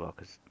armor as well,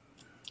 because...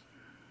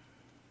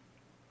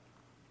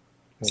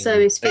 So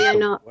is Theo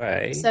not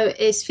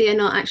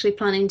actually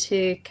planning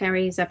to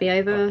carry Zabby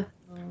over?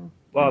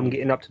 Well, I'm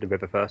getting up to the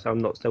river first. I'm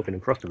not stealthing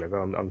across the river.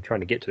 I'm trying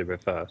to get to the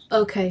river first.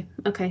 Okay.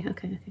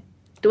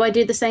 Do I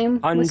do the same?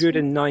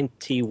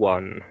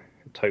 191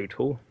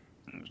 total.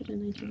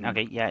 191.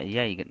 Okay, yeah,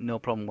 you get no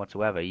problem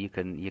whatsoever. You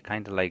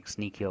kind of like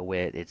sneak your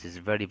way. It is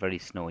very, very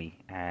snowy.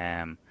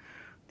 The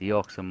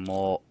orcs are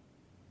more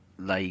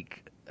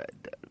like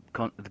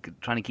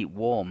trying to keep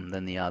warm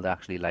than they are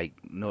actually like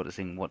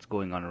noticing what's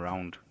going on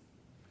around.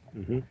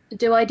 Mm-hmm.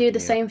 Do I do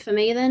the same for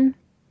me then?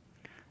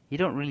 You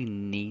don't really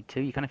need to.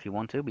 You can if you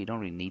want to, but you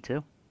don't really need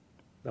to.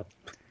 No.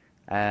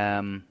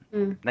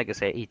 Like I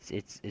say,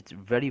 it's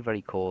very,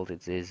 very cold.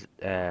 It is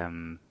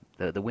the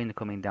wind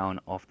coming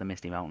down off the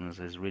Misty Mountains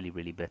is really,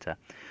 really bitter.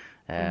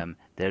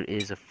 There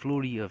is a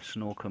flurry of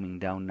snow coming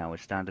down now.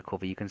 It's starting to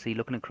cover. You can see,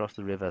 looking across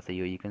the river,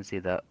 Theo, you can see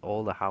that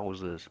all the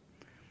houses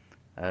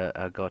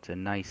got a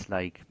nice,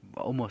 like,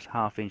 almost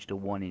half-inch to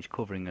 1-inch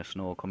covering of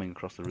snow coming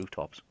across the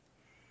rooftops.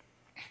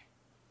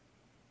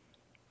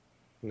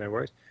 No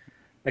worries.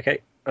 Okay,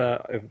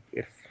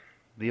 if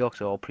the orcs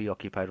are all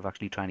preoccupied with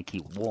actually trying to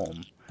keep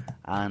warm,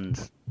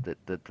 and they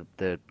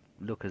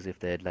look as if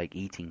they're like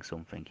eating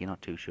something. You're not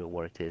too sure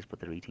what it is, but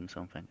they're eating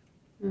something.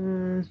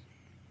 I'm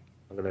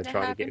going to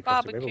try to get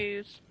across the river.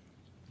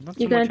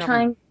 You're going to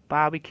try and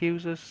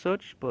barbecues as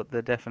such, but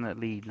they're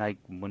definitely like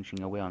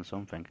munching away on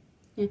something.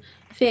 Yeah.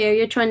 Fear,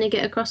 you're trying to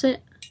get across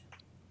it?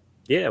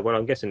 Yeah, well,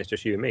 I'm guessing it's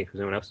just you and me because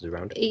no one else is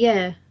around.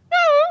 Yeah.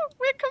 No,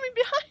 we're coming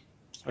behind.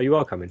 Oh, you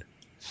are coming.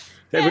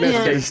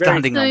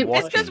 Standing on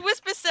watching. It's because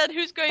Whisper said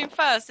who's going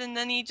first, and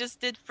then he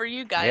just did for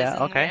you guys. Yeah,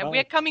 and okay.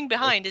 We're coming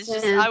behind. It's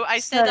just I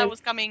said I was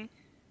coming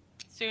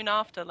soon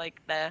after, like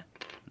there.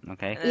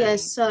 Okay. Yeah,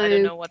 so I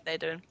don't know what they're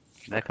doing.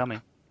 They're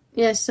coming.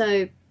 Yeah,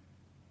 so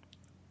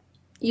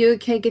you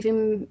okay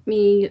giving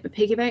me a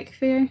piggyback,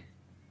 Fear?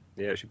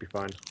 Yeah, it should be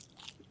fine.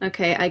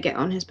 Okay, I get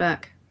on his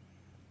back.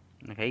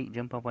 Okay,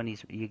 jump up on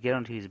his. You get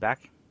onto his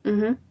back.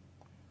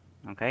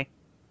 Okay.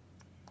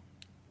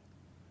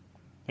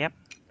 Yep.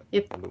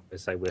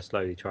 Let's say we're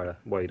slowly trying to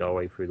wade our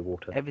way through the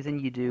water.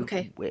 Everything you do,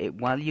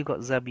 while you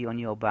got Zabby on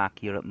your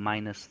back, you're at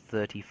minus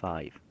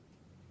 35.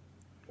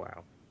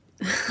 Wow.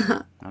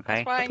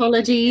 Okay.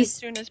 Apologies. As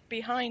soon as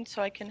behind,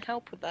 so I can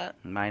help with that.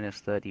 Minus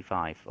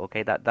 35.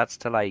 Okay, that's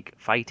to like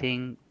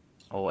fighting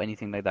or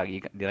anything like that.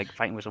 You're like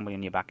fighting with somebody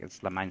on your back.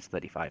 It's like minus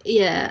 35.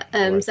 Yeah.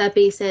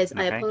 Zabby says,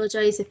 "I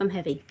apologize if I'm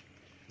heavy."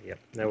 Yep.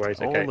 No worries.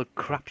 Okay. All the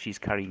crap she's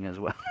carrying as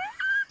well.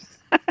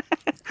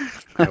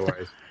 No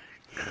worries.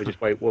 We'll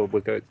just wait. We'll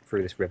go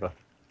through this river.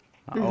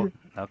 Oh,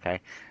 okay.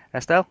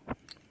 Estelle?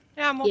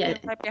 Yeah, I'm walking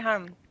right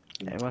behind.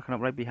 Yeah, walking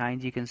up right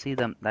behind. You can see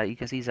them. You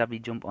can see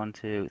Zabby jump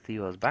onto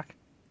Theo's back.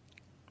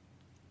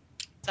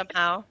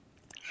 Somehow,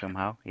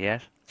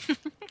 yes.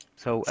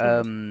 So,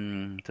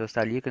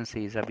 Estelle, you can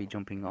see Zabby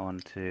jumping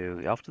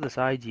onto. Off to the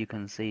side, you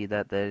can see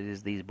that there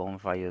is these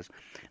bonfires.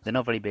 They're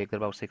not very big. They're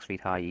about 6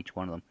 feet high, each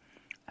one of them.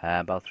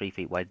 About 3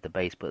 feet wide at the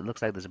base, but it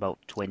looks like there's about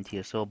 20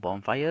 or so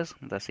bonfires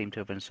that seem to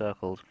have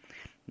encircled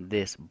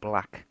this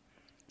black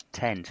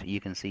tent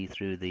you can see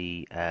through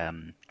the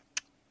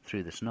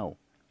snow.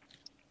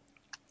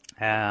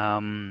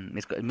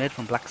 It's made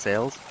from black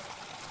sails.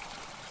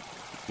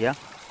 Yeah.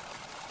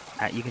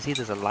 You can see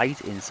there's a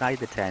light inside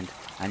the tent,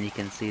 and you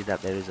can see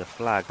that there is a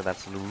flag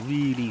that's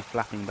really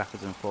flapping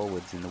backwards and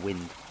forwards in the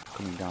wind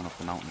coming down off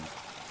the mountain.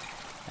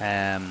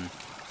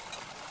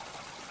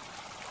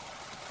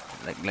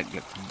 Like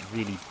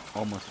really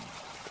almost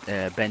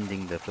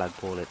bending the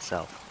flagpole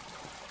itself.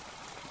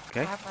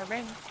 Okay. I have my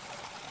ring.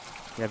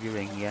 You have your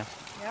ring, yes.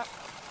 Yep.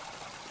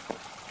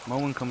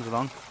 Moen comes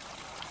along.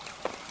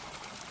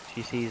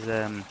 She sees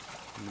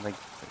like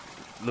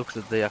looks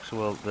at the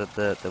actual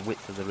the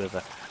width of the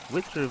river. The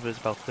width of the river is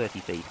about 30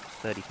 feet,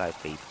 35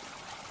 feet.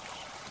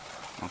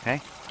 Okay.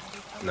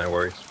 No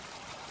worries.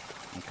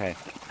 Okay.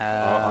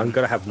 I'm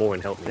gonna have Moen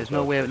help me. There's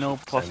no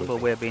possible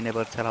way of being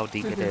able to tell how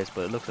deep it is,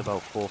 but it looks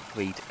about 4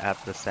 feet at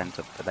the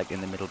center, like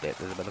in the middle bit.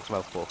 It looks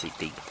about 4 feet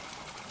deep.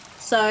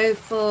 So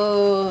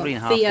for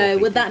Theo,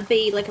 would that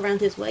be like around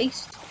his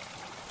waist?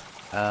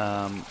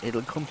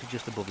 It'll come to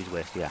just above his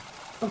waist, yeah.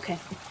 Okay.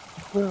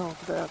 Well,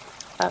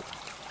 that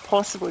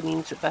possibly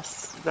means that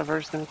this river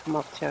is going to come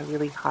up to a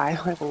really high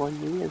level on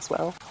me as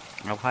well.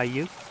 How high are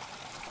you?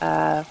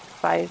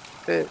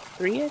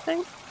 5'3", I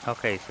think.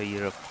 Okay, so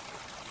you're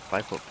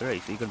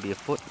 5'3", so you're going to be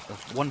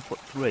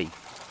 1'3".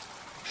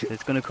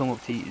 It's going to come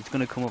up to you, it's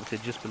going to come up to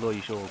just below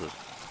your shoulders.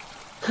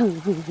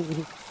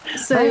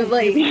 So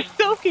like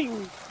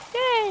talking.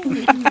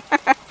 Yay!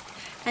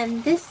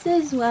 And this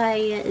is why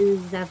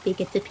Zabby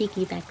gets a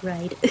piggyback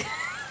ride.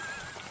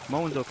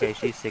 Moen's okay,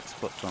 she's 6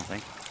 foot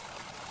something.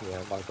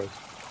 Yeah, likewise.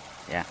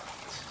 Yeah.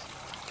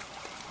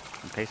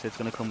 Okay, so it's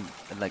gonna come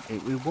like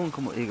it won't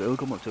come. It'll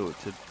come up to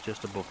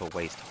just above her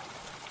waist.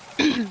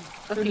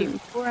 Okay,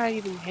 before I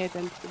even head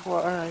into the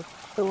water, I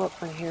fill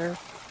up my hair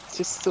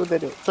just so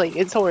that it's like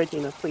it's already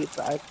in a place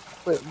that I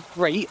put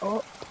right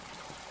up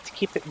to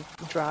keep it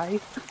dry. You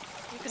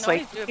can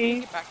always do a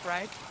piggyback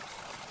ride.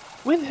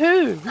 With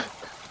who?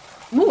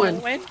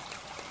 Moen.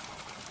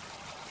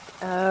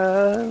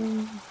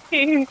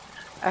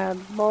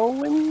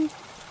 Moen.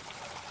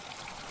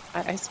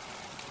 I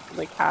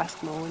like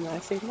ask Moen. I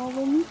say,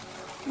 Moen, do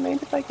you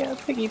mind if I get a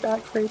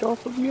piggyback ride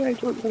off of you? I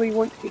don't really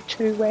want to get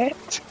too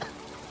wet.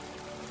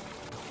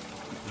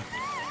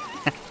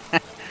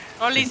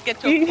 Or at least get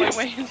to a point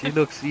where she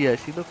looks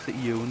at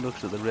you and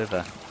looks at the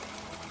river.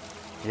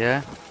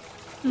 Yeah.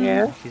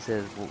 Yeah. She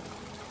says,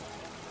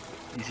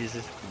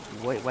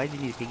 well, why do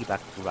you need a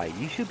piggyback ride?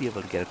 You should be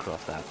able to get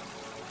across that.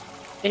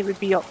 It would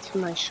be up to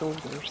my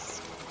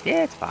shoulders.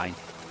 Yeah, it's fine.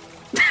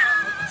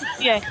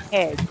 Yeah,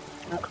 head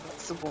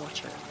across the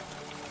water.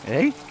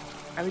 Eh?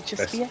 I would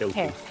just be a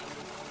head.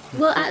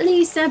 Well, at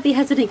least Zabby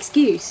has an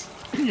excuse.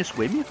 Can you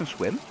swim? You can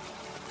swim.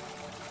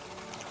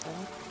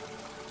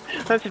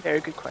 That's a very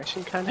good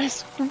question. Can I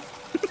swim?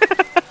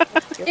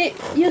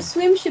 Your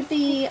swim should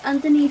be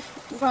underneath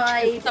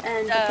ride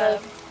and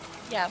above.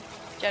 Yeah,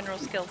 general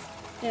skills.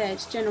 Yeah,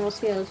 it's general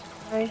skills.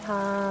 I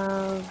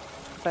have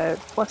about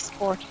plus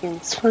 40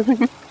 in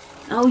swimming.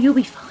 Oh, you'll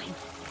be fine.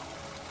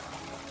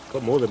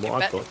 Got more than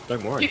what I've got,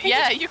 don't worry.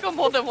 Yeah, you got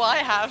more than what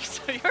I have,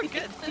 so you're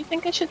good. Do you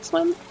think I should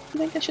swim? Do you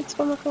think I should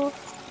swim across?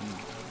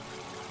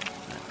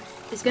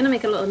 It's going to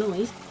make a lot of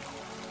noise.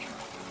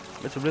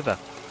 It's a river.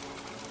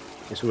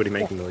 It's already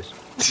making noise.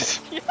 It's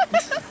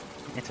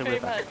a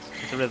river.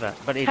 It's a river.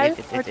 But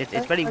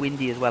it's very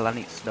windy as well, and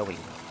it's snowing.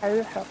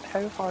 How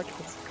hard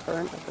is the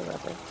current of the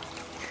river?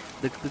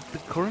 The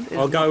current is...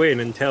 I'll go in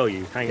and tell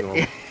you, hang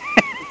on.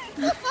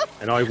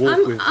 And I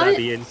walk with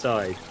Zabby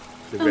inside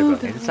the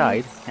river.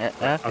 Inside?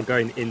 I'm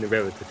going in the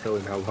river to tell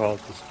him how hard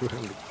the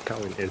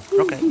current is.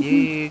 Okay,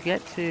 you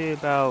get to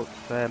about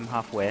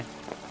halfway.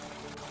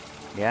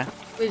 Yeah?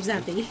 With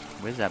Zabby.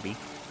 With Zabby.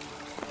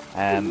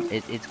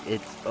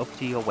 It's up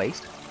to your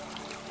waist.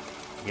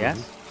 Yes?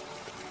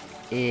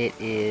 Mm-hmm. It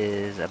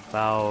is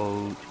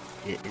about...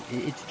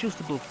 It's just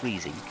above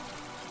freezing.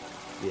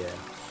 Yeah.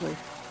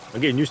 I'm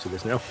getting used to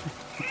this now.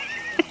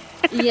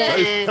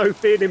 Yeah. No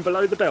feeling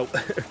below the belt.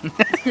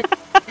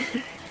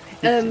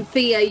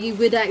 But yeah, you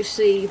would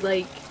actually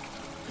like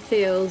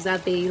feel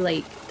Zabby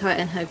like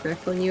tighten her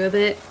grip on you a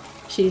bit.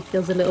 She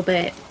feels a little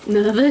bit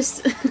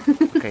nervous.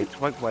 Okay, it's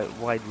quite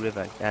wide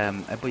river.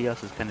 Everybody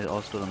else is kind of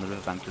all stood on the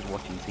riverbank just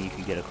watching so you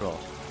can get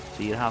across.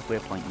 So you're halfway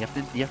point. You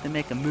have to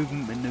make a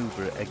movement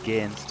maneuver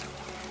against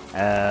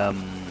a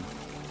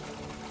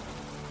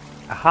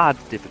hard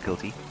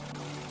difficulty.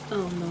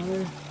 Oh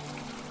no.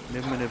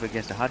 Movement maneuver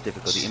against a hard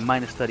difficulty in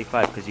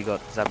 -35 because you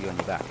got Zabby on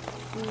your back.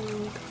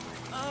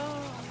 Oh,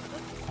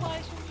 that's why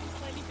I should be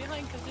slightly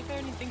behind, because if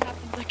anything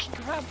happens I can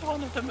grab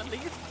one of them at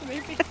least,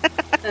 maybe.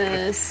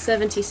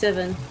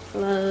 77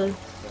 plus...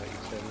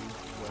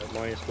 37,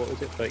 minus, what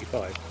was it,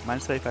 35?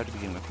 -35 to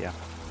begin with, yeah.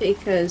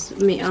 Because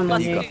I'm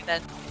on you.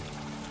 Then.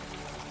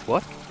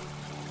 What?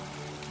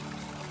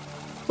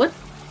 What?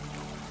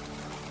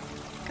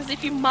 Because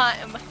if you might...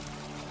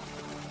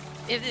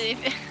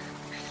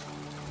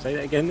 Say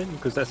that again then,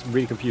 because that's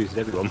really confused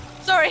everyone.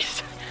 Sorry,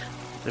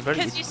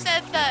 because you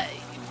said that...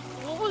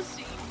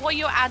 What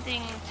you're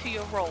adding to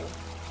your roll?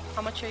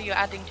 How much are you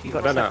adding to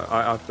your roll? No,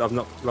 I've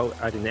not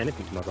adding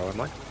anything to my roll, am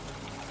I?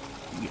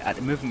 Yeah, add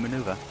a movement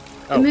maneuver.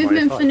 The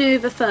movement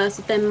maneuver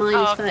first, then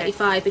minus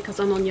 35 because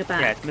I'm on your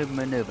back. Yeah, it's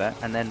movement maneuver,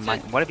 and then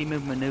whatever your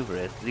movement maneuver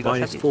is. You got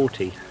minus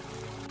 40.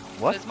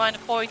 What? So it's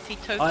minus 40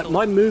 total.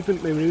 My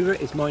movement maneuver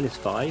is minus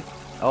 5.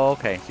 Oh,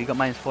 okay. So you got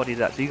minus 40 to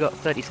that. So you got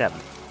 37.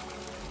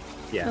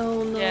 Yeah.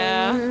 Oh no.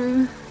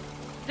 Yeah.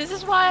 This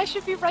is why I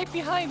should be right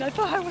behind. I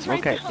thought I was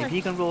right behind. Okay, if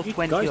you can roll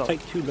 20 guys or...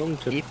 take too long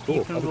to If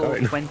you can roll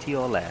 20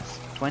 or less,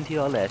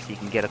 you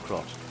can get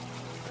across.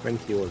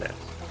 20 or less.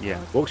 Yeah.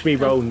 Watch me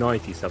roll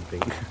 90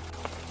 something.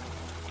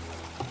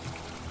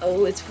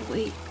 Oh, it's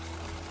 40.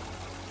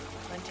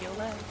 20 or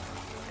less.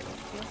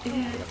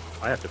 Yeah.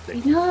 I have to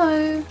think.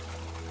 No.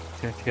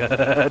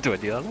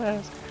 20 or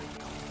less.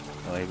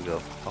 Oh, here we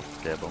go. Off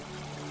the table.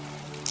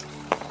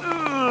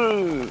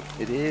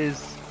 It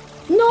is...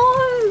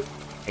 No!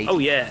 80. Oh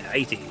yeah,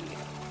 80.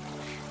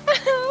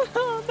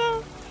 Oh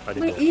no.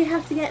 Wait, you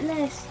have to get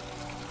less.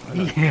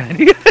 Yeah.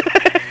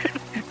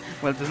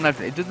 Well,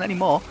 it doesn't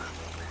anymore.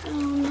 Oh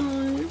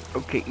no.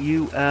 Okay,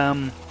 you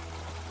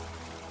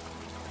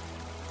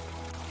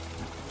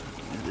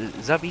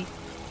Zabby,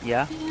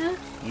 Yeah.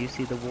 You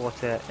see the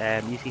water.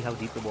 You see how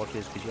deep the water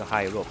is because you're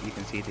higher up. You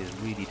can see it is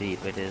really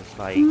deep. It is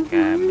like it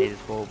is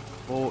for.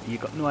 You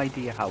got no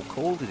idea how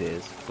cold it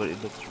is, but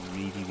it looks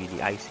really, really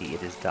icy.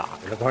 It is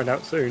dark. We'll find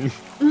out soon.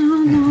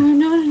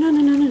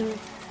 No.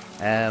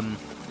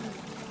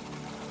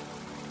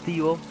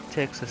 Theo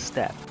takes a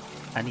step,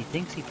 and he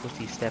thinks he puts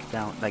his step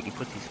down, like he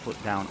puts his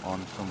foot down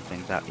on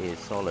something that is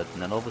solid,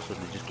 and then all of a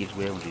sudden it just gives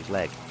way under his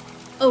leg.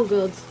 Oh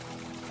god.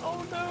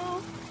 Oh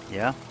no.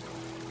 Yeah.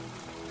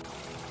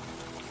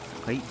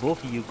 Okay,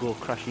 both of you go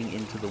crashing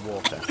into the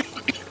water.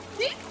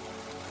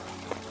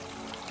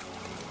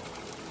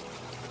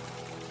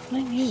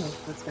 I knew this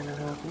was going to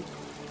happen.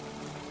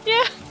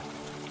 Yeah.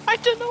 I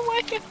don't know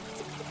why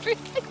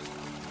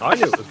I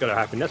knew it was going to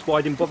happen. That's why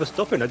I didn't bother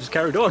stopping. I just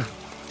carried on.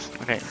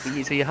 Okay,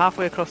 so you're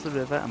halfway across the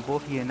river, and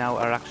both of you now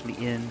are actually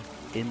in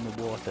the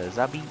water.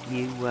 Zabby,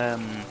 you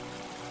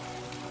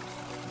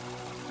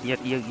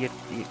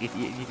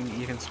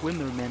can swim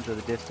the remainder of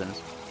the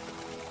distance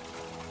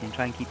and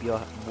try and keep your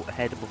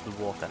head above the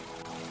water.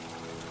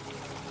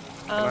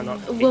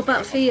 What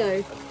about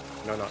Theo?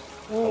 No.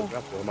 Oh,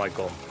 or am I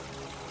gone?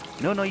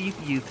 No,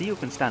 Theo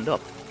can stand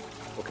up.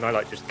 Or can I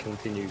like just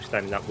continue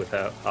standing up with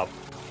her up?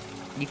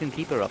 You can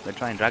keep her up and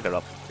try and drag her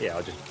up. Yeah,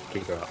 I'll just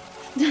keep her up.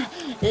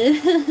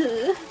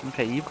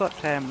 Okay, you've got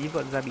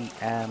Zabby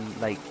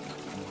like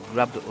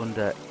grabbed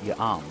under your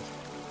arms,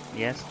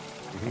 yes,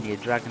 and you're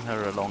dragging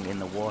her along in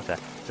the water.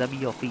 Zabby,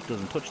 your feet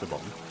doesn't touch the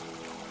bottom.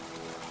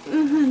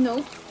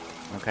 No.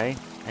 Okay,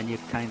 and you're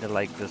kind of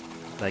like just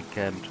like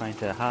trying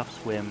to half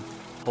swim,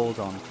 hold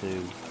on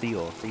to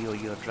Theo. Theo,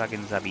 you're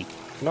dragging Zabby.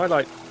 Can I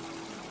like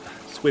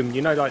swim?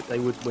 You know, like they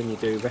would when you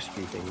do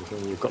rescue things,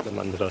 when you've got them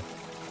under the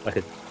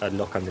like a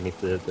lock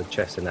underneath the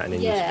chest and that, and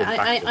then you swim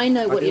backwards. I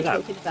know what you're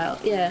talking about.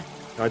 Yeah.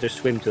 Can I just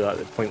swim to like,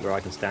 the point where I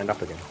can stand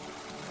up again?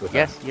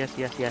 Yes, you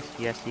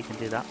can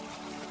do that.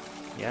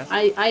 Yes.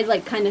 I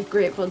like kind of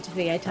grip onto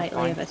Theo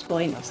tightly at this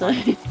point. That's so.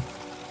 Okay,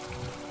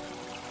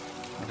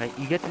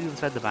 you get to the other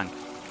side of the bank.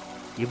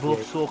 You're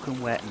both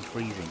soaking wet and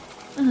freezing.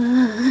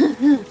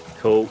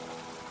 Cool.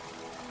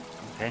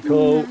 Okay.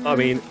 Cool. I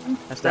mean,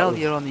 Estelle,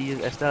 you're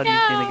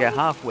gonna get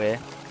halfway,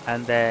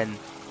 and then.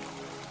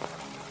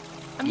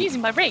 I'm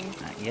using my ring.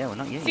 Yeah, well,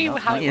 not yet. See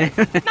how it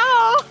works.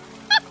 No!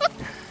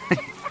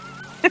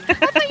 I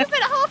thought you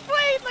meant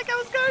halfway, like I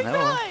was going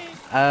by.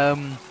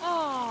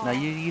 No,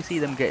 you see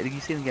them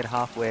get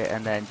halfway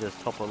and then just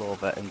topple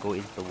over and go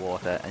into the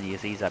water, and you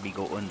see Zabby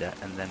go under,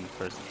 and then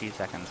for a few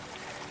seconds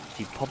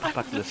she pops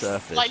back to the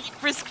surface. Slightly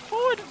brisk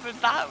forward with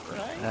that,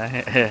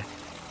 right?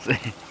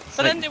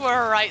 But then they were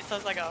alright, so I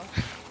was like, oh.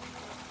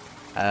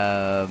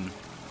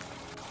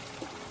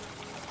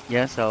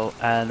 Yeah, so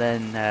and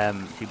then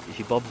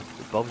she bobs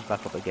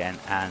back up again,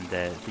 and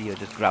Theo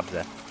just grabs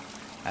her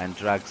and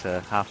drags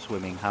her, half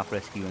swimming, half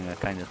rescuing her,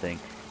 kind of thing,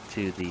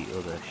 to the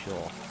other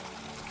shore.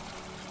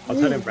 I'll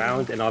turn it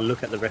round and I'll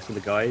look at the rest of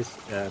the guys,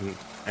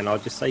 and I'll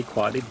just say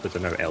quietly, because I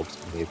know elves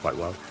can hear quite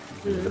well.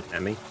 Look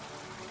at me.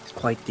 It's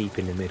quite deep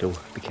in the middle.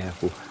 Be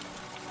careful.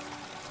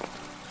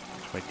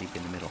 It's quite deep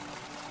in the middle.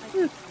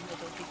 Be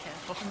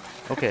careful.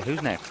 Okay,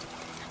 who's next?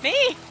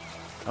 Me.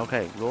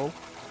 Okay, roll.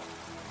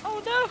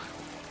 Oh no.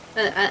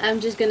 I'm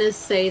just gonna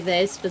say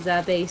this for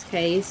Zabby's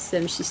case.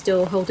 She's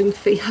still holding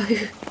Theo.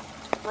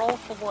 Roll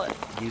for what?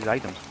 Use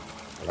items.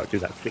 I like do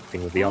that flick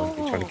thing with the arm,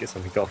 you're trying to get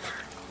something off.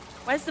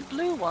 Where's the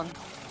blue one?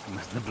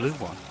 Where's the blue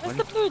one? Where's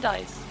the blue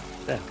dice?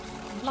 There.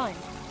 I'm blind.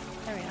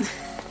 There we are.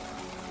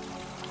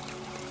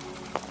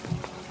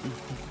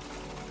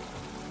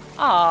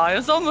 Ah, it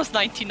was almost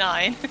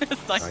 99.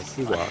 It's like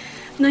 91.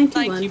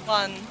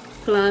 91.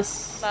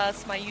 Plus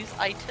my used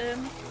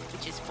item,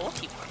 which is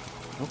 41.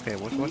 Okay,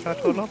 what's our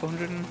total of?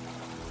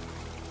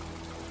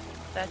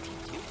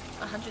 132?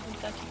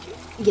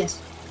 132?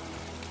 Yes.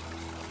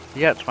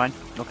 Yeah, it's fine.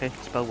 Okay,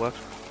 spell works.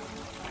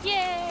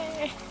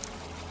 Yay!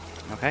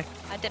 Okay.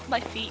 I dip my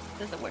feet.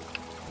 Does it work?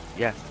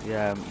 Yes.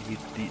 Yeah.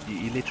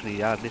 You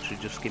literally are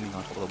just skimming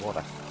on top of the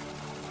water.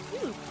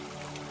 Ooh.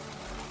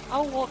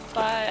 I'll walk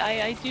by.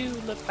 I do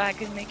look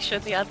back and make sure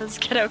the others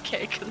get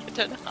okay, because I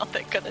don't know how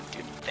they're gonna do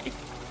the thing.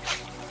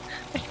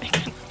 Like they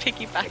can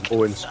piggyback.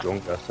 Owen's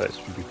stronger, so it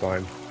should be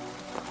fine.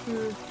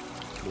 Mm.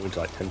 Owen's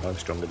like 10 times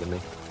stronger than me.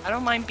 I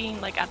don't mind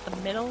being like at the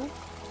middle,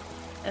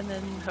 and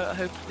then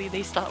hopefully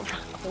they start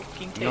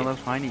walking too. No, that's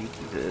fine. You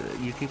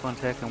keep on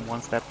taking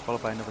one step,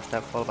 followed by another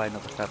step, followed by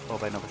another step,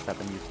 followed by another step,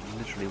 and you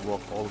literally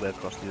walk all the way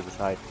across the other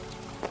side.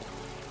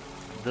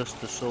 Thus,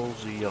 the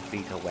soles of your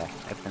feet are wet.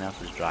 Everything else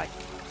is dry.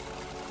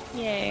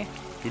 Yay.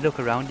 If you look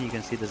around, you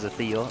can see there's a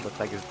Theo. Looks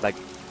like it's like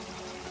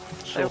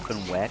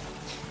soaking wet,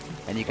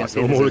 and you can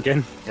see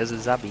there's a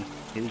Zabby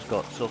who's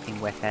got soaking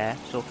wet hair,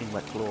 soaking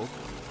wet clothes.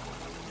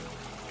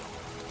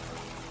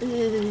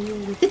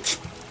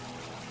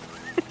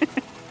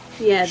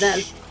 Yeah,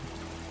 that's.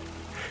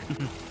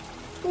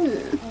 Oh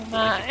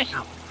my.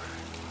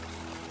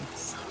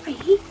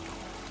 Sorry.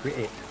 Grit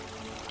it.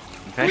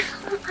 Okay.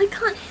 I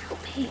can't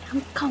help it.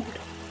 I'm cold.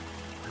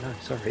 No,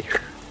 sorry.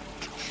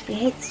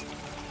 It's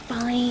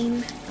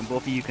fine. And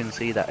both of you can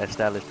see that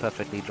Estelle is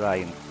perfectly dry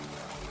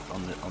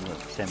on the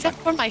same Except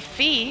bank. for my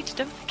feet.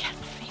 Don't forget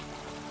the feet.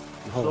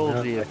 The soles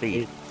of your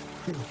feet.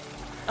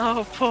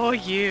 Oh, poor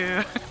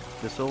you.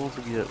 The soles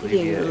of your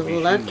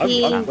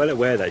lucky. I'm well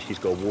aware that she's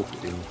got a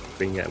walking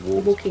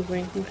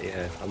ring.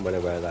 Yeah, I'm well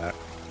aware of that.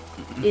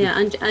 Yeah,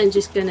 I'm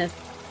just gonna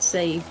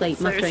say, like,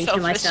 So muttering to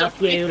myself,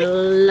 selfish you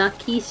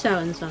lucky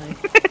so-and-so.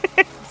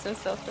 So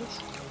selfish.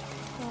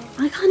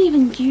 I can't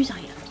even use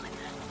items like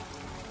that.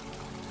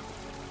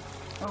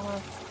 Oh,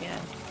 well, yeah.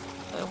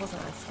 So it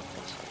wasn't as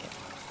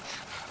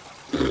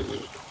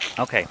selfish,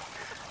 Okay.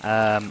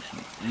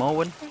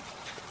 Morwen.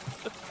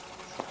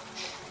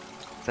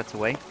 Sets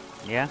away.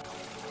 Yeah?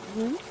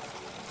 Mm-hmm.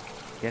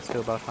 Gets to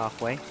about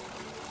halfway.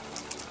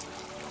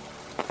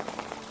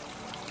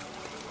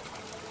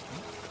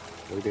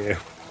 Oh dear.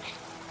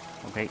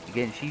 Okay,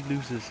 again, she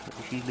loses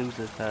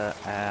her,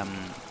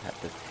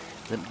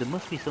 there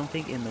must be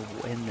something in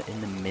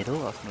the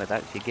middle or something like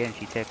that. She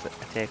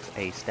takes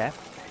a step,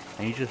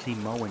 and you just see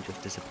Morwen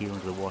just disappear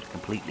into the water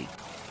completely.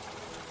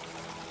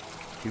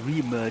 She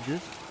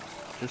re-emerges,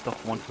 just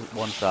off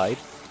one side.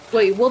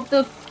 Wait, what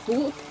the...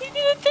 You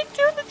didn't take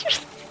two of the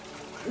truth.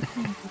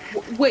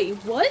 Wait,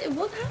 what?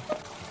 What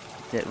happened?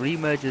 It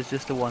re-emerges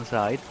just to one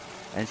side,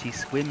 and she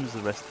swims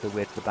the rest of the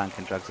way to the bank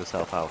and drags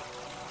herself out.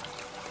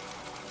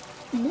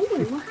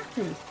 Morwen, what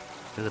happened?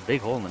 There's a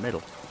big hole in the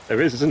middle. There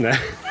is, isn't there?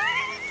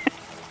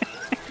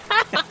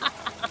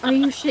 Are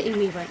you shitting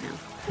me right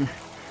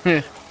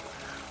now?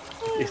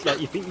 It's like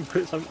you think you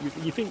put something,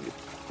 you think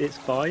it's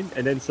fine,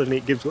 and then suddenly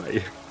it gives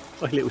way.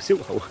 It's like a little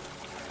silt hole.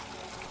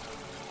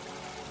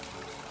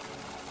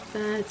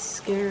 That's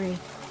scary.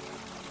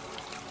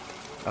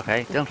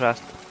 Okay, don't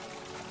trust.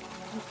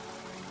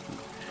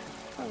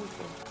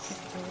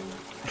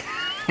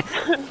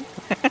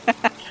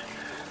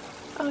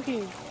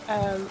 Okay,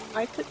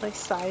 I put my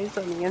size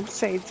on the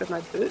insides of my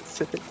boots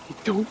so that they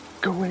don't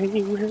go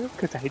anywhere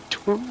because I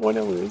don't want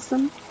to lose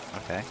them.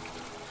 Okay.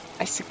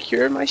 I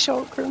secure my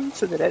chakram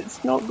so that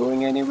it's not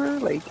going anywhere.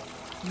 Like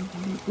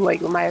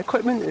my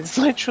equipment is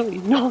literally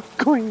not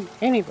going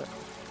anywhere.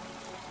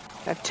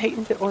 I've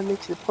tightened it on me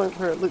to the point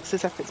where it looks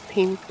as if it's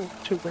painful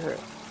to wear it,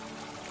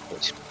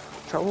 which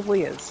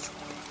probably is.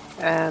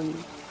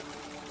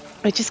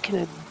 I just kind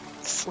of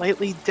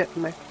slightly dip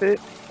my foot,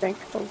 think,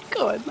 oh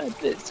god, my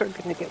boots are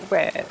going to get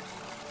wet.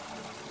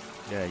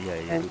 Yeah,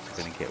 your boots are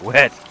going to get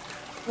wet.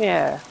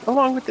 Yeah,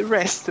 along with the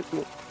rest of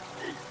me.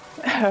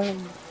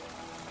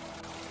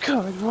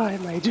 God, why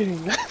am I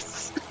doing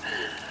this?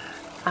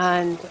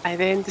 And I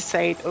then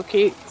decide,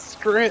 okay,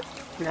 screw it,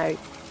 now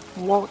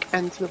walk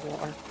into the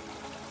water.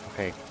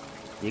 Okay,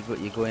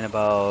 you're going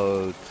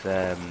about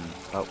 4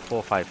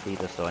 or 5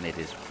 feet or so, and it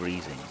is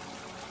freezing.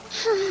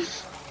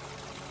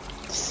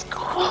 It's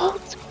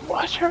cold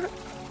water.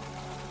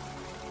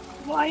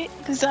 Why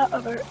is that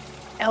other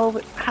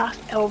half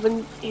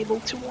elven able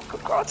to walk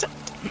across it?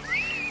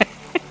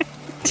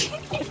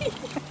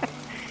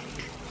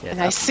 Yeah,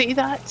 And I say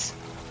that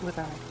with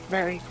a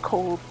very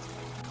cold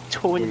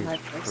tone in my It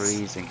voice. is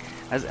freezing.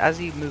 As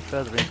you move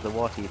further into the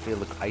water, you feel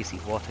the icy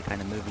water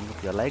kind of moving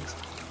up your legs.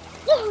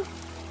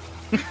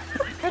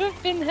 Could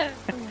have been her.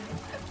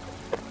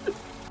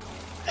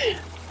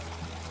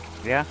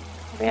 Yeah?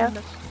 Yeah,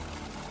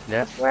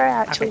 Yeah. before I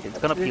actually Okay, it's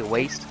gone up to your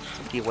waist. It's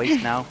up to your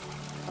waist now.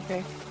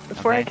 Okay.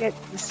 Before I Okay.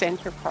 get to the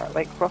centre part,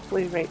 like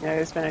roughly right now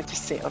is when I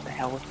just say, oh, the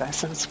hell with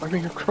this, I'm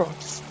swimming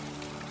across.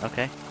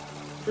 Okay.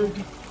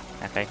 Okay.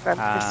 Okay. Grab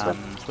the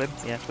Swim.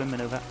 Yeah, swim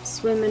maneuver.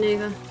 Swim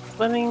maneuver.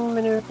 Swimming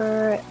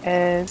maneuver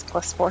is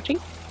plus 40.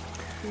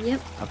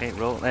 Yep. Okay,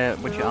 roll.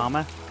 What's your Roll.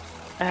 armor?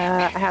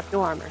 I have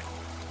no armor.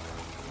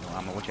 No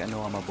armor. What's your no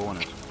armor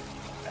bonus?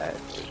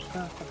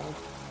 Hold on.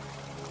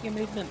 Your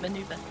movement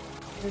maneuver.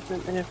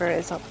 Movement maneuver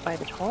is up by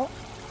the top.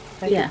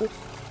 Yeah.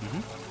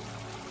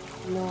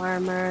 No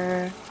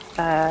armor.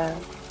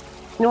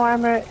 No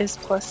armor is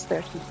plus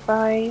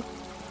 35.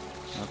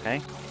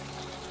 Okay.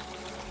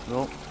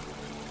 Roll.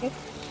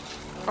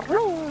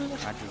 Oh.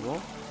 Add your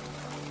roll.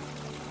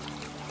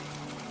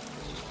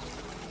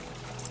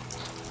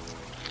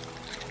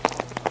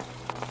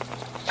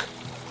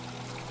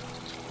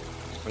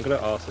 I'm going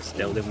to ask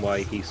Estelle then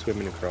why he's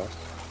swimming across.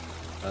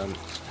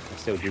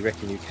 Estelle, do you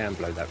reckon you can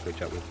blow that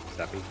bridge up with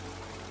Zappy?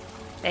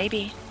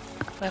 Maybe.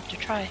 We'll have to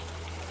try.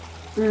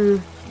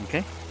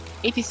 Okay.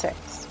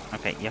 86.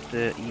 Okay, you have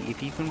to.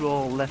 If you can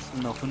roll less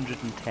than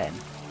 110.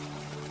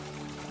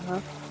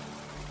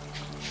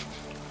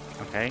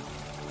 Okay.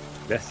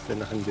 Less than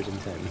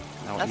 110.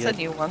 Now, That's a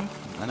new one.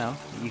 I know.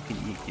 You can.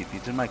 If you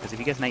don't mind, because if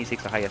he gets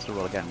 96 or higher, he has to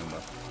roll again.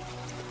 Remember?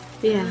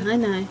 Yeah, I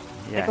know.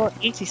 Yeah. I got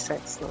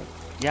 86 though.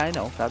 Yeah, I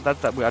know. I've done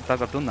that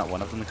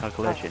one. I've done the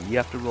calculation. You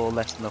have to roll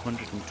less than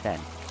 110.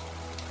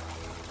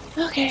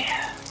 Okay.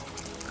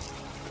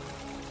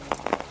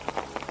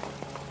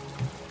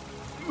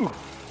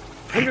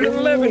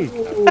 111!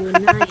 Ooh,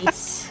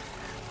 nice.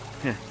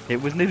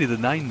 It was nearly the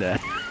 9 there.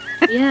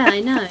 Yeah,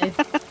 I know.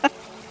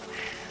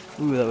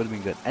 Ooh, that would have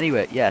been good.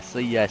 Anyway, yes. So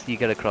yes, you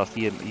get across.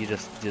 You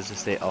just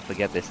say, "Oh,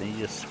 forget this," and you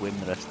just swim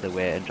the rest of the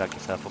way and drag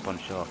yourself up on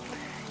shore.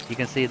 You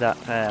can see that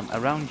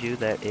around you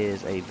there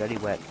is a very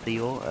wet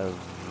Theo of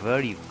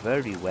very,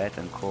 very wet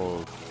and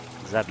cold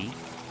Zabi,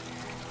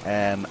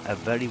 a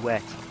very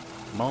wet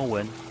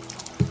Morwen,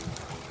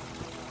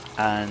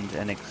 and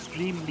an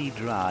extremely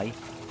dry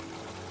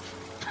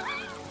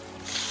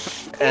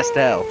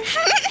Estelle.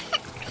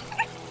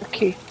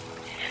 Okay.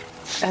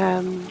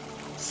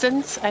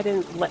 Since I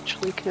didn't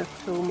literally kind of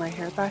pull my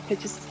hair back, I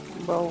just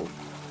will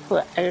pull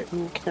it out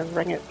and kind of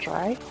wring it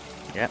dry.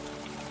 Yep.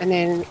 And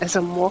then as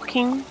I'm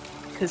walking,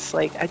 because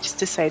like I just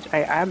decide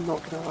I am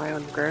not going to lie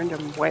on the ground.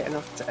 I'm wet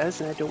enough as it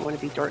is, and I don't want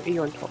to be dirty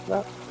on top of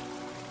that.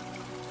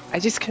 I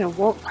just kind of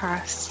walk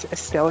past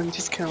Estelle and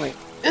just kind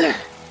of like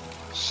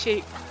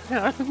shake my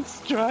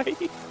hands dry,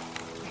 like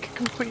a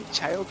complete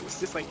child. It's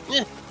just like.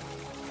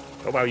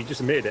 Oh wow! You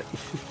just admitted it.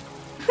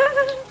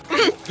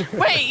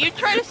 Wait, you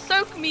try to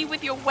soak me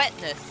with your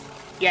wetness?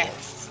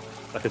 Yes.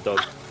 Like a dog.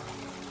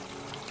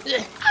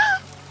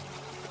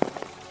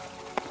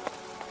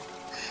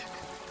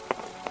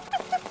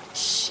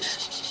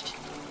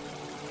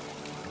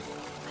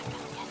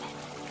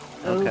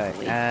 Okay.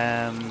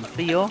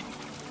 Theo.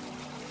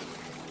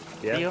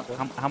 Yeah. Theo,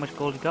 how much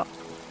gold you got?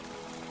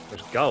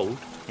 There's gold.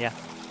 Yeah.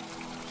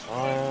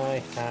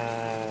 I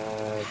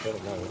have. I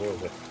don't know. Where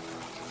is it?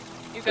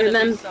 You're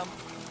gonna lose some.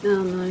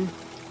 Oh no.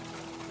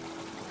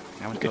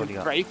 How much gold you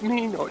got? Bribe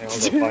me, not I'll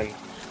to. go find. I'll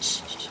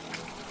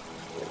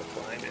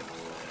find it.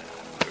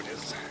 There it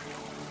is.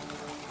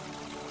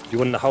 Do you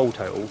want the whole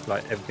total,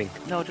 like everything?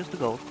 No, just the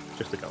gold.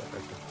 Just the gold.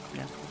 Okay.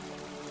 Yeah.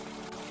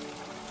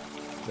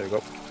 There we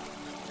go.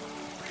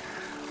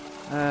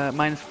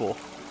 -4.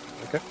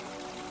 Okay.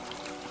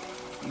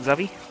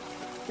 Zavi,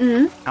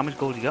 Mm-hmm. how much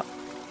gold you got?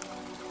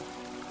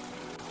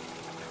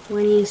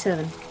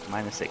 27.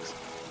 -6.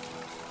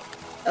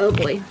 Oh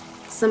boy.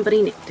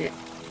 Somebody nicked it.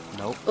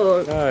 Nope.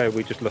 Oh. No,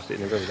 we just lost it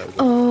in the river. That was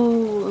all.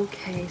 Oh,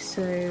 okay,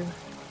 so...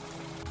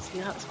 See,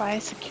 that's why I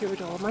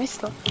secured all my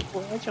stuff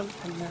before I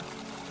jumped in there.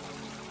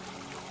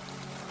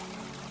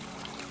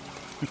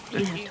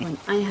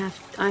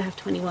 I have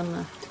 21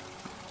 left.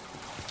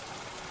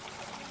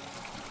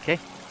 Okay.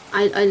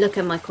 I look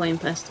at my coin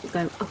purse and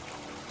go, oh,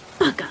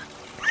 bugger.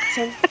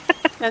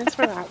 Since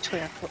we're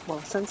actually,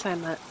 since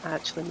I'm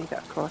actually made it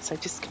across, I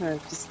just kind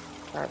of just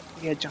start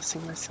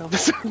readjusting myself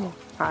as I walk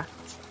past.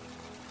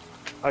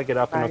 I get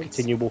up and I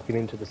continue walking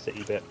into the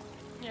city bit.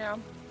 Yeah.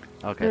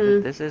 Okay,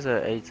 this is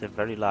it's a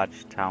very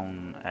large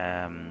town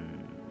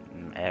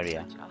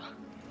area.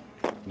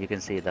 You can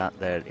see that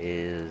there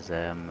is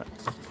a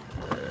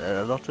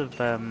lot of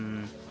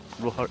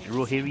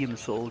Rohirrim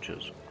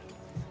soldiers.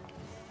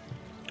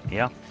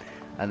 Yeah,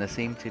 and there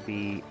seem to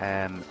be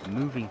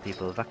moving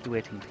people,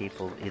 evacuating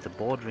people, either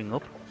bordering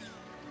up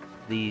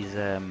these.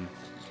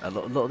 A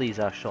lot of these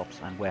are shops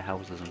and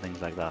warehouses and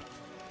things like that.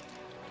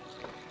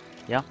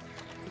 Yeah.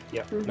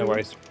 Yeah, no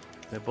worries.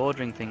 They're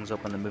bordering things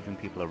up and they're moving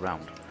people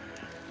around.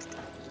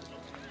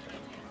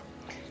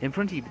 In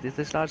front of you,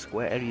 this large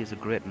square area is a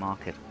great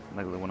market,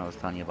 like the one I was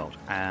telling you about.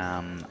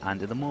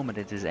 And at the moment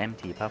it is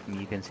empty, apart from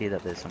you can see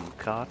that there's some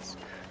carts.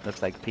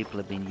 Looks like people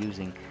have been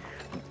using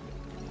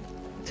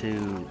to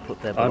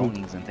put their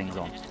belongings and things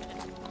on.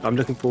 I'm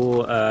looking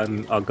for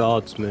our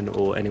guardsmen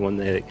or anyone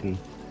there that can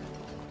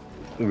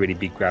really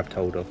be grabbed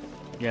hold of.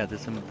 Yeah,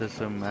 there's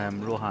some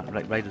Rohan,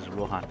 riders of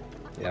Rohan.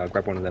 Yeah, I'll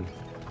grab one of them.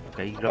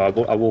 Okay, you grab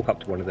I'll walk up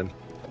to one of them.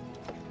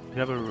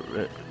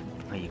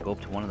 You go up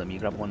to one of them. You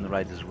grab one of the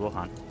riders of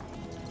Rohan.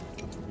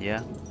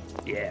 Yeah.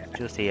 Yeah.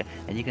 Just here,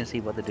 and you can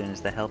see what they're doing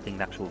is they're helping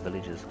the actual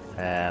villagers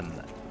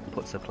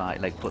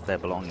put their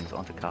belongings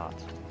onto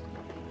carts.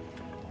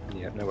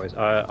 Yeah, no worries.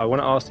 I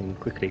want to ask him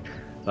quickly,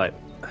 like,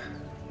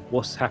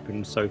 what's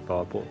happened so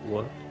far?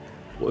 What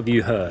have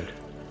you heard?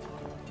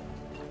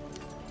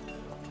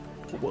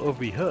 What have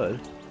we heard?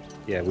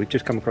 Yeah, we've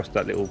just come across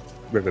that little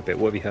river bit.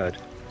 What have you heard?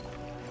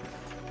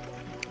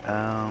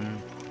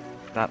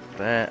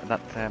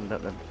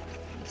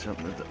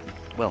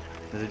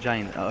 There's a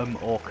giant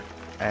orc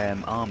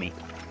army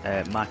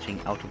marching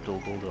out of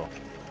Dol Guldur.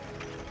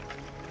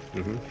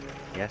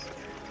 Yes.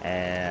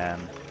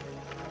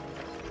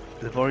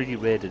 They've already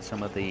raided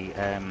some of the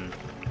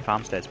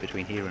farmsteads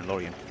between here and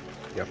Lorien.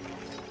 Yep.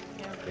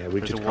 Yeah,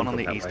 we've There's just one on come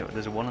the that east. way.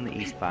 There's one on the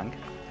east bank.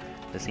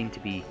 They seem to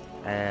be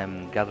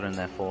gathering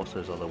their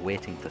forces, or they're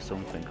waiting for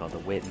something, or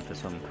they're waiting for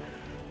some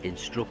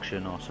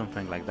instruction or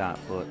something like that.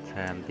 But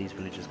these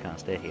villagers can't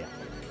stay here.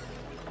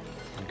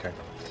 Okay.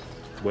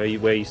 Where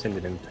are you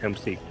sending them?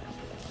 Helm's Deep?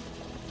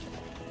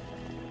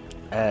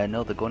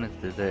 No, they're going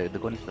into the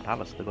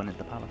palace. They're going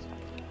into the palace.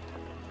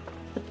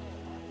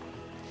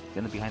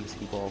 Going behind the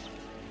city walls.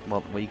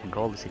 Well, what you can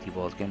call the city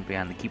walls, going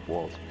behind the keep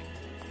walls.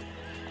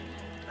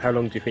 How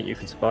long do you think you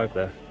can survive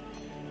there?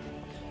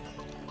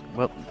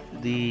 Well,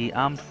 the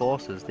armed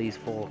forces, these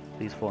four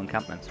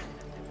encampments.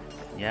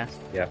 Yes.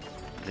 Yeah.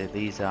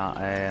 These are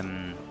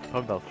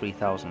probably about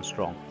 3,000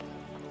 strong.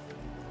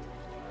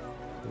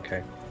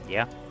 Okay.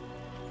 Yeah.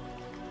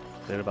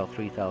 They're about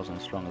 3,000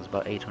 strong. There's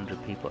about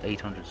 800 people,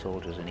 800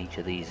 soldiers in each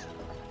of these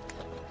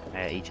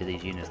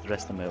units. The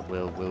rest of them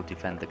will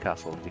defend the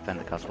castle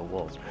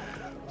walls.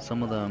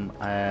 Some of them,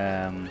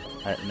 and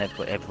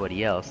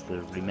everybody else,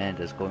 the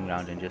remainders, going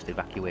around and just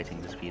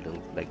evacuating this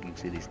field. Like you can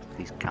see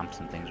these camps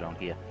and things around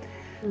here,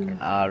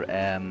 are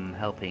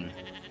helping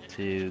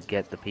to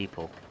get the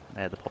people,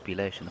 the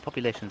population. The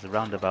population is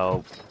around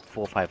about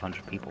 400 or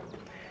 500 people.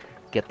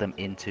 Get them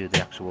into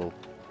the actual,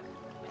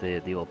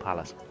 the old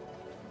palace.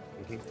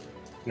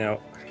 Now,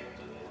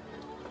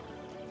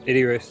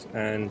 Idiris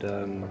and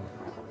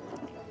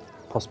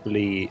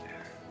possibly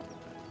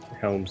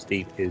Helm's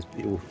Deep is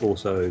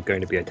also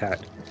going to be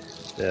attacked.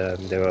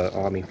 There are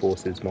army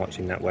forces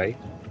marching that way.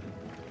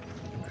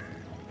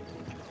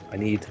 I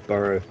need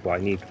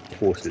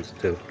horses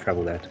to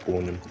travel there to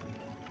warn them.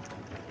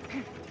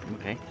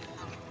 Okay.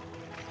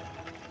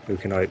 Who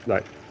can I,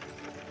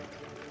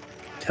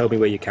 tell me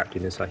where your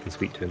captain is so I can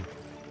speak to him.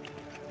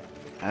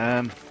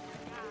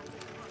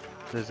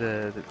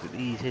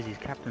 He says his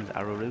captain's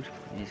Arrowroot.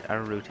 His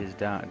Arrowroot is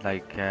down,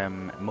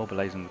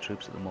 mobilizing the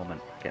troops at the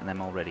moment, getting them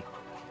all ready.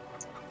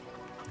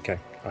 Okay,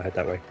 I head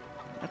that way.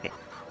 Okay.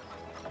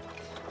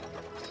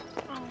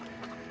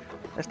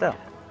 Estelle.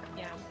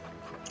 Yeah.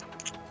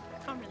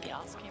 I can't really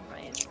ask him,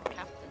 right? It's the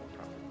captain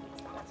from.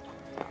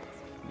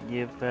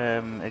 You've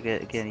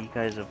again, you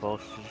guys have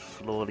also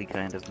slowly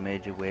kind of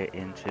made your way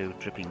into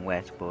dripping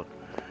wet, but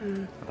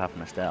apart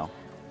from Estelle,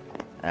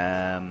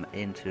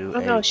 into.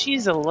 No,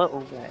 she's a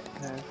little wet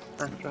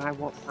after I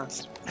walk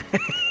past.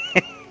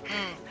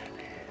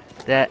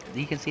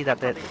 You can see that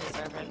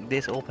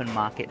this open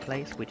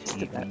marketplace, which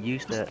you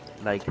used to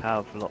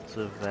have lots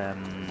of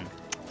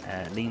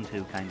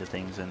lean-to kind of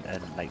things and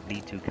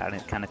lean-to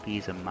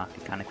canopies and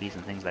market canopies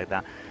and things like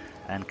that,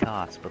 and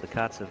carts. But the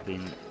carts have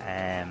been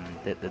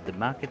the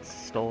market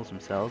stalls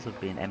themselves have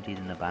been emptied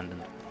and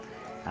abandoned,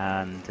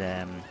 and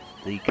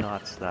the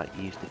carts that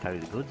used to carry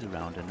the goods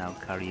around are now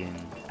carrying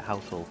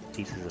household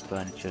pieces of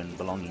furniture and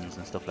belongings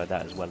and stuff like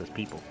that, as well as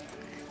people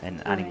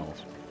and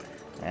animals.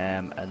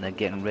 And they're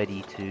getting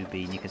ready to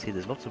be. And you can see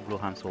there's lots of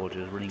Rohan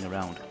soldiers running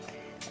around,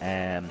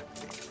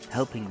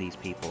 helping these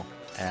people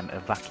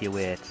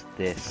evacuate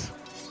this.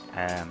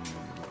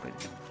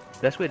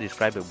 Best way to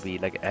describe it would be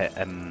like a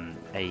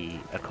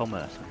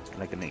commerce,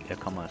 a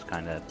commerce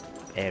kind of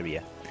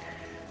area,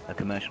 a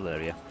commercial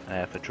area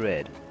for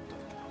trade.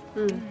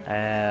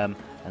 And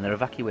they're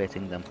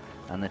evacuating them,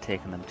 and they're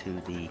taking them to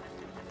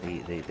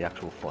the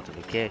actual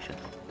fortification.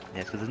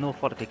 Yes, because there's no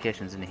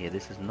fortifications in here.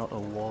 This is not a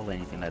wall or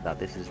anything like that.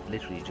 This is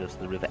literally just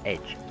the river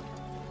edge.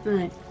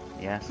 Right.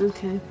 Yes.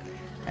 Okay.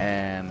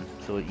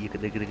 So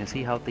they can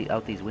see out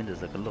these windows.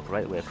 They can look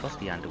right way across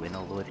the Anduin,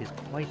 although it is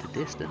quite a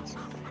distance.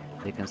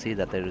 They can see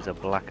that there is a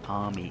black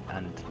army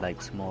and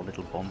small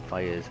little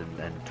bonfires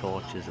and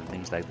torches and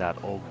things like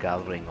that, all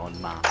gathering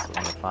en masse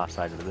on the far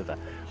side of the river.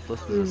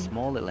 Plus, there's a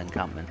small little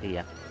encampment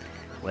here,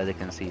 where they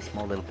can see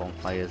small little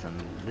bonfires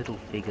and little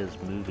figures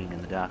moving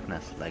in the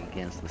darkness,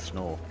 against the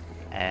snow.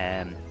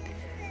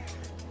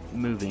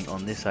 Moving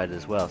on this side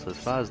as well. So as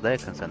far as they're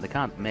concerned, they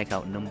can't make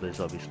out numbers,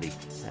 obviously.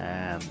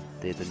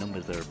 The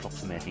numbers they're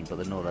approximating, but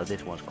they know that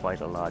this was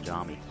quite a large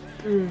army.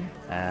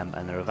 And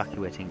they're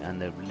evacuating, and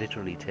they're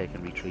literally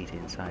taking retreat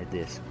inside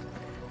this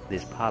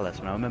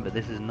palace. Now remember,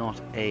 this is not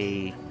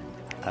a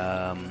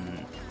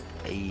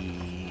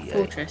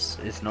fortress.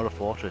 It's not a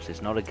fortress.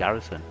 It's not a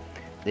garrison.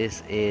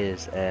 This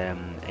is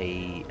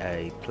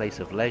a place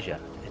of leisure.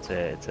 It's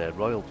a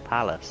royal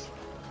palace,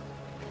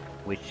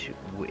 which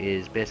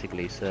is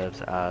basically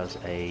serves as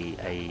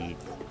a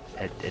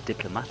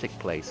diplomatic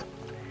place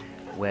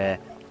where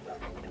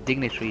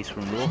dignitaries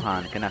from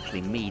Rohan can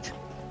actually meet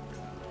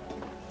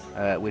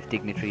with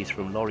dignitaries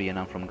from Lorien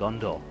and from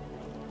Gondor.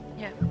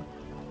 Yeah.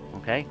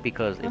 Okay,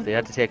 because if they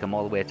had to take them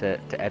all the way to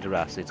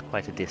Edoras, it's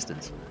quite a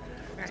distance.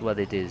 Right. So what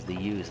they do is they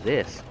use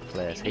this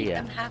place here.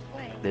 Them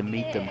halfway. They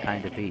meet them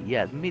kind of here.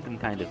 Yeah, they meet them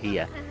kind of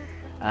here.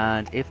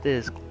 And if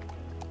there's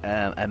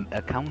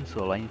a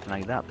council or anything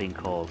like that being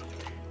called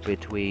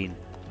between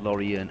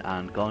Lorien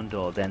and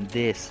Gondor, then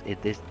this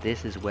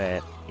is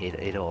where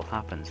it all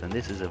happens, and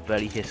this is a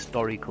very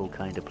historical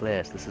kind of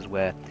place. This is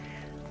where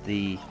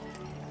the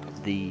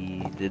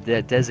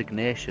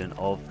designation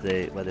of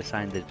where they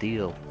signed the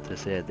deal to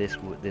say this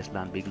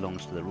land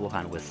belongs to the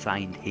Rohan was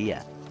signed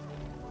here.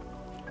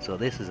 So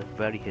this is a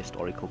very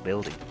historical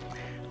building,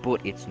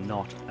 but it's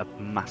not a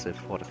massive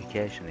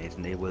fortification.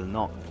 It will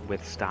not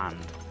withstand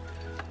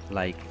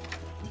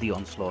the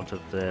onslaught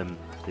of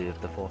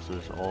the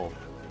forces of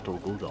Dol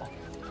Guldur.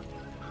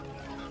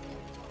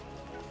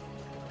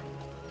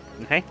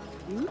 Okay?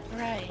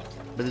 Right.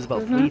 But there's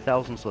about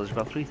 3,000 soldiers.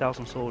 There's about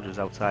 3,000 soldiers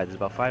outside. There's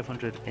about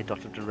 500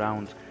 dotted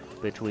around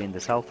between the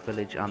south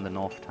village and the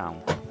north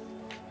town.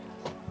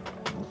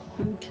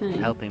 Okay.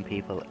 Helping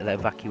people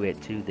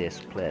evacuate to this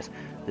place.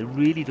 They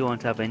really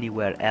don't have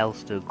anywhere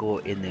else to go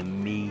in the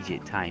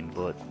immediate time,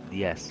 but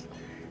yes,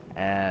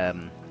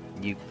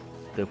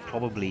 they'll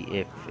probably,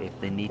 if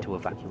they need to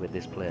evacuate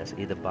this place,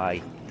 either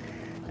by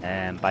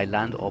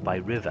land or by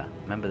river.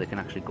 Remember, they can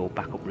actually go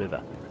back up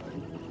river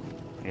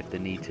if they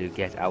need to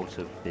get out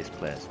of this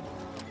place.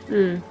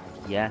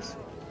 Yes.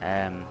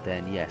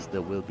 then yes,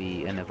 there will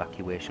be an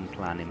evacuation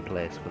plan in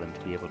place for them to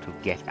be able to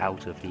get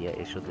out of here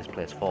should this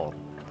place fall.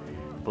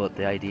 But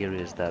the idea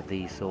is that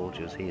these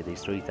soldiers here,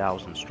 these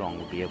 3,000 strong,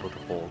 will be able to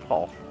hold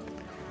off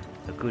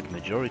a good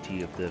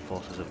majority of the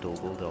forces of Dol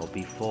Guldur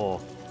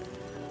before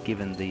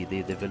giving the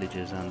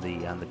villagers and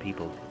the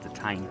people the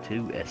time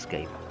to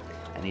escape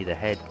and either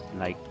head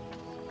like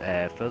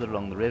further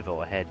along the river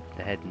or head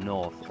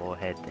north or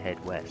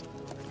head west.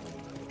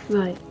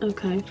 Right.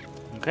 Okay.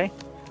 Okay.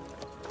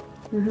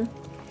 Mhm.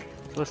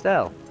 So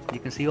Estelle, you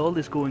can see all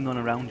this going on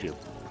around you.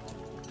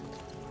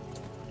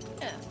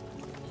 Yeah.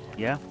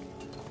 Yeah.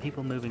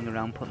 People moving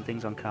around, putting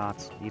things on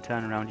carts. You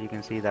turn around, you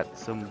can see that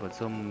some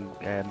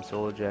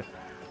soldier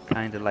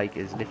kind of like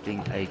is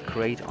lifting a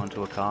crate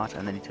onto a cart,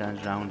 and then he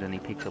turns around and he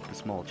picks up the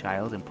small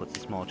child and puts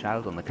the small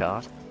child on the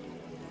cart.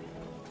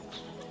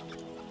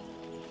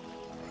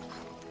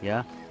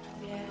 Yeah.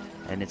 Yeah.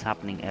 And it's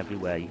happening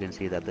everywhere. You can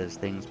see that there's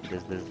things.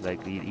 There's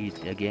like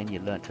again. You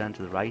turn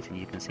to the right, and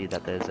you can see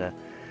that there's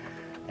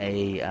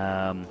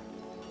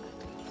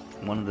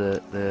one of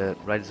the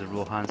Riders of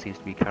Rohan seems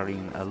to be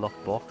carrying a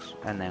lockbox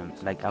and then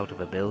like out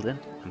of a building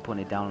and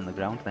putting it down on the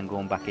ground, then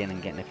going back in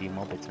and getting a few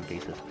more bits and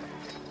pieces.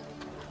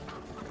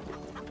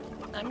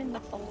 I'm in the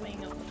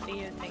following of the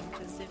Theo thing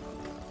because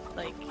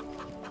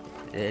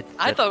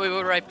I thought we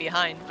were right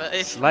behind, but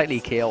it's slightly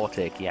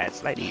chaotic. Yeah, it's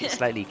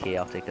slightly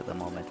chaotic at the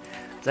moment.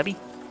 Zebby?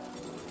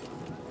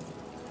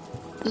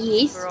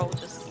 Yes. We're all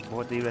just.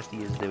 What are the rest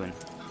of you doing?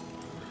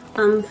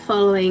 I'm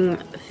following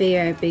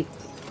Theo.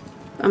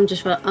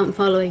 I'm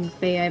following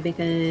Theo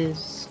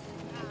because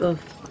of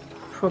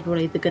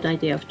probably the good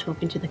idea of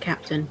talking to the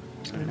captain.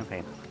 So.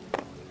 Okay.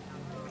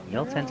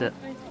 You'll tend to.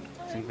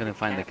 So I'm going to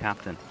find the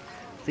captain.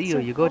 Theo,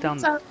 you go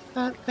down. What's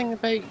that thing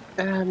about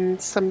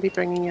somebody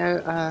bringing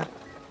out a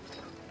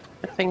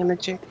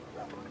thingamajig?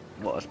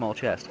 What, a small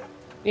chest?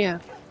 Yeah.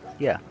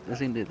 Yeah,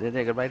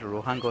 the Rider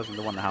Rohan goes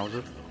into one of the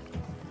houses.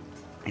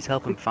 He's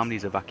helping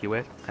families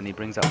evacuate, and he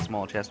brings out a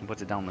small chest and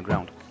puts it down on the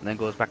ground, and then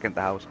goes back into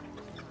the house.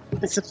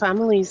 It's the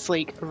families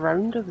like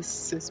around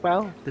us as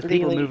well. There's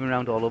people moving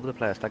around all over the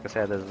place. Like I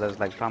said, there's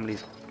like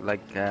families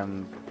like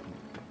some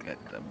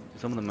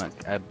of them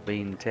are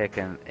being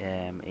taken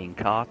in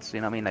carts.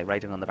 You know what I mean? Like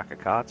riding on the back of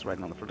carts,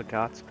 riding on the front of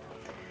carts.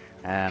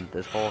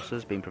 There's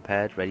horses being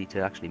prepared, ready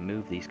to actually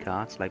move these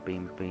carts, like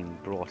being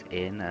brought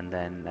in and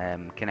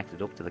then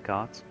connected up to the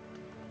carts.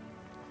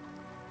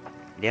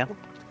 Yeah.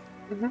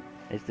 Mm-hmm.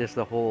 It's just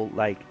the whole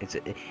like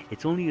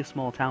it's only a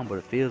small town, but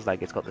it feels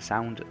like it's got the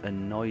sound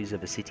and noise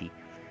of a city.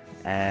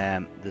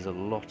 There's a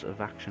lot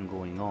of action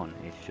going on.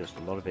 It's just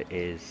a lot of it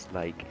is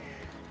like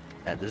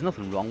there's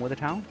nothing wrong with the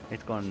town.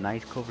 It's got a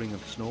nice covering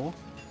of snow.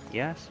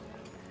 Yes.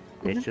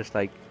 Mm-hmm. It's just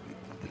like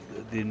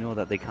they know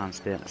that they can't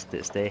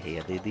stay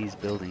here. These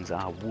buildings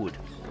are wood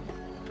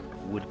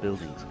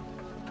buildings.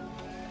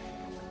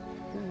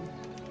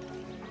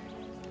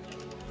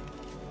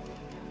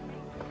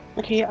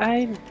 Okay,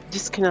 I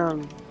just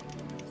kind of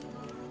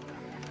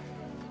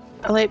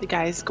I let the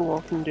guys go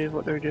off and do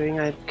what they're doing.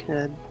 I kind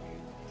of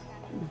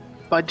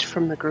budge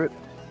from the group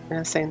in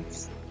a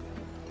sense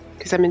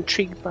because I'm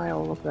intrigued by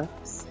all of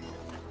this.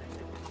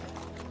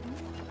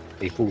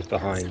 He falls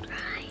behind.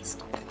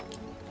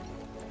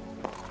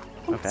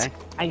 Okay.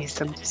 I'm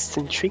just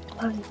intrigued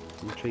by it.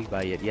 Intrigued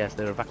by it. Yes,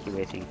 they're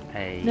evacuating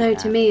a. No,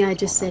 to me, I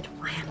just said,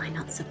 "Why am I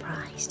not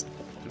surprised?"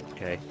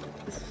 Okay.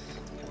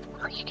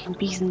 Well, you can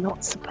be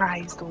not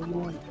surprised all you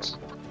want.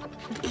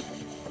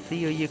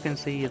 Theo, you can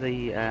see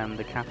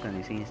the captain.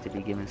 He seems to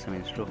be giving some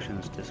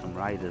instructions to some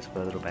riders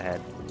further up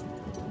ahead.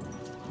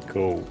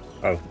 Cool.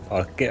 Oh,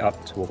 I'll get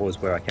up towards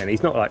where I can.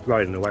 He's not like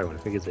riding away or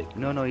anything, is he?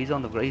 No, he's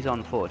on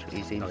foot.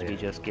 He seems to be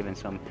just giving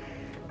some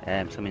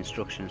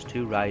instructions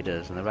to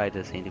riders, and the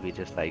riders seem to be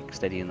just like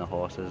steadying the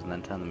horses and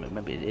then telling them.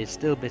 Maybe it's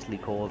still bitterly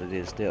cold.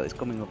 It's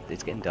coming up.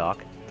 It's getting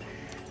dark.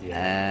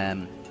 Yeah.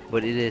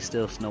 But it is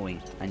still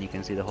snowing, and you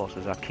can see the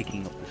horses are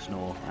kicking up the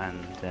snow,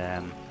 and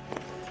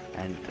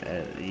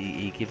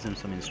he gives them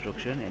some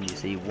instruction, and you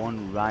see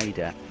one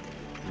rider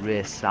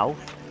race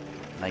south,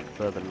 like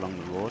further along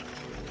the road.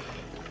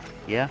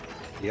 Yeah?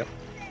 Yep.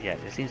 Yeah,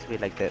 it seems to be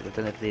like that. I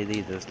don't know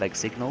if there's like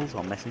signals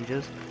or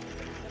messengers,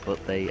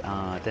 but they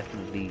are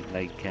definitely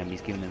like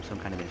he's giving them some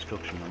kind of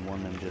instruction, and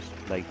one of them just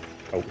like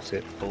Bolts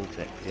it.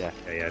 Yeah.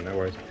 Yeah, no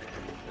worries.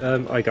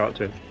 I go up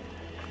to him.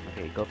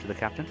 Okay, go up to the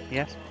captain.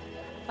 Yes.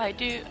 I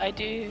do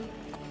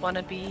want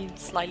to be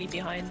slightly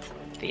behind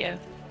Theo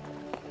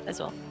as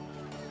well.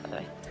 By the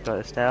way. Got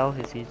Estelle.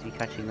 He seems to be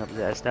catching up.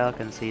 Estelle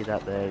can see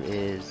that there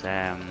is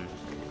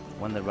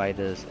one of the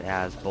riders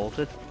has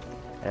bolted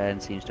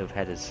and seems to have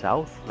headed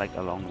south, like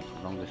along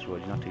this road.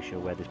 You're not too sure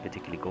where this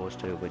particularly goes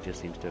to, but just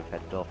seems to have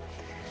headed off.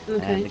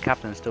 Okay. And the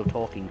captain is still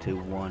talking to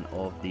one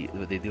of the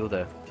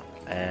other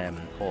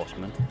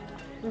horsemen.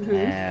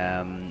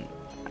 Mm-hmm.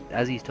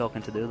 As he's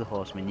talking to the other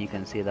horsemen, you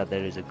can see that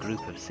there is a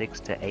group of 6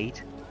 to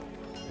 8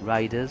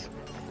 riders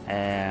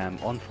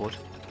on foot,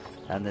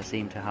 and they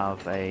seem to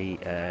have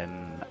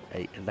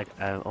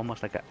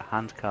almost like a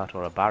hand cart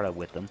or a barrow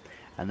with them,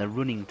 and they're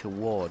running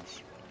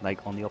towards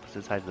like on the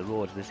opposite side of the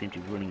road. They seem to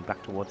be running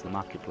back towards the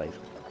marketplace.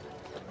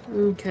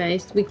 Okay,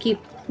 so we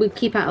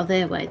keep out of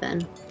their way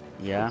then.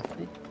 Yeah.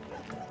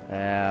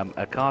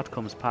 A cart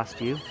comes past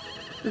you.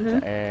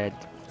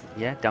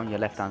 Yeah, down your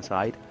left-hand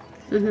side.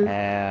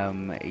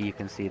 You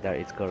can see that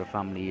it's got a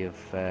family of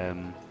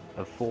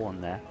 4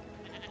 on there.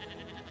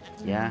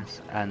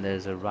 Yes, and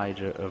there's a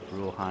rider of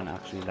Rohan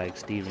actually like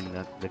steering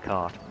the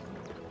cart.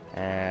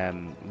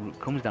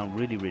 Comes down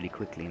really, really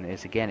quickly, and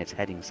it's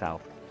heading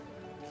south.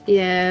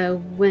 Yeah,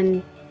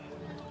 when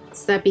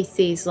Zabby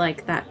sees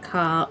like that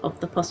cart of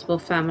the possible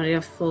family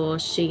of 4,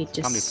 she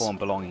just family 4 and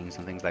belongings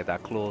and things like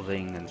that,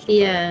 clothing and stuff.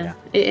 Yeah,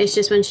 like that. It's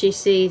just when she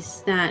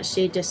sees that,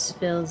 she just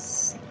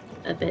feels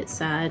a bit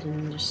sad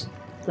and just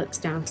looks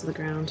down to the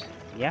ground.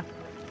 Yeah.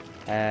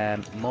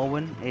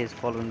 Morwen is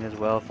following as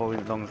well, following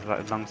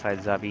alongside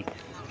Zabby,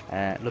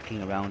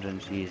 looking around, and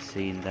she's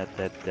seen that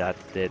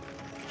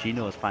she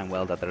knows fine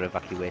well that they're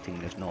evacuating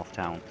this north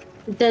town.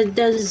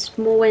 Does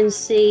Morwen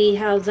see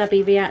how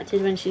Zabby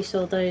reacted when she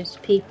saw those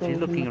people? She's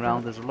looking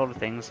around. There's a lot of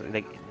things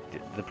like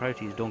the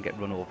priorities don't get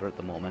run over at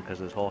the moment because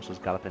there's horses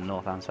galloping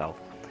north and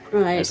south.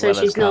 Right, so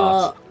she's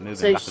not.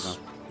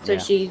 So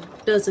she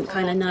doesn't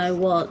kind of know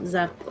what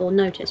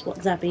notice what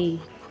Zabby.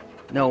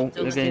 No,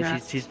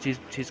 again,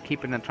 she's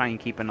keeping and trying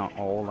keeping on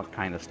all that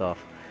kind of stuff.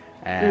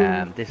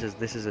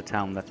 This is a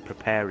town that's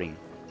preparing.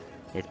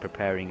 It's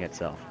preparing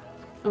itself.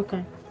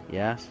 Okay.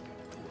 Yes.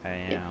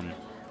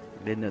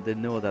 They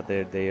know that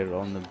they're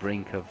on the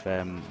brink of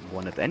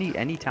one of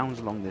any towns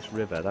along this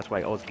river. That's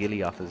why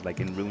Osgiliath is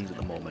like in ruins at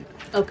the moment.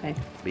 Okay.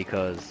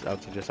 Because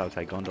just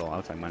outside Gondor,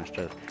 outside Minas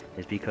Tirith,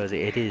 is because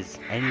it is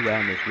anywhere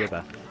on this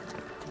river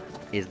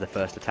is the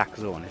first attack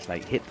zone. It's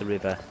like hit the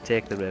river,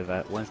 take the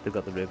river. Once they've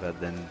got the river,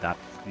 then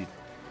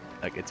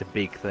it's a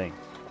big thing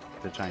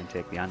to try and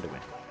take the Underway.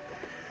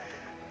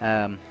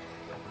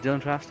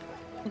 Donetrust?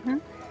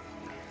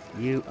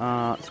 You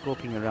are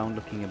scoping around,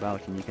 looking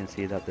about, and you can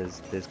see that there's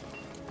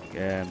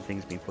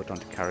things being put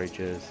onto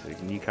carriages,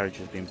 new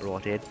carriages being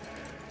brought in,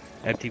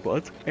 empty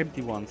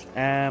ones,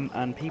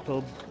 and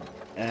people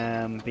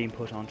being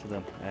put onto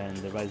them, and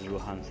the Rise of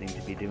Rohan seem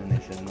to be doing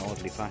this in an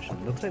orderly fashion.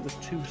 Looks like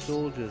there's 2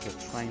 soldiers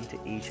assigned to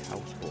each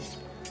household.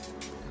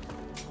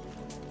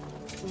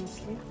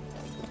 Okay.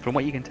 From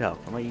what you can tell,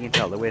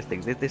 the way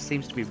things, this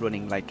seems to be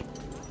running like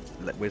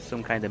with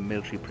some kind of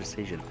military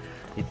precision.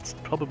 It's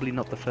probably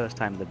not the first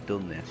time they've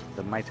done this.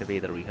 They might have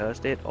either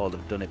rehearsed it or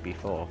they've done it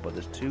before, but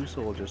there's 2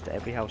 soldiers to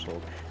every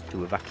household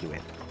to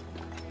evacuate.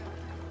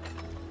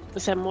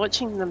 As I'm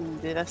watching them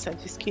do this, I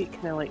just keep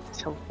kind of like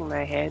tilting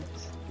my head,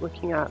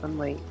 looking at them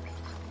like...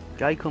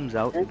 Guy comes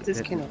out... This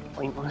is kind of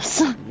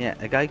pointless. Yeah,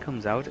 a guy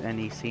comes out and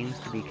he seems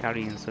to be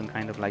carrying some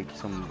kind of like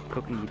some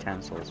cooking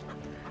utensils.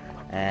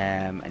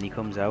 And he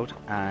comes out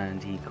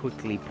and he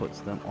quickly puts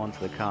them onto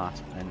the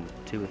cart, and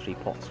 2 or 3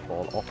 pots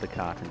fall off the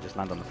cart and just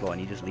land on the floor, and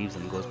he just leaves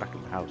them and goes back to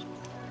the house.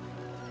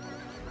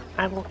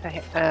 I walk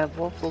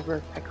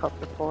over, pick up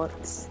the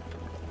pots,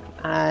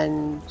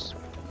 and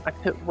I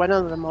put one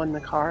of them on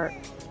the cart.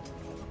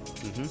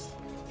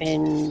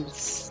 And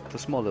it's a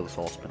small little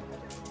saucepan.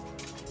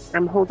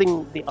 I'm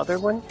holding the other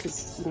one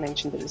because you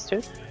mentioned it was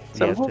 2.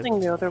 So I'm holding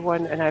the other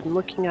one and I'm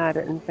looking at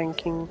it and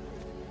thinking,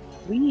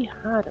 we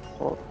had a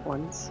pot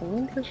once, so I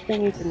wonder if we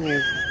need a new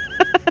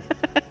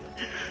one.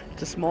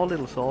 It's a small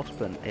little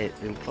saucepan.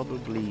 It'll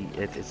probably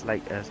it's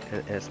like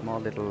a small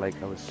little like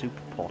a soup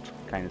pot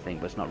kind of thing,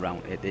 but it's not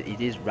round.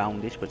 It is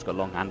roundish, but it's got a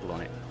long handle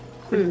on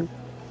it.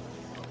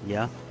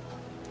 Yeah.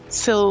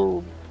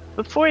 So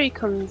before he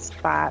comes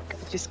back,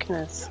 I just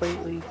kind of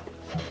slightly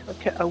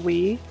tuck it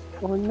away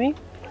on me.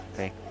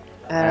 Okay.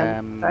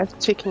 I've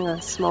taken a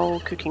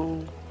small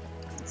cooking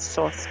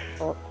sauce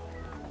pot.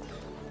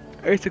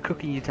 It's a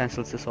cooking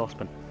utensil, it's a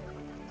saucepan.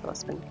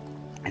 Saucepan.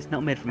 It's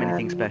not made from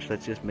anything special,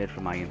 it's just made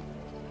from iron.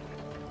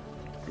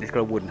 It's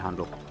got a wooden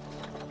handle.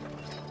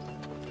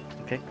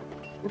 Okay?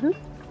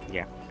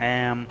 Yeah.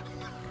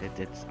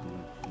 It's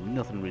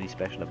nothing really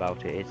special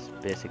about it, it's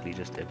basically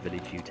just a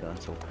village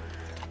utensil.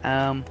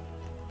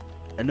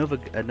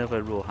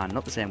 Another Rohan,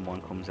 not the same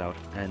one, comes out,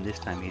 and this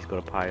time he's got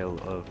a pile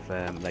of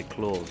like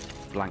clothes,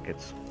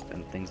 blankets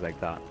and things like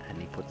that, and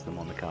he puts them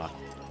on the cart.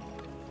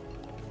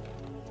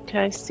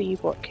 Can I see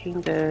what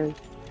kind of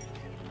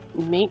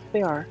make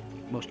they are?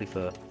 Mostly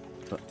fur.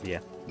 Yeah,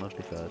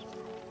 mostly furs.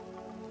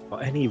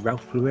 Or any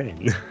Ralph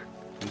Lauren?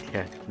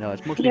 Yeah, no,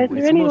 it's mostly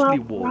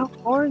wool. Ralph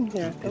Lauren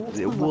there?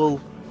 Wool.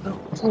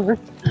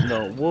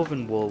 No,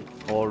 woven wool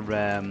or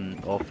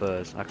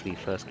furs, actually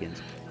fur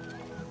skins.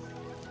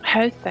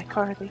 How thick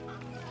are they?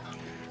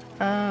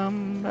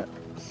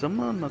 Some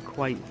of them are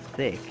quite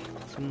thick.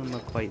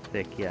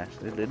 Yes.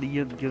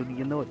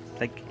 You know,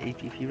 like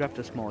if you wrapped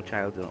a small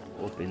child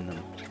up in them,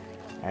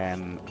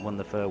 one of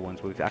the fur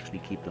ones, we could actually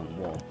keep them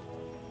warm,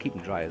 keep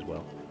them dry as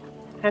well.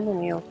 How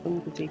many of them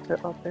did he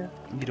put up there?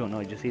 You don't know.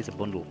 You just see it's a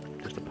bundle,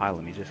 just a pile of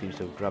them. He just seems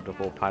to have grabbed a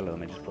whole pile of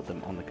them and just put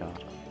them on the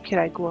cart. Could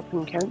I go up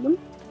and count them?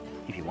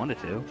 If you wanted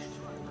to.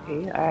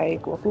 Okay, I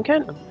go up and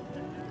count them.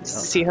 Just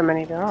to see how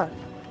many there are.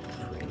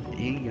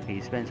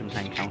 You spend some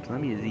time counting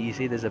them. You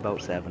see there's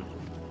about 7.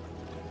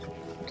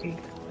 Okay.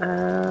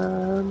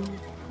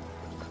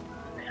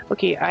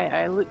 Okay,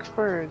 I look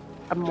for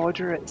a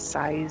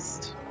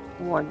moderate-sized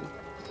one.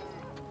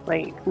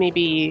 Like,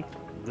 maybe...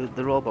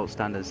 They're all about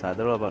standard size.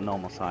 They're all about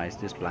normal size,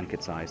 just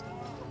blanket sized.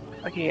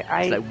 Okay,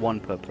 It's like one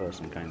per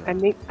person, kind of.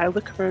 I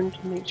look around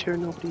to make sure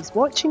nobody's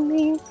watching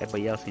me.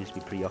 Everybody else seems to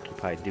be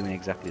preoccupied doing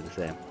exactly the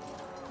same.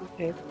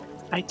 Okay.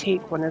 I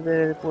take one of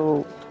the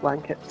wool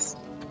blankets.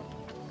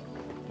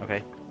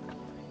 Okay.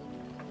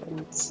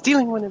 I'm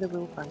stealing one of the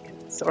wool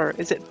blankets. Or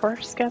is it fur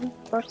skin?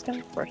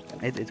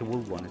 It's a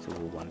wool one.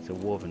 It's a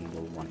woven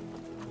wool one.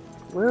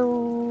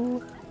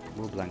 Wool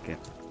blanket.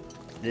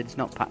 It's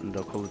not patterned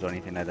or coloured or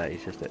anything like that.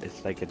 It's just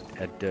it's like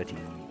a dirty,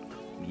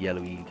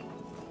 yellowy,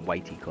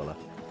 whitey colour.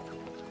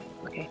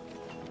 Okay.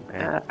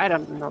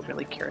 I'm not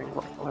really caring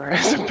what colour it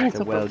is. It's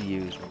a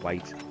well-used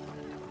white,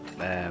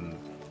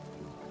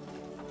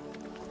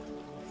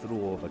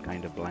 throw-over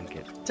kind of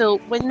blanket. So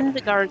when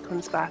the guard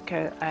comes back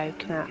out, I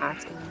kind of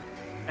ask him.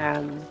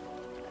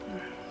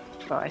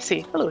 Well, I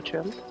say hello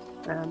to him.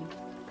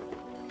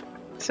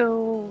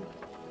 So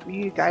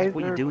you guys,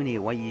 what are you doing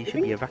here? Why you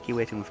should be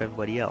evacuating with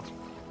everybody else?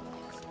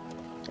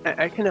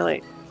 I kind of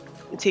like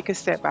take a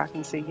step back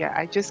and say, yeah,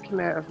 I just came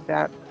out of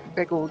that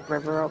big old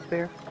river up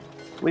there.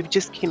 We've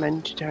just came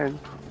into town.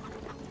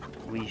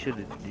 Well, you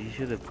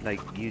should have like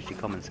used your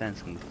common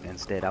sense and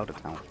stayed out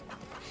of town.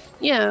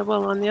 Yeah,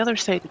 well, on the other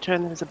side of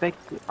town there's a big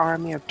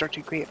army of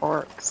dirty grey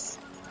orcs.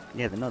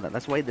 Yeah, they know that.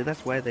 That's why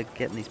they're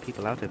getting these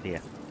people out of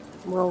here.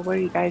 Well, where are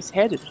you guys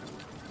headed?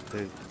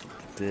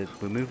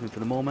 We're moving for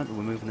the moment.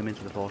 We're moving them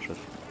into the fortress.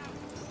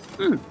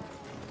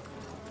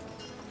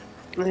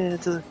 Yeah,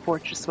 to the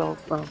fortress. Well,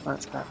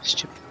 that's a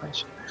stupid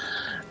question.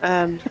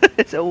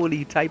 It's the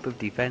only type of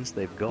defense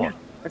they've got. Yeah,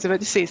 I was about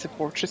to say it's a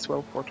fortress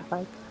well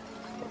fortified.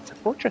 It's a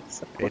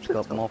fortress. It's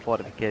got more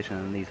fortification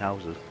than these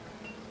houses.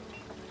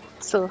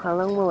 So how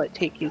long will it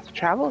take you to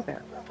travel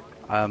there?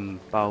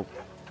 About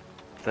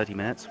 30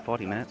 minutes,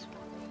 40 minutes.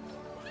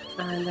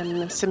 And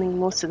I'm assuming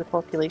most of the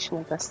population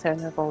of this town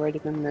have already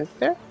been moved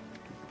there?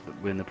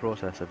 We're in the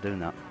process of doing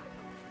that.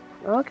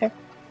 Okay.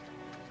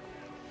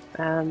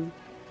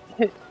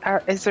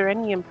 Is there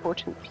any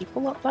important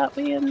people up that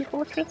way in the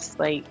fortress?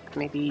 Like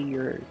maybe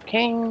your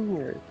king,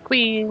 your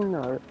queen,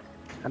 or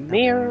a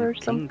mayor or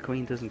something? King,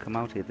 queen doesn't come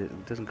out here.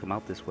 It doesn't come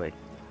out this way.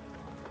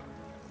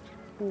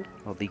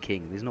 Or the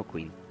king. There's no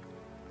queen.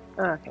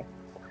 Oh, okay.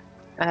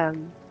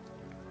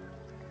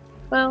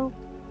 Well,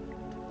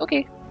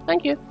 okay.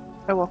 Thank you.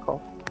 I walk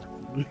off.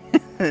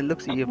 It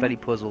looks at you very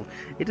puzzled.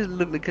 It doesn't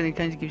look like it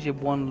kind of gives you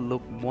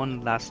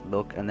one last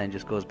look, and then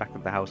just goes back to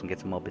the house and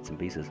gets some more bits and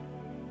pieces.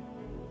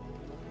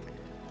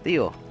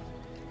 Theo.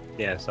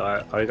 Yeah, so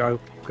I go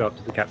up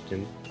to the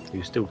captain,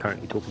 who's still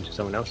currently talking to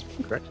someone else,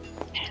 correct?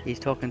 He's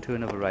talking to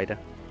another rider.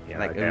 Yeah,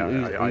 like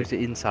okay, who's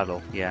in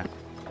saddle, yeah.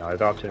 I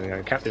go up to him and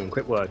go, Captain,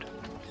 quick word.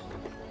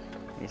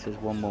 He says,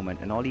 one moment,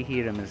 and all you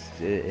hear him is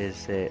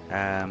say,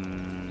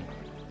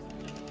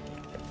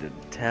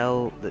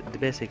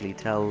 basically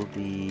tell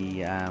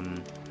the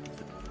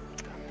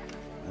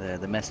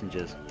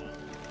messengers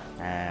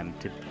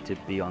to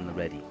be on the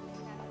ready.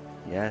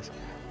 Yes.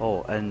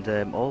 Oh, and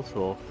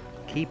also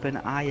keep an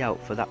eye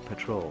out for that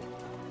patrol.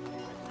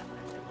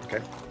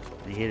 Okay.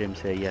 You hear him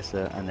say yes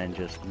sir, and then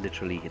just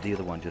literally the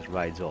other one just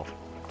rides off.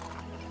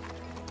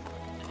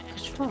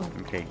 Patrol.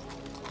 Okay.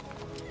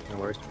 No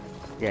worries.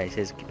 Yeah, he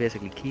says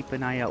basically keep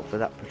an eye out for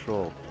that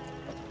patrol.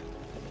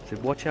 So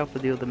watch out for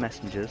the other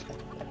messengers.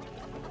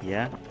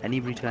 Yeah, any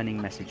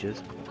returning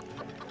messages,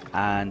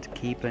 and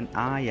keep an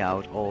eye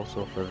out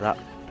also for that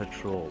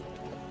patrol.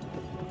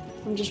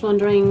 I'm just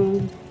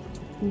wondering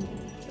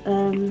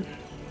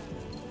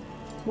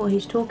what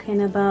he's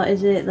talking about.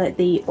 Is it like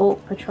the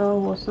Orc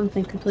Patrol or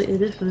something completely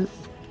different?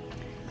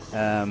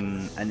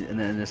 And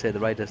then they say the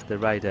rider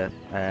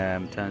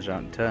turns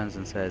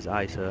and says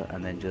aye sir,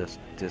 and then just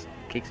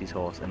kicks his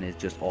horse and is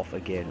just off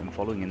again and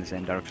following in the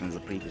same direction as the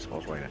previous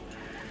horse rider.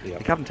 Yep.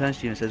 The captain turns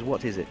to you and says,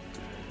 what is it?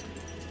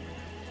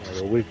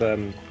 Well, we've a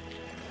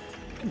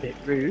bit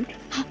rude.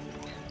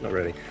 Not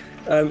really.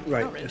 Right.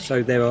 Not really.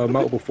 So there are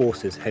multiple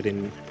forces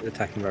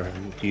attacking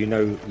Rohan. Do you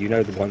know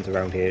the ones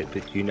around here?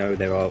 But do you know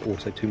there are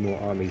also two more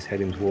armies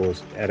heading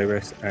towards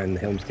Edoras and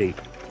Helm's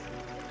Deep,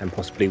 and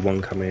possibly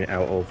one coming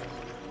out of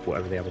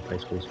whatever the other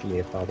place was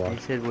near Farbar? He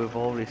said we've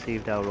all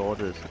received our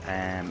orders.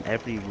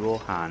 Every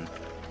Rohan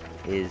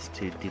is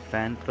to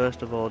defend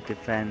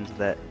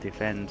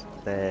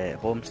their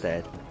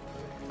homestead,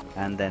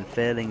 and then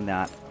failing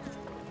that,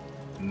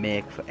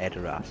 make for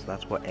Edoras.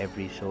 That's what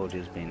every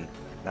soldier's been.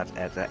 That's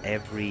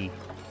every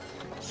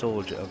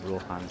soldier of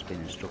Rohan's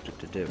been instructed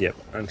to do. Yep,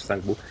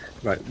 understandable.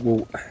 Right.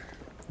 Well,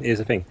 here's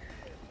the thing.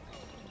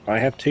 I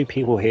have two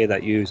people here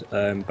that use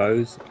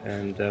bows,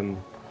 and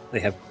they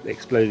have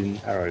exploding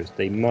arrows.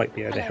 They might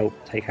be able to help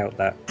take out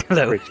that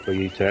bridge for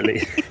you to at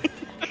least.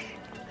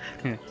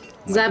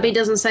 Zabby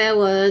doesn't say a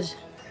word.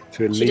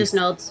 She just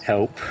nods.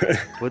 Help.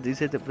 Well, he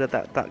said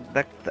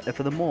that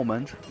for the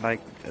moment, like,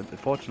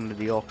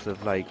 fortunately the orcs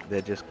have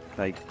they're just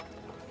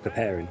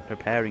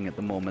Preparing at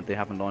the moment. They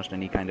haven't launched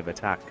any kind of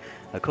attack.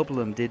 A couple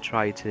of them did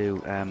try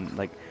to,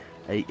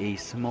 a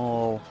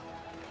small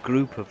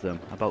group of them,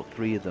 about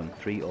 3 of them,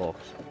 3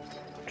 orcs,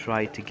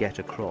 tried to get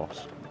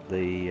across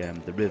the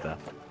river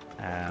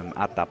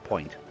at that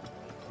point.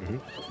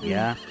 Mm-hmm.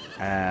 Yeah,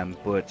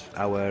 but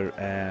our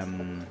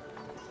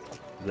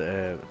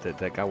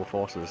our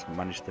forces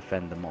managed to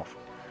fend them off.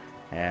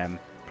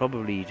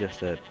 Probably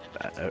just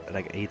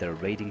like either a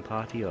raiding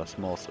party or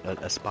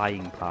a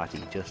spying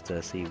party, just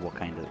to see what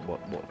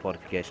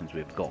fortifications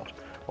we've got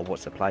or what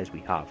supplies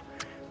we have.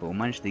 But we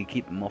managed to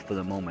keep them off for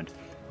the moment.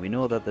 We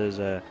know that there's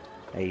a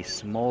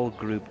small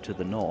group to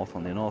the north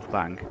on the north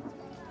bank.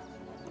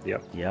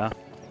 Yep. Yeah.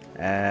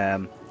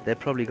 They've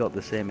probably got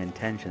the same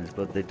intentions,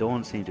 but they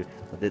don't seem to.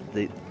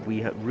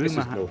 We have rumor. This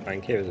is North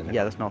Bank here, isn't it?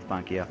 Yeah, that's North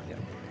Bank. Yeah.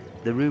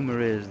 The rumor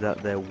is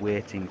that they're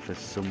waiting for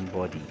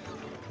somebody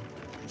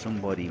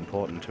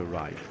important to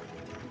arrive.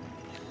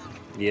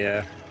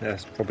 Yeah,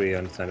 that's probably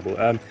understandable.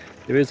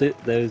 There's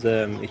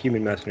a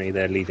human mercenary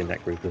there leading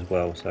that group as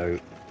well, so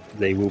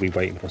they will be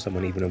waiting for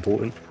someone even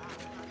important.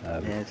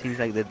 Yeah, it seems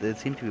like they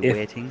seem to be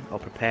waiting or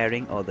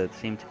preparing, or they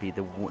seem to be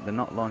they're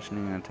not launching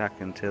an attack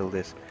until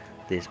this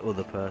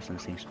other person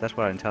seems. That's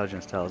what our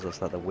intelligence tells us,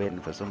 that they're waiting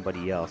for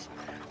somebody else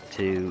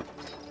to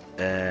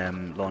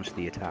launch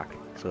the attack.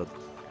 So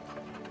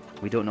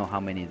we don't know how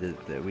many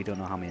we don't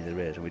know how many there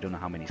is, and we don't know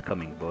how many's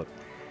coming, but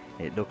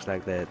it looks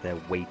like they're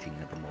waiting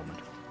at the moment.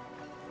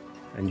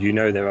 And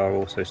there are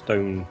also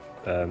stone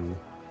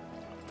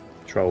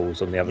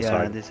trolls on the other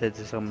side. Yeah, they said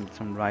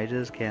some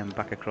riders came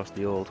back across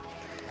the old,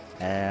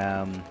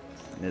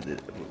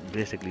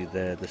 basically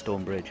the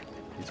stone bridge.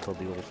 It's called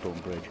the Old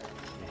Stone Bridge.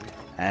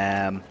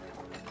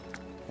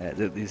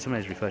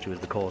 Sometimes referred to as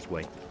the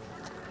Causeway.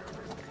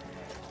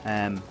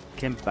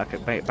 Came back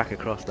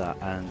across that,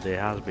 and there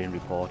has been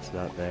reports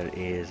that there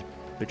is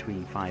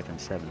between 5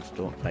 and 7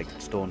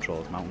 stone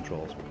trolls, mountain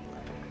trolls,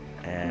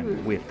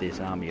 with this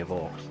army of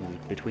orcs. There's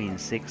between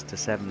 6,000 to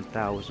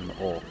 7,000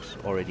 orcs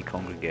already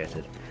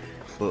congregated,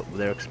 but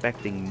they're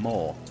expecting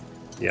more.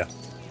 Yeah.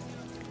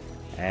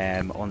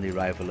 On the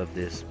arrival of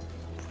this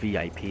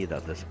VIP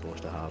that they're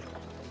supposed to have.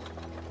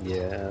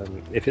 Yeah.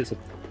 If it's a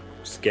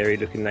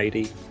scary-looking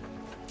lady,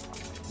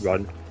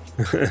 run.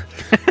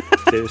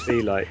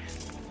 Seriously,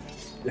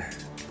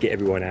 get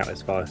everyone out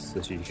as fast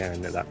as you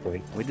can at that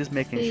point. We're just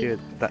making sure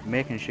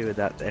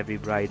that every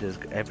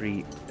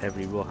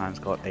Rohan's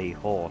got a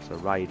horse,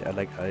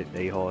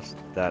 a horse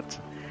that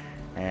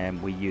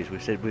we use. We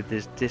said we've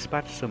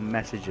dispatched some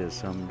messages,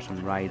 some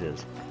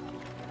riders,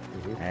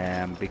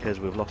 because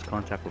we've lost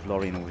contact with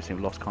Lorien and we've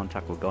lost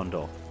contact with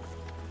Gondor.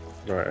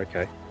 Right.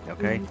 Okay.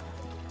 Okay.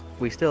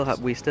 We still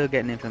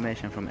getting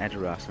information from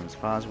Edoras, and as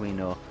far as we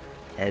know,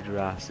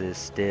 Edoras is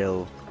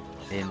still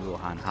in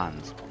Rohan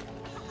hands.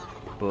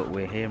 But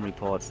we're hearing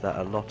reports that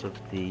a lot of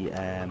the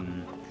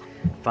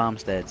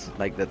farmsteads,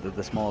 like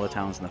the smaller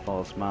towns and the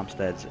false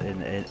farmsteads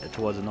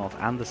towards the north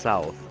and the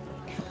south,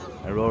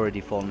 are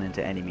already falling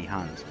into enemy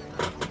hands.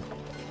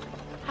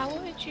 How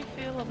would you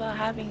feel about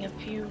having a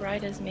few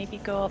riders maybe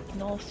go up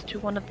north to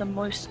one of the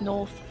most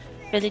north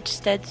village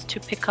steads to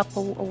pick up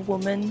a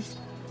woman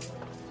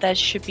that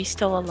should be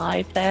still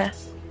alive there?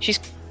 She's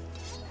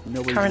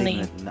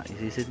currently...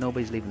 He says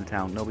nobody's leaving the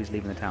town. Nobody's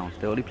leaving the town.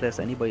 The only place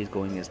anybody's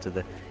going is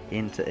to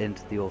into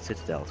the old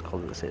citadel. It's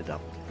called the Citadel.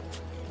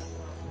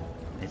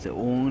 It's the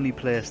only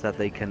place that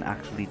they can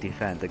actually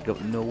defend. They've got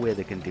no way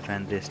they can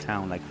defend this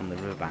town like from the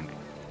riverbank.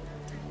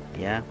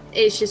 Yeah.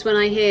 It's just when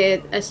I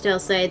hear Estelle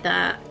say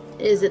that,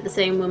 is it the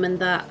same woman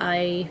that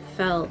I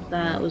felt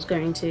that was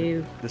going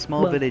to... The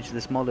small village,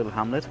 the small little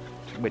hamlet,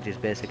 which is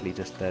basically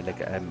just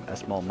a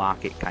small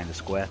market kind of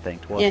square thing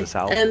towards the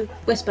south.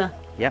 Whisper.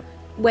 Yep.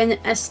 When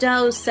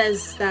Estelle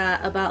says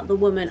that about the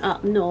woman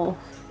up north,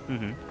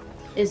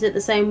 is it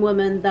the same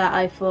woman that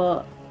I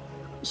thought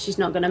she's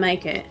not going to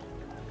make it?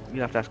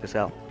 You have to ask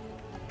Estelle.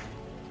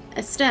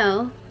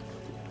 Estelle,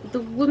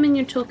 the woman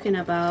you're talking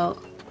about,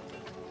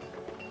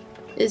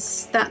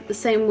 is that the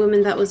same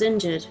woman that was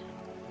injured?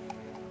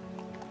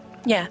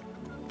 Yeah.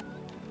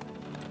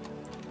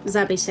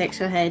 Zabby shakes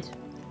her head.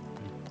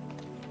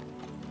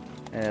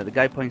 The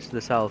guy points to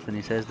the south and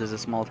he says there's a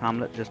small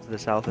hamlet just to the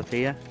south of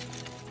here.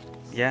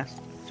 Yes,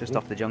 just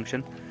off the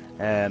junction.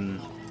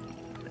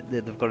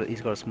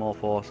 He's got a small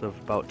force of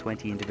about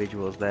 20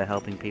 individuals there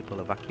helping people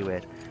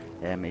evacuate.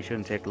 It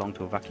shouldn't take long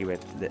to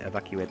evacuate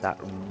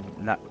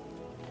that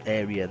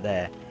area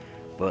there.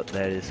 But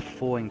there is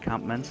 4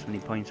 encampments, and he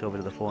points over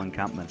to the 4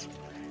 encampments.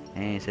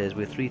 And he says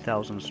we're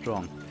 3,000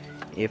 strong.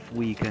 If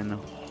we can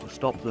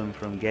stop them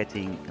from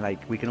getting,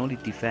 we can only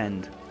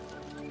defend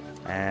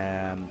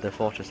the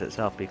fortress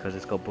itself because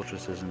it's got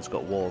buttresses and it's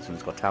got walls and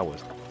it's got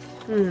towers.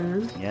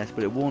 Yes,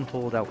 but it won't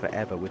hold out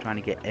forever. We're trying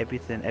to get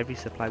every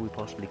supply we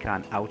possibly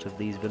can out of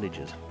these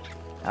villages,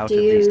 out of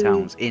these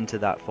towns, into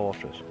that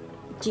fortress.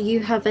 Do you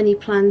have any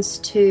plans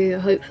to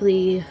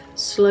hopefully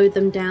slow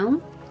them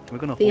down? We're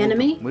going the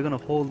enemy? We're going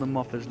to hold them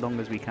off as long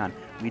as we can.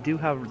 We do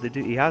have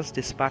he has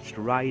dispatched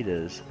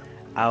riders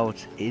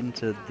out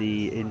into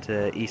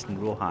Eastern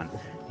Rohan.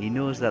 He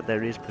knows that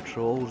there is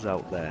patrols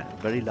out there,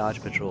 very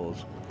large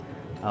patrols,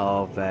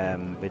 of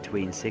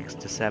between 600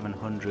 to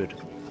 700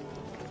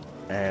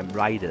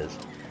 riders,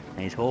 and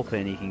he's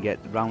hoping he can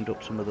round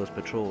up some of those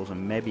patrols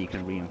and maybe he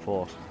can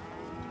reinforce.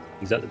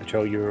 Is that the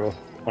patrol you were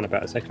on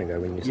about a second ago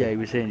when you said? Yeah, he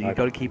was saying you've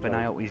got to keep an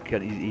eye out.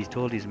 He's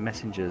told his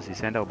messengers, he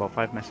sent out about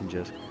 5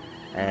 messengers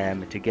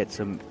to get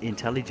some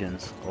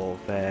intelligence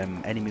of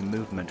enemy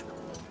movement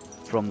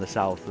from the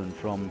south and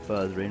from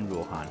further in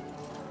Rohan.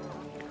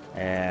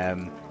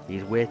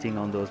 He's waiting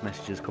on those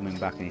messages coming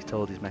back, and he's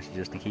told his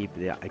messengers to keep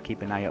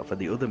an eye out for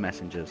the other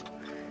messengers,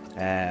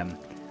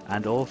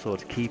 and also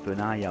to keep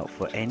an eye out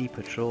for any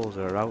patrols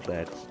that are out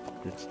there.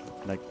 It's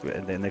like,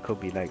 then there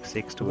could be like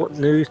 6 to. What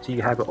news do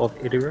you have of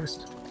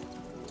Idris?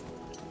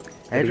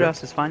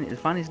 Edras is fine.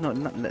 He's not.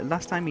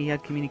 Last time he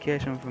had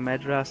communication from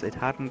Edras, it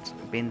hadn't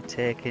been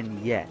taken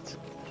yet.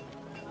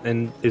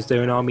 And is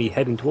there an army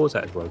heading towards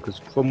that as well? Because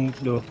from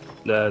the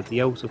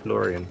Elves of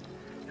Lorien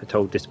had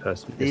told this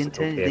person. He's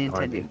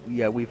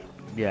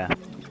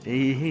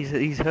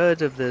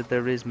heard of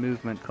there is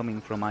movement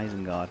coming from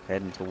Isengard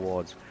heading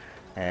towards.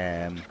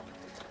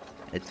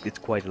 It's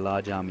quite a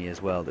large army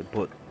as well.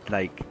 But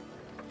like,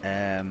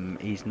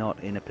 he's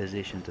not in a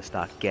position to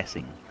start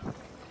guessing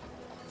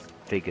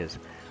figures.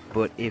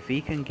 But if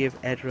he can give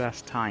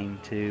Edras time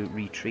to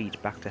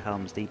retreat back to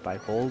Helm's Deep by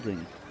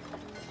holding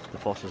the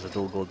forces of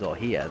Dol Guldur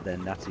here,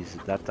 then that's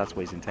what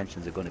his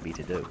intentions are going to be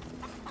to do.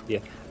 Yeah.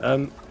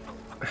 I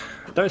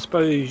don't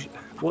suppose.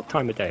 What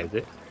time of day is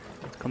it?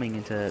 It's coming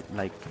into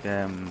like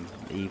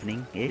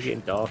evening-ish. It's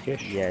getting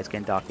darkish. Yeah, it's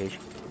getting darkish.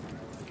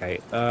 Okay.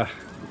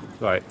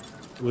 Right.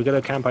 We're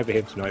gonna camp over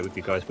here tonight with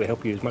you guys. We'll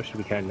help you as much as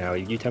we can now.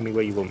 You tell me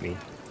where you want me,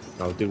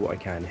 and I'll do what I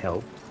can to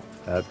help.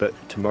 But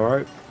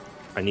tomorrow,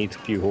 I need a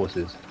few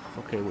horses.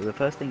 Okay. Well, the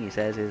first thing he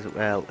says is,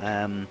 well,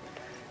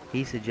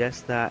 he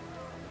suggests that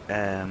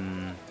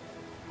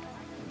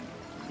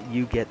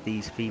you get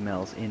these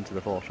females into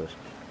the fortress.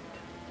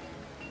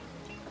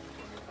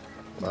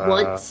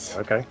 What?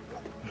 Okay.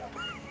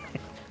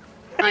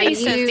 He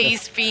says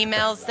these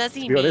females, does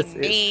he mean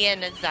me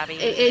and Zabi?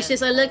 It's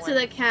just, I looked at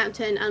the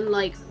captain and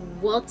like,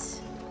 what?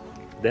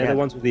 They're the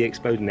ones with the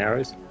exploding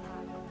arrows.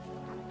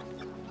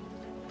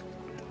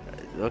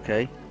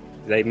 Okay.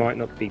 They might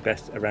not be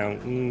best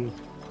around. Have you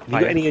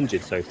got any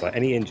injured so far?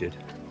 Any injured?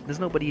 There's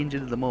nobody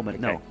injured at the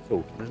moment, okay, no.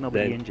 Cool. There's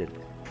nobody injured.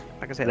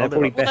 Like I said,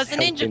 there's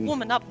an injured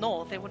woman up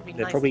north, it would be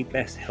nice. They're probably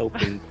best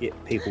helping get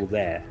people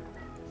there.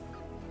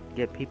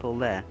 Get people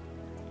there?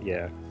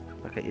 Yeah.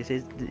 Okay, it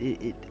says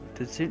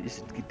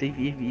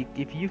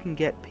if you can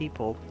get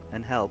people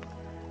and help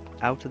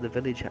out of the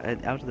village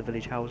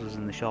houses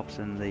and the shops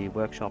and the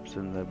workshops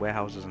and the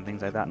warehouses and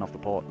things like that, and off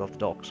the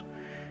docks,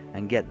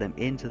 and get them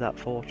into that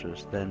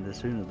fortress, then the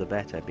sooner the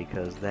better,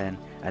 because then,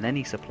 and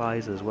any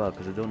supplies as well,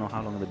 because I don't know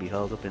how long they'll be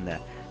held up in there,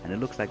 and it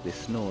looks like this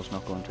snow's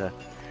not going to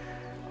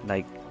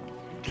like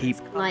keep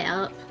light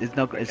up. It's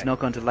not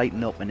going to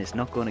lighten up, and it's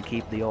not going to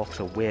keep the orcs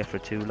away for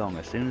too long.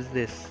 As soon as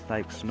this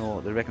like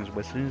snow, they reckon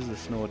as soon as the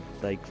snow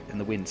like and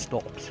the wind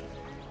stops,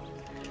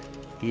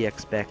 he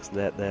expects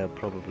that they'll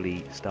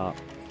probably start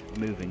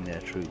moving their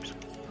troops.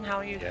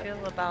 How you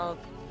feel about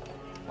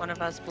one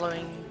of us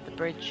blowing the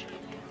bridge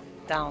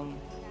down?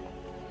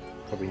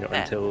 Probably not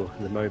until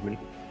the moment.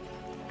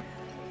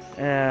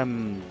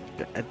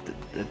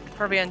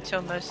 Probably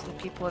until most of the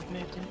people have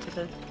moved into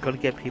the. Got to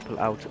get people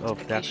out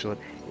of the actual.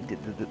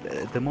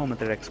 The moment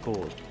they're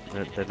exposed,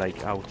 they're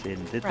like out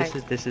in.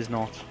 This is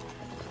not.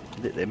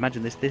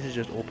 Imagine this. This is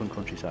just open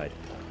countryside.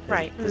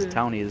 There's a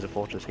town here, there's a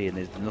fortress here, and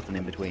there's nothing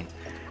in between.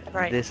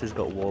 Right. This has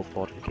got wall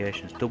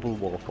fortifications, double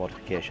wall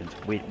fortifications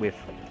with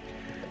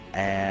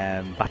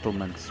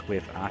battlements,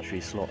 with archery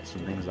slots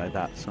and things like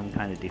that. Some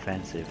kind of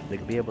defensive.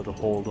 They'll be able to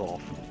hold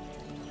off.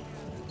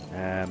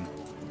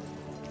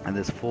 And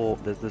there's four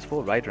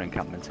rider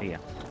encampments here,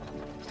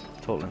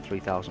 totaling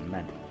 3,000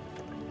 men.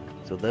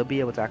 So they'll be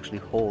able to actually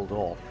hold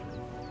off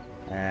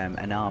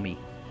an army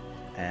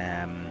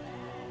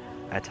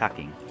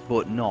attacking,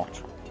 but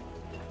not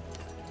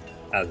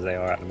as they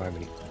are at the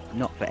moment.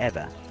 Not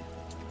forever.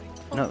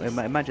 No,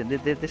 imagine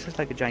this is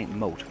like a giant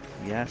moat.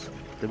 Yes,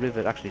 the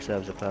river actually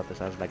serves a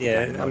purpose as like a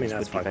giant moat. It's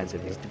good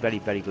defensive. It's very,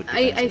 very good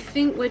defensive. I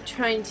think we're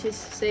trying to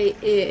say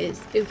is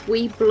if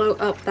we blow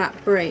up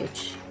that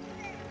bridge,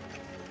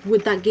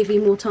 would that give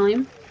you more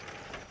time?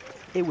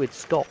 It would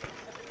stop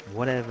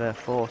whatever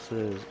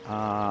forces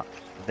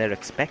they're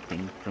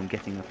expecting from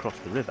getting across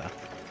the river,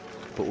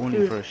 but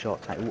only for a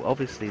short time.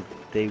 Obviously,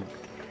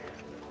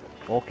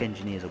 orc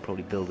engineers will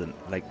probably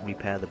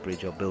repair the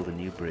bridge or build a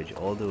new bridge,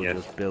 or they'll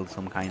just build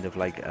some kind of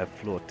like a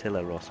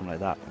flotilla or something like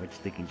that, which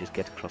they can just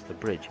get across the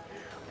bridge.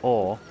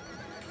 Or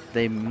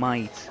they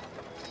might,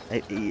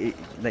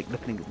 like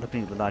looking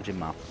at the larger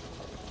map,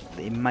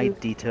 it might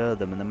deter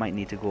them, and they might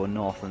need to go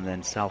north and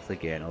then south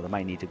again, or they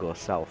might need to go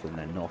south and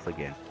then north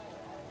again.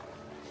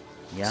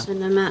 Yeah. So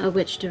no matter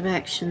which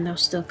direction, they'll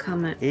still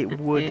come at it. It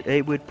would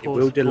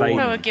delay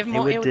them. It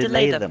will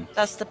delay them.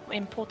 That's the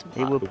important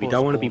part. But we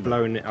don't want to be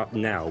blowing it up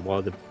now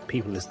while the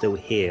people are still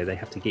here. They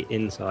have to get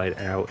inside,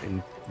 out,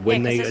 and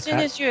when they attack, as soon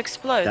as you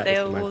explode,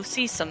 they will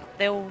see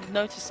they'll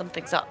notice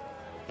something's up.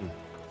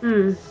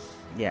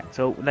 Yeah.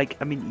 So, like,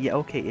 I mean, yeah,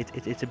 okay,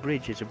 it's a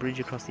bridge. It's a bridge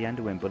across the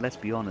Underwind. But let's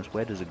be honest,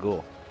 where does it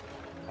go?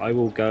 I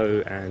will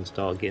go and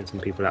start getting some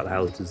people out of the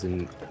houses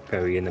and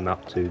ferrying them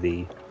up to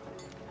the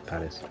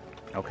palace.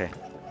 Okay.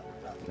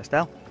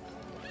 Estelle?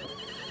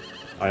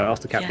 I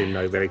asked the captain,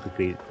 though, very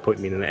quickly, point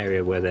me in an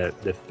area where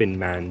the Finn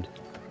manned,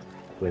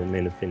 where the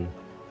men of Finn.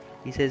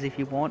 He says if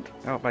you want,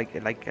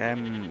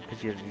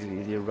 because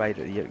you're right,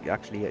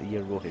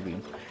 you're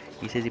rotating.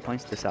 He says he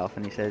points to the south,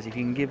 and he says if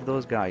you can give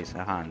those guys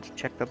a hand,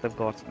 check that they've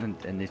got,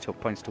 and he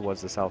points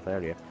towards the south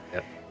area.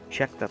 Yep.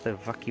 Check that they've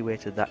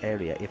evacuated that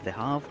area. If they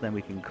have, then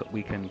we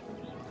can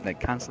like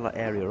cancel that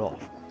area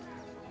off.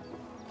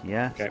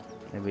 Yeah. Okay.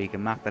 And we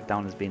can mark that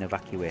down as being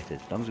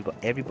evacuated. As long as we've got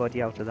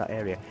everybody out of that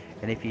area.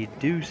 And if you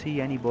do see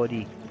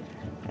anybody,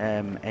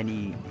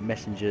 any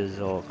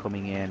messengers or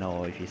coming in,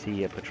 or if you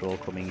see a patrol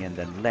coming in,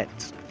 then let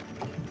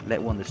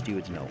one of the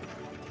stewards know.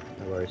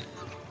 No worries.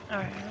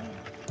 Alright.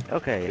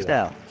 Okay,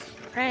 Estelle.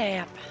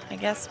 Crap. I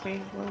guess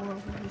we're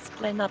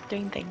splitting up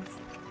doing things.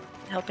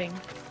 Helping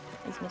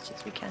as much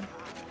as we can.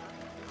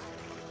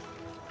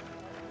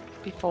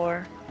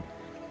 Before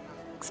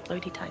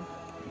explodey time.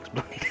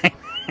 Explodey time.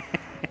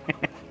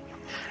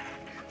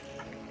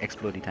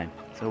 Explodey time.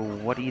 So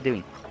what are you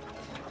doing?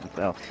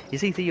 Well, you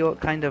see, Theo,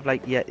 kind of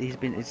like, yeah, he's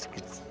been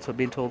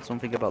told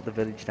something about the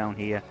village down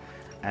here.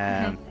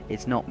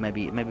 It's not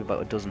maybe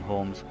about a dozen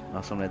homes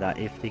or something like that.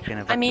 If they can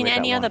evacuate. I mean,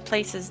 any other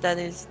places that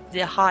is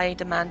the high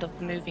demand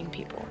of moving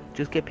people.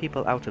 Just get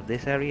people out of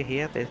this area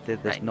here.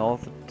 There's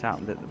north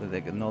town,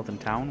 the northern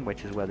town,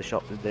 which is where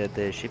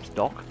the ships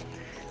dock,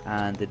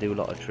 and they do a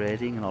lot of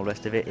trading and all the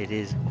rest of it. It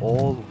is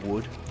all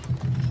wood.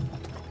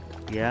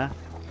 Yeah.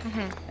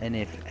 And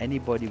if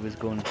anybody was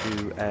going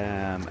to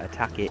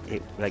attack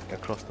it, like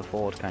across the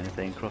ford kind of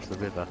thing, across the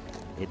river,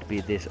 it'd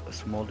be this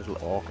small little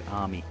orc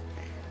army,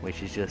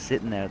 which is just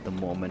sitting there at the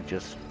moment,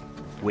 just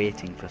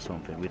waiting for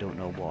something. We don't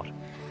know what.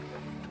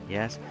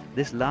 Yes,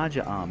 this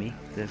larger army,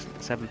 there's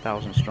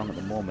 7,000 strong at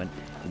the moment,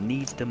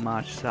 needs to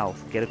march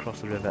south, get across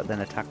the river,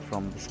 then attack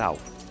from the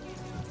south.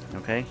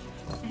 Okay?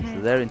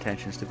 So their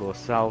intention is to go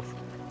south,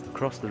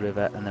 across the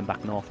river, and then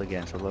back north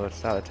again. So they'll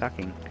start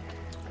attacking.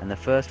 And the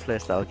first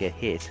place that'll get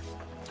hit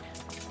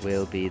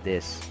will be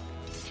this.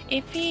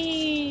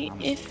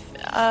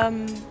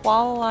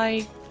 While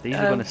I... These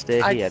are going to stay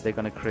here. They're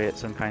going to create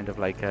some kind of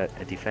like a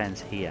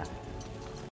defense here.